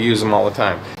fantastic. I would use them all the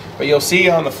time. But you'll see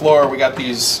on the floor we got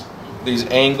these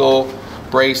angle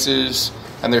braces,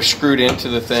 and they're screwed into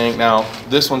the thing. Now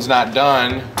this one's not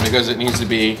done because it needs to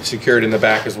be secured in the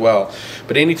back as well.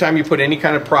 But anytime you put any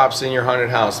kind of props in your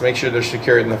haunted house, make sure they're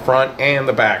secured in the front and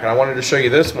the back. And I wanted to show you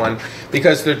this one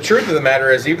because the truth of the matter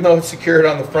is, even though it's secured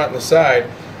on the front and the side,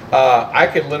 I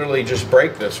could literally just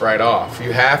break this right off.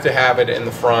 You have to have it in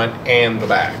the front and the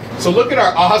back. So look at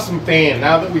our awesome fan.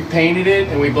 Now that we've painted it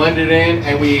and we blended it in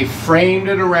and we framed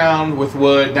it around with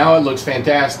wood, now it looks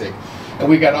fantastic. And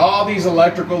we got all these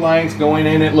electrical lines going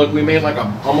in it. Look, we made like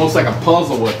almost like a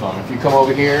puzzle with them. If you come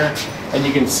over here and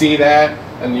you can see that,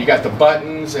 and you got the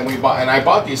buttons, and I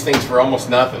bought these things for almost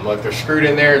nothing. Look, they're screwed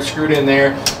in there, it's screwed in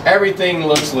there. Everything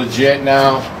looks legit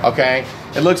now, okay?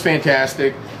 It looks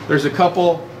fantastic. There's a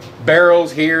couple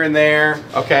barrels here and there,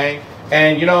 okay?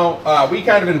 And you know, we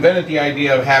kind of invented the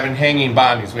idea of having hanging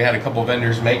bodies. We had a couple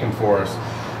vendors make them for us.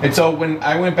 And so when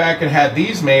I went back and had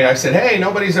these made, I said, hey,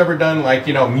 nobody's ever done like,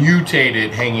 you know,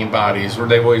 mutated hanging bodies where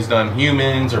they've always done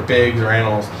humans or pigs or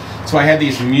animals. So I had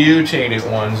these mutated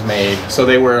ones made. So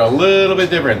they were a little bit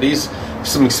different.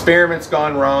 Some experiments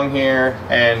gone wrong here,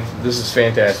 and this is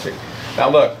fantastic. Now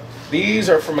look, these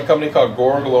are from a company called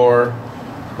Gore-Glor.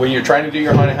 When you're trying to do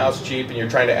your haunted house cheap and you're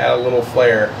trying to add a little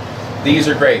flair, these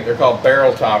are great. They're called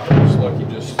barrel toppers. Look, you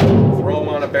just throw them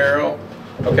on a barrel.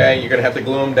 Okay, you're gonna have to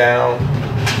glue them down.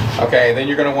 Okay, then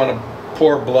you're going to want to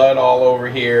pour blood all over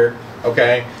here.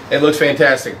 Okay, it looks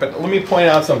fantastic. But let me point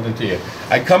out something to you.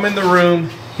 I come in the room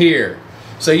here,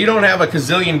 so you don't have a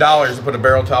gazillion dollars to put a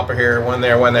barrel topper here, one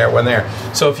there, one there, one there.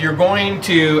 So if you're going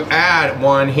to add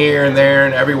one here and there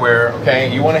and everywhere,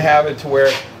 okay, you want to have it to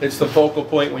where it's the focal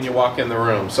point when you walk in the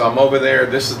room. So I'm over there.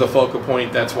 This is the focal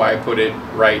point. That's why I put it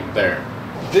right there.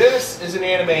 This is an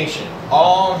animation.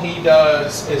 All he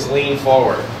does is lean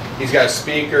forward. He's got a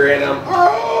speaker in him.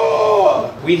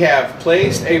 Oh! We have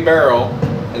placed a barrel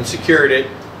and secured it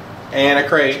and a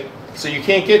crate so you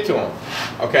can't get to him.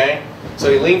 Okay?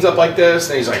 So he leans up like this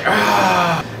and he's like,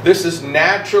 ah! This is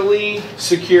naturally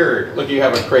secured. Look, you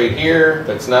have a crate here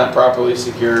that's not properly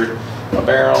secured. A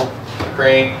barrel, a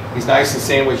crate. He's nice and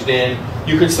sandwiched in.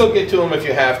 You can still get to him if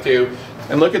you have to.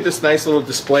 And look at this nice little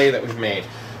display that we've made.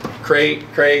 Crate,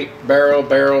 crate, barrel,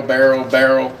 barrel, barrel,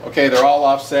 barrel. Okay, they're all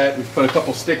offset. We've put a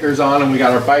couple stickers on them. We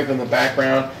got our pipe in the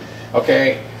background.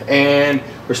 Okay, and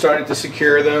we're starting to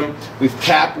secure them. We've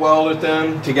cap welded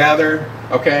them together.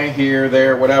 Okay, here,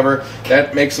 there, whatever.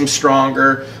 That makes them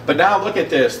stronger. But now look at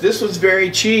this. This was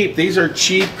very cheap. These are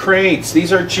cheap crates.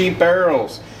 These are cheap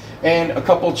barrels. And a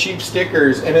couple cheap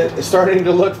stickers. And it's starting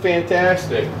to look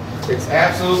fantastic. It's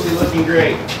absolutely looking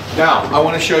great. Now, I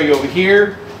want to show you over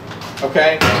here.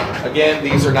 Okay, again,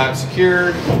 these are not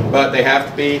secured, but they have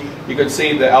to be. You can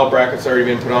see the L bracket's already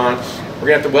been put on. We're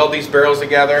gonna have to weld these barrels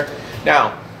together.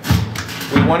 Now,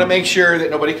 we wanna make sure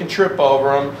that nobody can trip over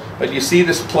them, but you see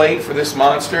this plate for this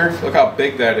monster? Look how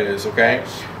big that is, okay?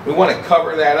 We wanna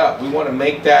cover that up. We wanna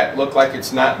make that look like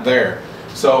it's not there.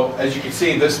 So, as you can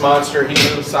see, this monster, he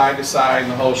moves side to side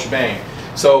and the whole shebang.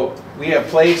 So, we have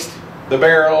placed the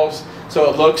barrels so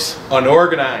it looks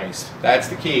unorganized. That's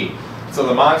the key. So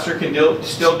the monster can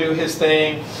still do his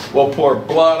thing. We'll pour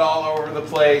blood all over the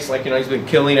place, like, you know, he's been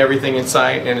killing everything in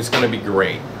sight, and it's going to be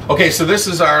great. Okay, so this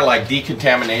is our like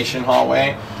decontamination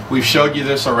hallway. We've showed you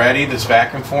this already, this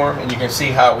vacuum form, and you can see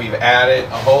how we've added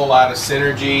a whole lot of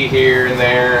synergy here and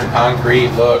there, and concrete.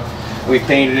 Look, we've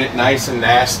painted it nice and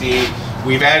nasty.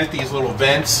 We've added these little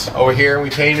vents over here, and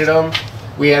we painted them.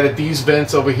 We added these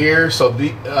vents over here, so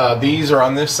these are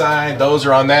on this side, those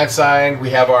are on that side.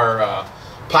 We have our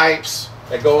pipes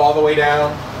that go all the way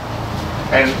down.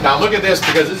 And now look at this,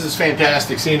 because this is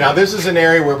fantastic. See, now this is an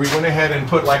area where we went ahead and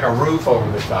put like a roof over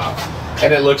the top,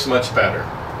 and it looks much better.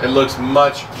 It looks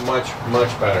much, much,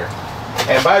 much better.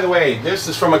 And by the way, this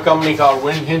is from a company called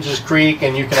Wind Hinges Creek,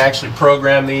 and you can actually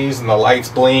program these and the lights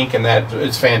blink, and that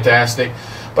it's fantastic.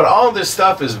 But all of this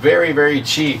stuff is very, very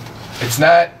cheap. It's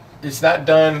not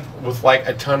done with like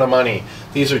a ton of money.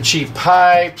 These are cheap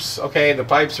pipes, okay? The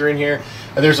pipes are in here,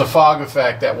 and there's a fog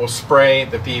effect that will spray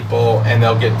the people, and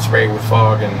they'll get sprayed with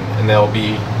fog, and they'll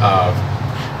be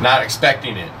not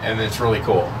expecting it, and it's really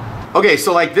cool. Okay,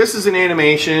 so like this is an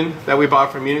animation that we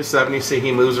bought from Unit 70. See,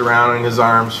 he moves around and his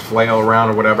arms flail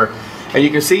around or whatever. And you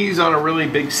can see he's on a really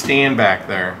big stand back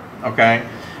there, okay?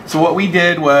 So what we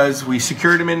did was we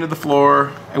secured him into the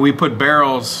floor and we put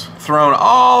barrels thrown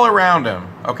all around him,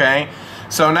 okay?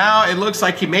 So now it looks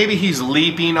like maybe he's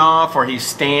leaping off or he's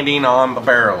standing on the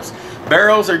barrels.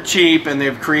 Barrels are cheap, and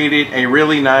they've created a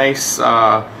really nice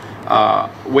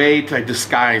way to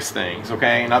disguise things,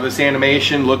 okay? Now this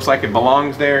animation looks like it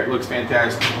belongs there. It looks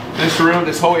fantastic. This room,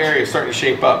 this whole area is starting to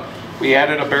shape up. We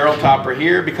added a barrel topper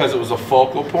here because it was a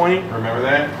focal point. Remember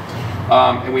that?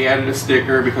 And we added a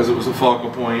sticker because it was a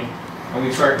focal point. And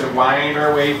we start to wind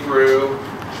our way through.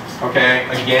 Okay,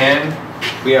 again,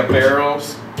 we have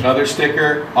barrels, another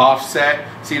sticker, offset.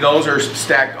 See, those are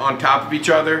stacked on top of each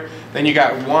other. Then you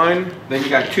got one, then you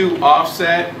got two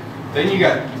offset, then you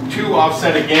got two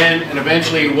offset again, and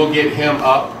eventually we'll get him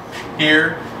up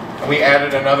here. And we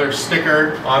added another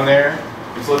sticker on there.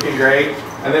 It's looking great.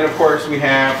 And then of course we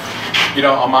have, you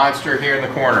know, a monster here in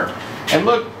the corner. And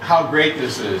look how great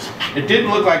this is. It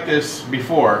didn't look like this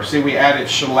before. See, we added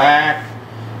shellac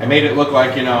and made it look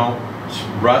like, you know,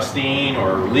 rusting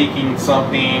or leaking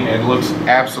something. It looks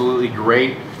absolutely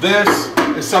great. This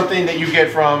is something that you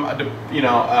get from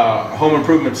a home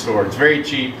improvement store. It's very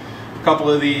cheap. A couple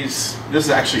of these. This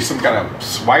is actually some kind of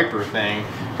swiper thing.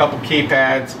 A couple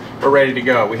keypads. We're ready to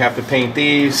go. We have to paint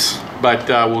these, but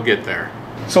we'll get there.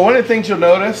 So one of the things you'll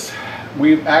notice,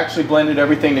 we've actually blended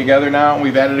everything together now.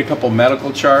 We've added a couple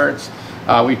medical charts.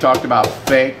 We talked about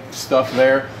fake stuff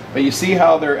there, but you see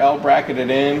how they're L bracketed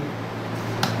in.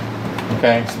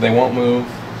 Okay, so they won't move.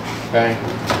 Okay,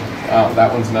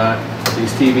 that one's not.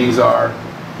 These TVs are.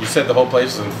 You said the whole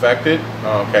place is infected?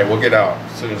 Oh, okay, we'll get out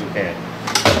as soon as we can.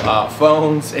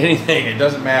 Phones, anything, it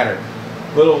doesn't matter.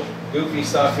 Little goofy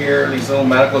stuff here, these little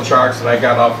medical charts that I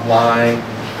got offline.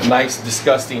 A nice,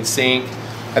 disgusting sink.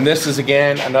 And this is,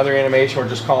 again, another animation we're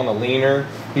just calling a leaner.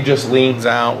 He just leans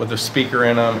out with a speaker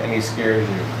in him and he scares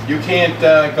you. You can't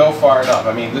go far enough.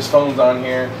 I mean, this phone's on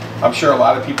here. I'm sure a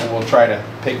lot of people will try to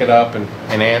pick it up and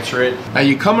answer it. Now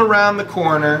you come around the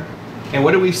corner, and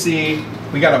what do we see?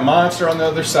 We got a monster on the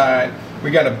other side. We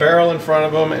got a barrel in front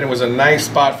of him, and it was a nice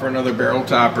spot for another barrel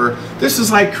topper. This is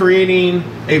like creating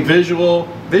a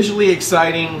visually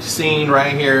exciting scene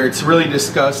right here. It's really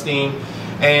disgusting,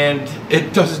 and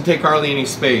it doesn't take hardly any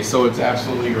space, so it's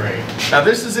absolutely great. Now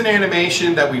this is an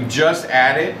animation that we just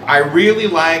added. I really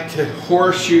like to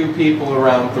horseshoe people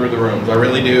around through the rooms. I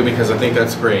really do, because I think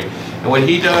that's great. And what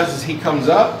he does is he comes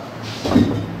up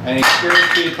and he scares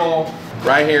people.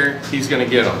 Right here, he's gonna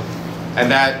get them. And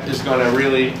that is gonna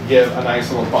really give a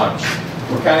nice little punch.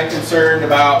 We're kind of concerned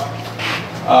about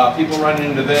people running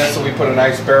into this, so we put a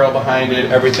nice barrel behind it.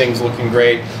 Everything's looking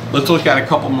great. Let's look at a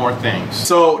couple more things.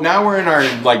 So now we're in our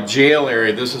like jail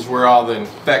area. This is where all the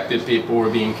infected people were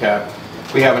being kept.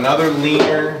 We have another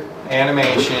leaner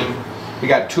animation. We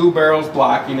got two barrels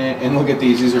blocking it, and look at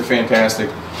these are fantastic.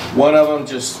 One of them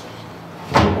just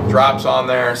drops on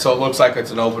there, so it looks like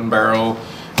it's an open barrel.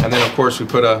 And then of course we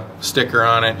put a sticker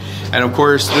on it. And of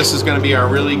course this is gonna be our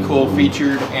really cool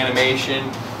featured animation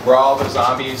where all the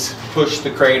zombies push the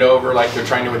crate over like they're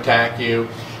trying to attack you.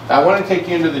 Now, I want to take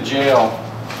you into the jail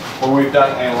where we've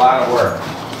done a lot of work,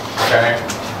 okay?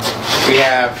 We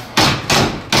have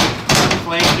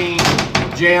flanking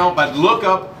jail, but look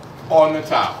up on the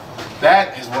top.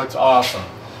 That is what's awesome.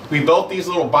 We built these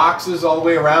little boxes all the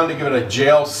way around to give it a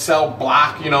jail cell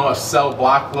block, you know, a cell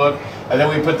block look. And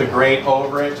then we put the grate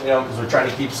over it, you know, because we're trying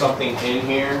to keep something in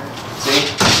here.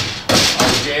 See?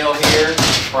 Our jail here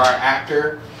for our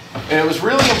actor. And it was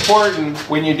really important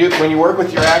when you work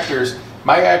with your actors.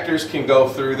 My actors can go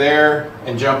through there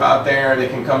and jump out there. They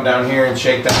can come down here and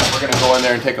shake that. We're going to go in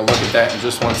there and take a look at that in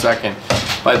just 1 second.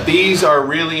 But these are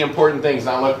really important things.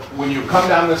 Now look, when you come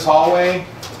down this hallway,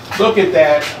 look at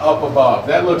that up above.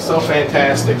 That looks so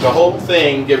fantastic. The whole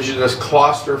thing gives you this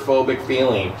claustrophobic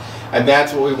feeling. And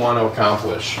that's what we want to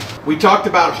accomplish. We talked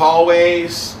about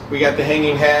hallways. We got the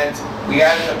hanging heads. We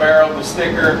added the barrel, the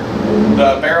sticker,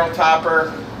 the barrel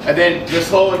topper. And then this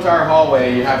whole entire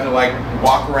hallway, you have to like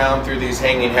walk around through these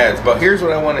hanging heads. But here's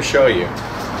what I want to show you.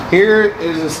 Here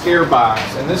is a scare box,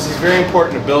 and this is very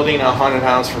important to building a haunted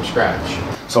house from scratch.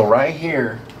 So right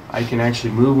here, I can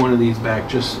actually move one of these back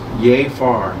just yay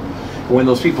far. And when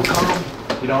those people come,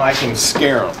 you know, I can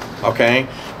scare them, okay?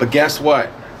 But guess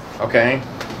what, okay?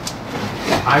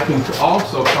 I can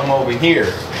also come over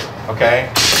here, okay,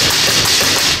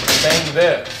 and bang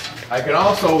this. I can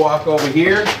also walk over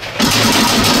here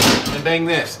and bang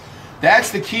this.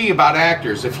 That's the key about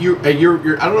actors. If you're I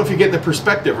don't know if you get the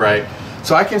perspective right.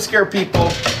 So I can scare people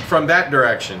from that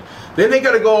direction. Then they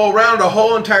got to go around a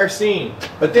whole entire scene,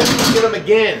 but then we can get them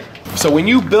again. So when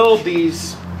you build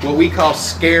these, what we call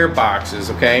scare boxes,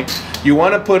 okay, you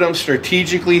want to put them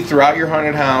strategically throughout your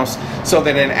haunted house so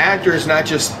that an actor is not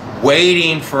just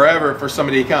waiting forever for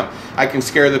somebody to come. I can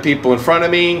scare the people in front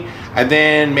of me, and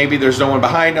then maybe there's no one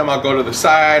behind them. I'll go to the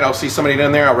side, I'll see somebody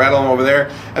down there, I'll rattle them over there,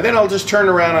 and then I'll just turn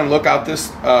around and look out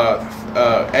this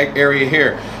area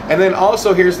here. And then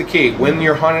also, here's the key: when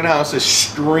your haunted house is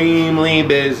extremely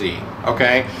busy,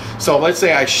 okay, so let's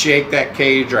say I shake that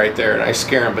cage right there and I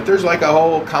scare them, but there's like a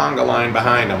whole conga line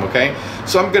behind them, okay,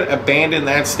 so I'm going to abandon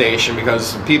that station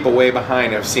because people way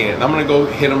behind have seen it, and I'm going to go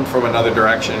hit them from another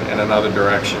direction and another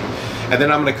direction, and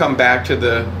then I'm going to come back to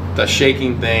the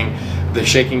shaking thing, the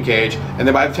shaking cage, and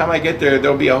then by the time I get there,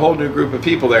 there'll be a whole new group of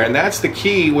people there. And that's the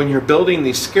key when you're building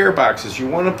these scare boxes. You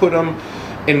want to put them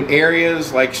in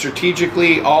areas like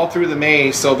strategically all through the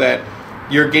maze so that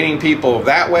you're getting people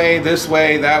that way, this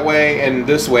way, that way, and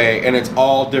this way, and it's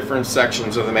all different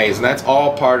sections of the maze, and that's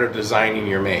all part of designing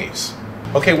your maze.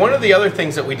 Okay, one of the other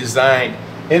things that we designed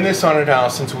in this haunted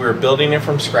house, since we were building it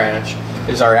from scratch,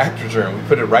 is our actor's room. We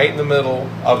put it right in the middle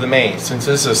of the maze. Since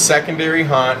this is a secondary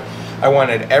haunt, I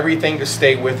wanted everything to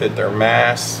stay with it, their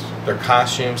masks, their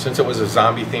costumes. Since it was a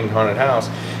zombie themed haunted house,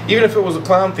 even if it was a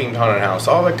clown themed haunted house,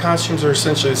 all the costumes are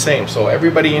essentially the same. So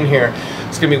everybody in here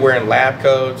is going to be wearing lab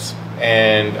coats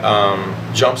and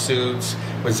jumpsuits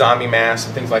with zombie masks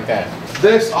and things like that.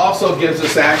 This also gives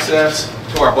us access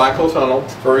to our black hole tunnel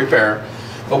for repair.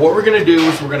 But what we're going to do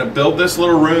is we're going to build this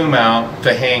little room out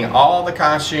to hang all the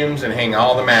costumes and hang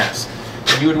all the masks.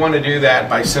 And you would want to do that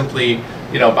by simply,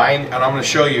 you know, buying, and I'm going to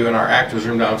show you in our actor's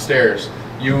room downstairs.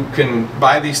 You can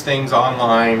buy these things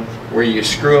online where you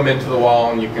screw them into the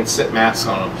wall and you can sit masks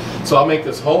on them. So I'll make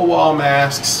this whole wall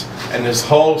masks and this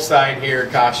whole side here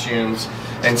costumes.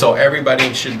 And so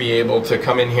everybody should be able to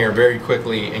come in here very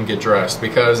quickly and get dressed,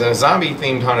 because in a zombie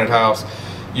themed haunted house,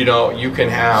 you know, you can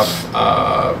have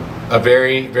a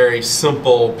very, very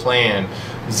simple plan.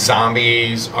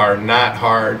 Zombies are not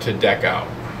hard to deck out.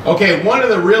 Okay, one of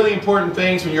the really important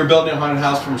things when you're building a haunted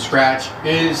house from scratch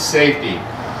is safety.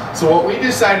 So what we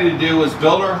decided to do was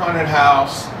build our haunted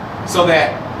house so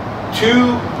that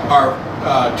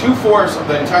two-fourths of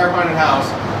the entire haunted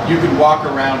house, you could walk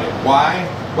around it. Why?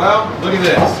 Well, look at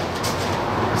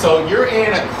this. So you're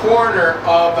in a corner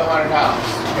of the haunted house,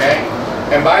 okay?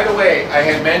 And by the way, I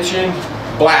had mentioned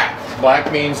black.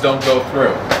 Black means don't go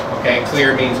through, okay?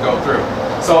 Clear means go through.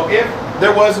 So if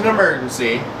there was an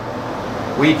emergency,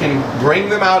 we can bring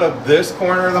them out of this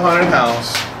corner of the haunted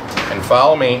house and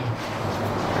follow me.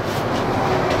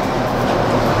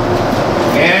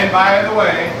 And by the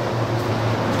way,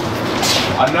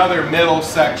 another middle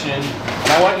section.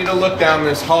 I want you to look down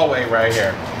this hallway right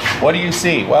here. What do you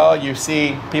see? Well, you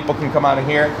see people can come out of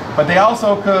here, but they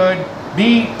also could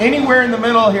be anywhere in the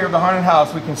middle here of the haunted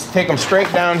house. We can take them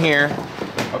straight down here,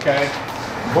 okay?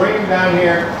 Bring them down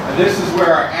here, and this is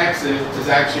where our exit is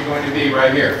actually going to be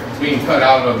right here. It's being cut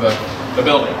out of the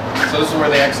building. So this is where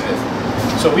the exit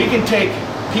is. So we can take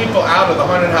people out of the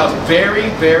haunted house very,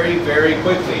 very, very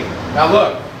quickly. Now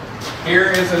look,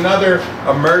 here is another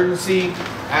emergency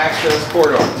access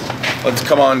corridor. Let's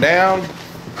come on down.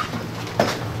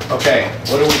 Okay,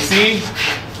 what do we see?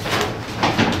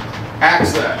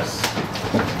 Access.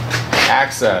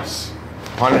 Access.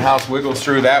 Haunted house wiggles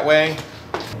through that way.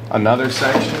 Another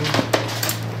section.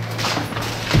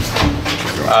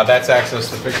 That's access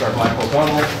to fix our black hole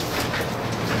tunnel.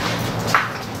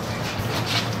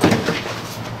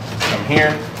 Come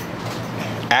here.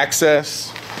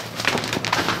 Access.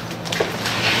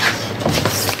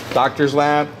 Doctor's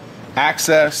lab.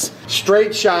 Access.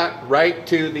 Straight shot right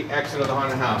to the exit of the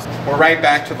haunted house. We're right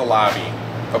back to the lobby.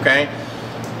 Okay?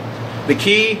 The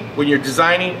key when you're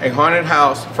designing a haunted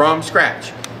house from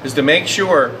scratch is to make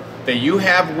sure that you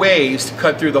have ways to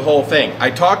cut through the whole thing. I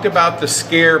talked about the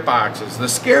scare boxes. The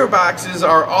scare boxes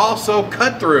are also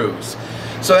cut-throughs.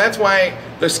 So that's why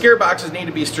the scare boxes need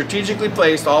to be strategically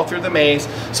placed all through the maze,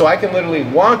 so I can literally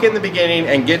walk in the beginning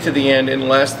and get to the end in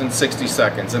less than 60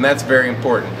 seconds, and that's very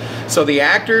important. So the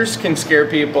actors can scare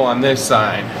people on this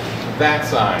side, that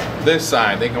side, this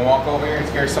side. They can walk over here and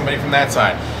scare somebody from that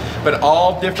side. But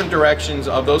all different directions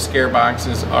of those scare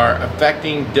boxes are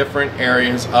affecting different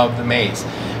areas of the maze.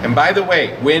 And by the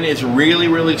way, when it's really,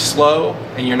 really slow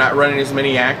and you're not running as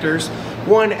many actors,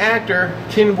 one actor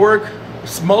can work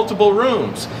multiple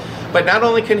rooms. But not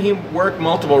only can he work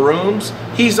multiple rooms,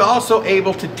 he's also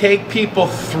able to take people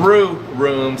through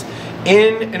rooms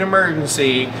in an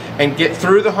emergency and get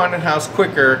through the haunted house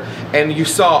quicker. And you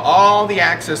saw all the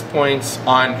access points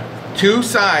on 2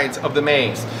 sides of the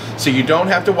maze. So you don't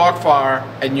have to walk far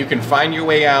and you can find your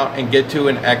way out and get to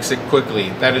an exit quickly.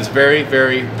 That is very,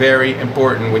 very, very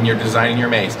important when you're designing your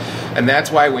maze. And that's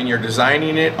why when you're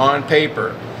designing it on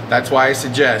paper, that's why I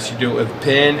suggest you do it with a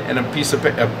pen and a piece of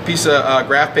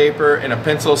graph paper and a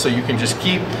pencil, so you can just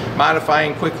keep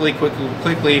modifying quickly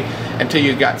until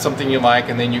you got something you like,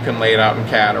 and then you can lay it out in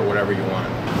CAD or whatever you want.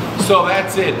 So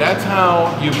that's it. That's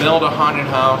how you build a haunted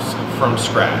house from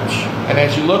scratch. And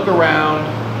as you look around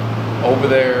over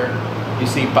there, you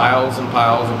see piles and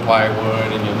piles of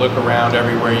plywood, and you look around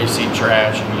everywhere, you see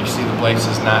trash, and you see the place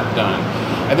is not done.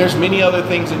 And there's many other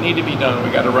things that need to be done. We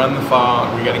got to run the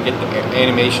fog, we got to get the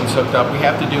animations hooked up, we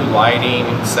have to do lighting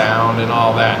and sound and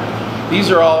all that. These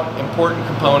are all important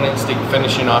components to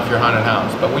finishing off your haunted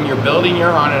house. But when you're building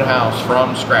your haunted house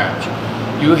from scratch,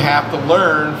 you have to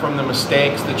learn from the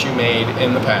mistakes that you made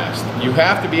in the past. You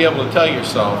have to be able to tell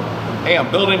yourself, hey, I'm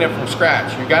building it from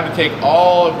scratch. You got to take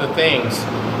all of the things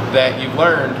that you've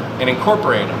learned and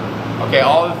incorporate them. Okay,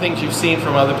 all the things you've seen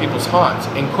from other people's haunts,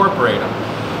 incorporate them.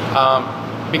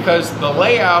 Because the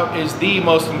layout is the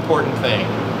most important thing.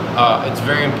 It's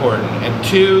very important. And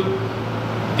 2,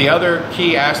 the other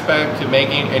key aspect to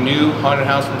making a new haunted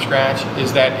house from scratch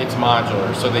is that it's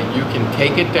modular, so that you can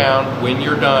take it down when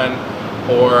you're done,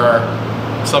 or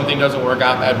something doesn't work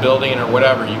out in that building or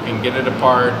whatever. You can get it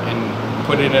apart and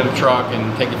put it in a truck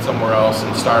and take it somewhere else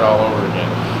and start all over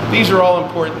again. These are all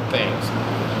important things.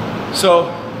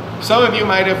 So some of you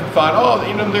might have thought, oh,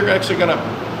 you know, they're actually going to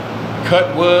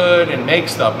cut wood and make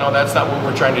stuff. No, that's not what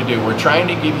we're trying to do. We're trying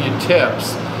to give you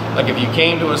tips, like if you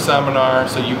came to a seminar,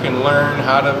 so you can learn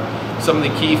how to, some of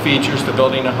the key features to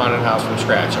building a haunted house from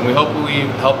scratch. And we hope we've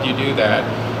helped you do that.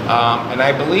 And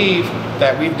I believe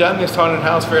that we've done this haunted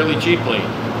house fairly cheaply.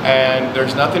 And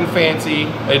there's nothing fancy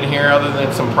in here other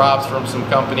than some props from some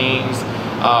companies,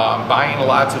 buying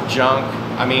lots of junk.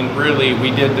 I mean, really, we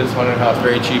did this haunted house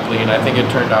very cheaply, and I think it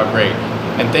turned out great.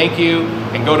 And thank you,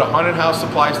 and go to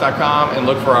hauntedhousesupplies.com and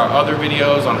look for our other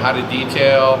videos on how to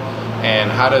detail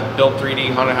and how to build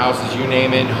 3D haunted houses, you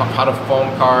name it, how to foam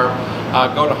carve.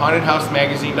 Go to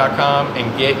hauntedhousemagazine.com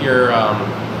and get your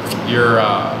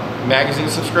magazine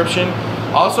subscription.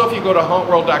 Also, if you go to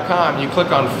hauntworld.com, you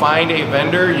click on find a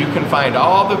vendor, you can find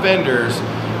all the vendors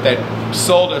that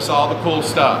sold us all the cool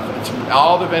stuff.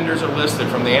 All the vendors are listed,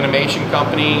 from the animation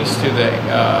companies to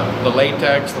the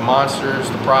latex, the monsters,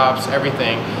 the props,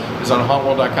 everything is on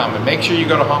hauntworld.com. And make sure you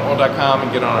go to hauntworld.com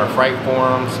and get on our Fright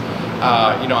forums.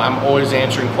 You know, I'm always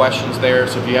answering questions there,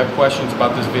 so if you have questions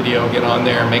about this video, get on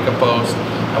there, make a post,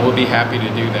 and we'll be happy to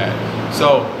do that.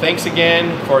 So thanks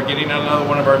again for getting on another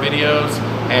one of our videos,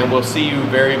 and we'll see you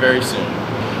very, very soon.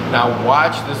 Now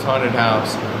watch this haunted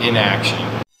house in action.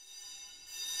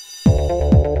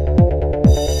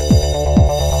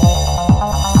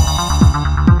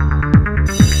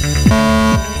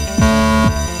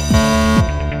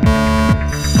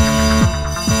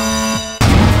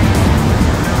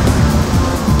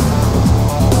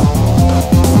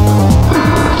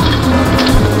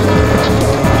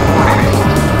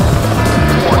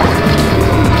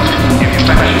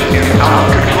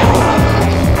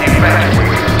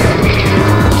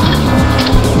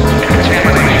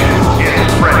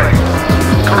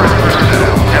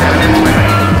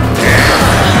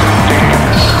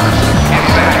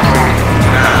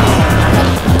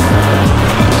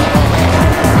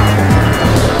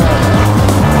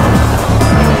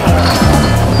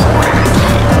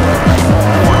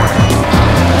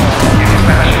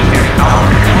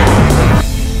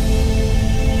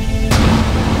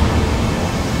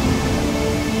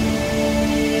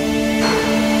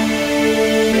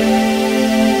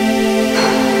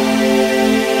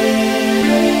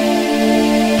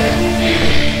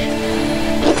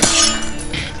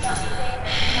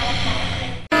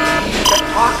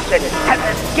 Has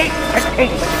escaped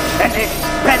containment and is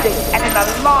spreading at an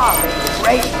alarming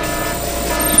rate.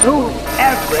 Soon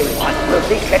everyone will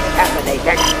be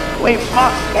contaminated. We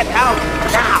must get out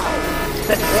now.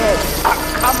 The dead are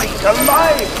coming to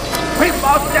life. We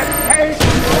must escape.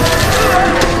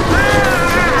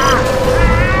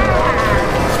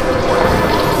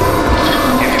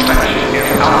 Infection is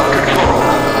out of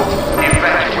control.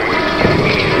 Evacuate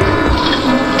immediately.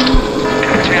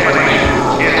 Contamination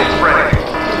is spreading.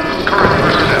 Current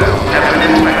personnel have been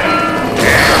infected.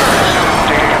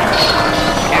 Dangerous.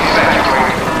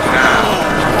 Evacuate now.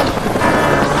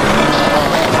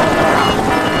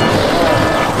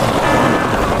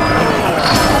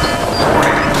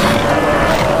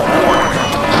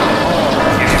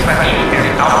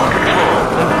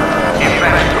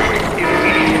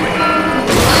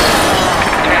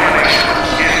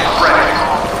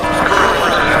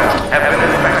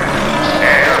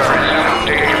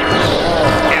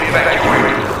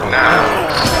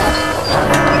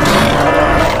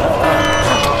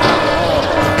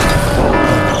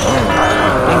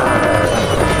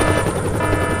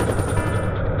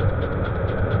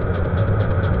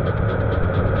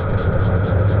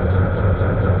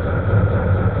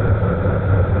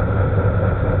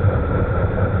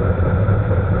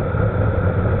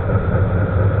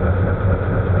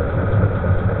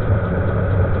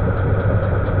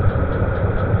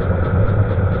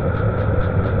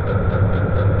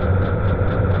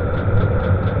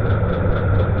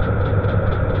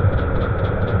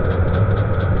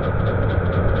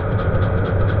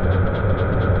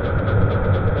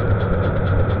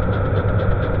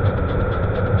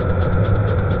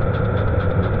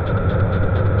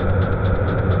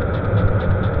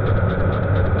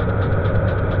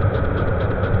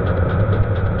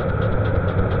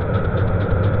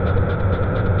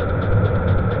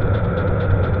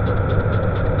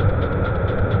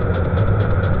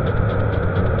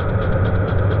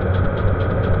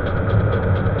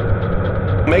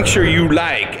 make sure you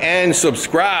like and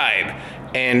subscribe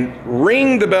and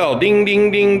ring the bell, ding,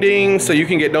 ding, ding, ding, so you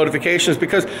can get notifications,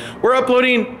 because we're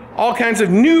uploading all kinds of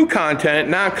new content,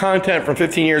 not content from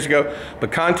 15 years ago,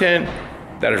 but content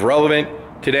that is relevant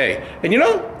today. And you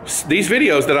know, these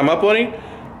videos that I'm uploading,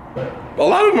 a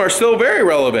lot of them are still very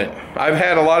relevant. I've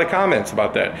had a lot of comments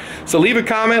about that. So leave a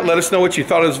comment, let us know what you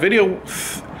thought of this video.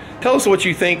 Tell us what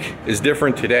you think is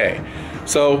different today.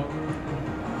 So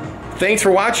thanks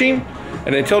for watching,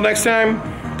 and until next time,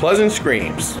 pleasant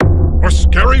screams. For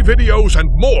scary videos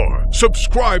and more,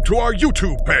 subscribe to our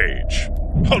YouTube page,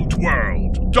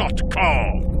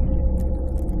 huntworld.com.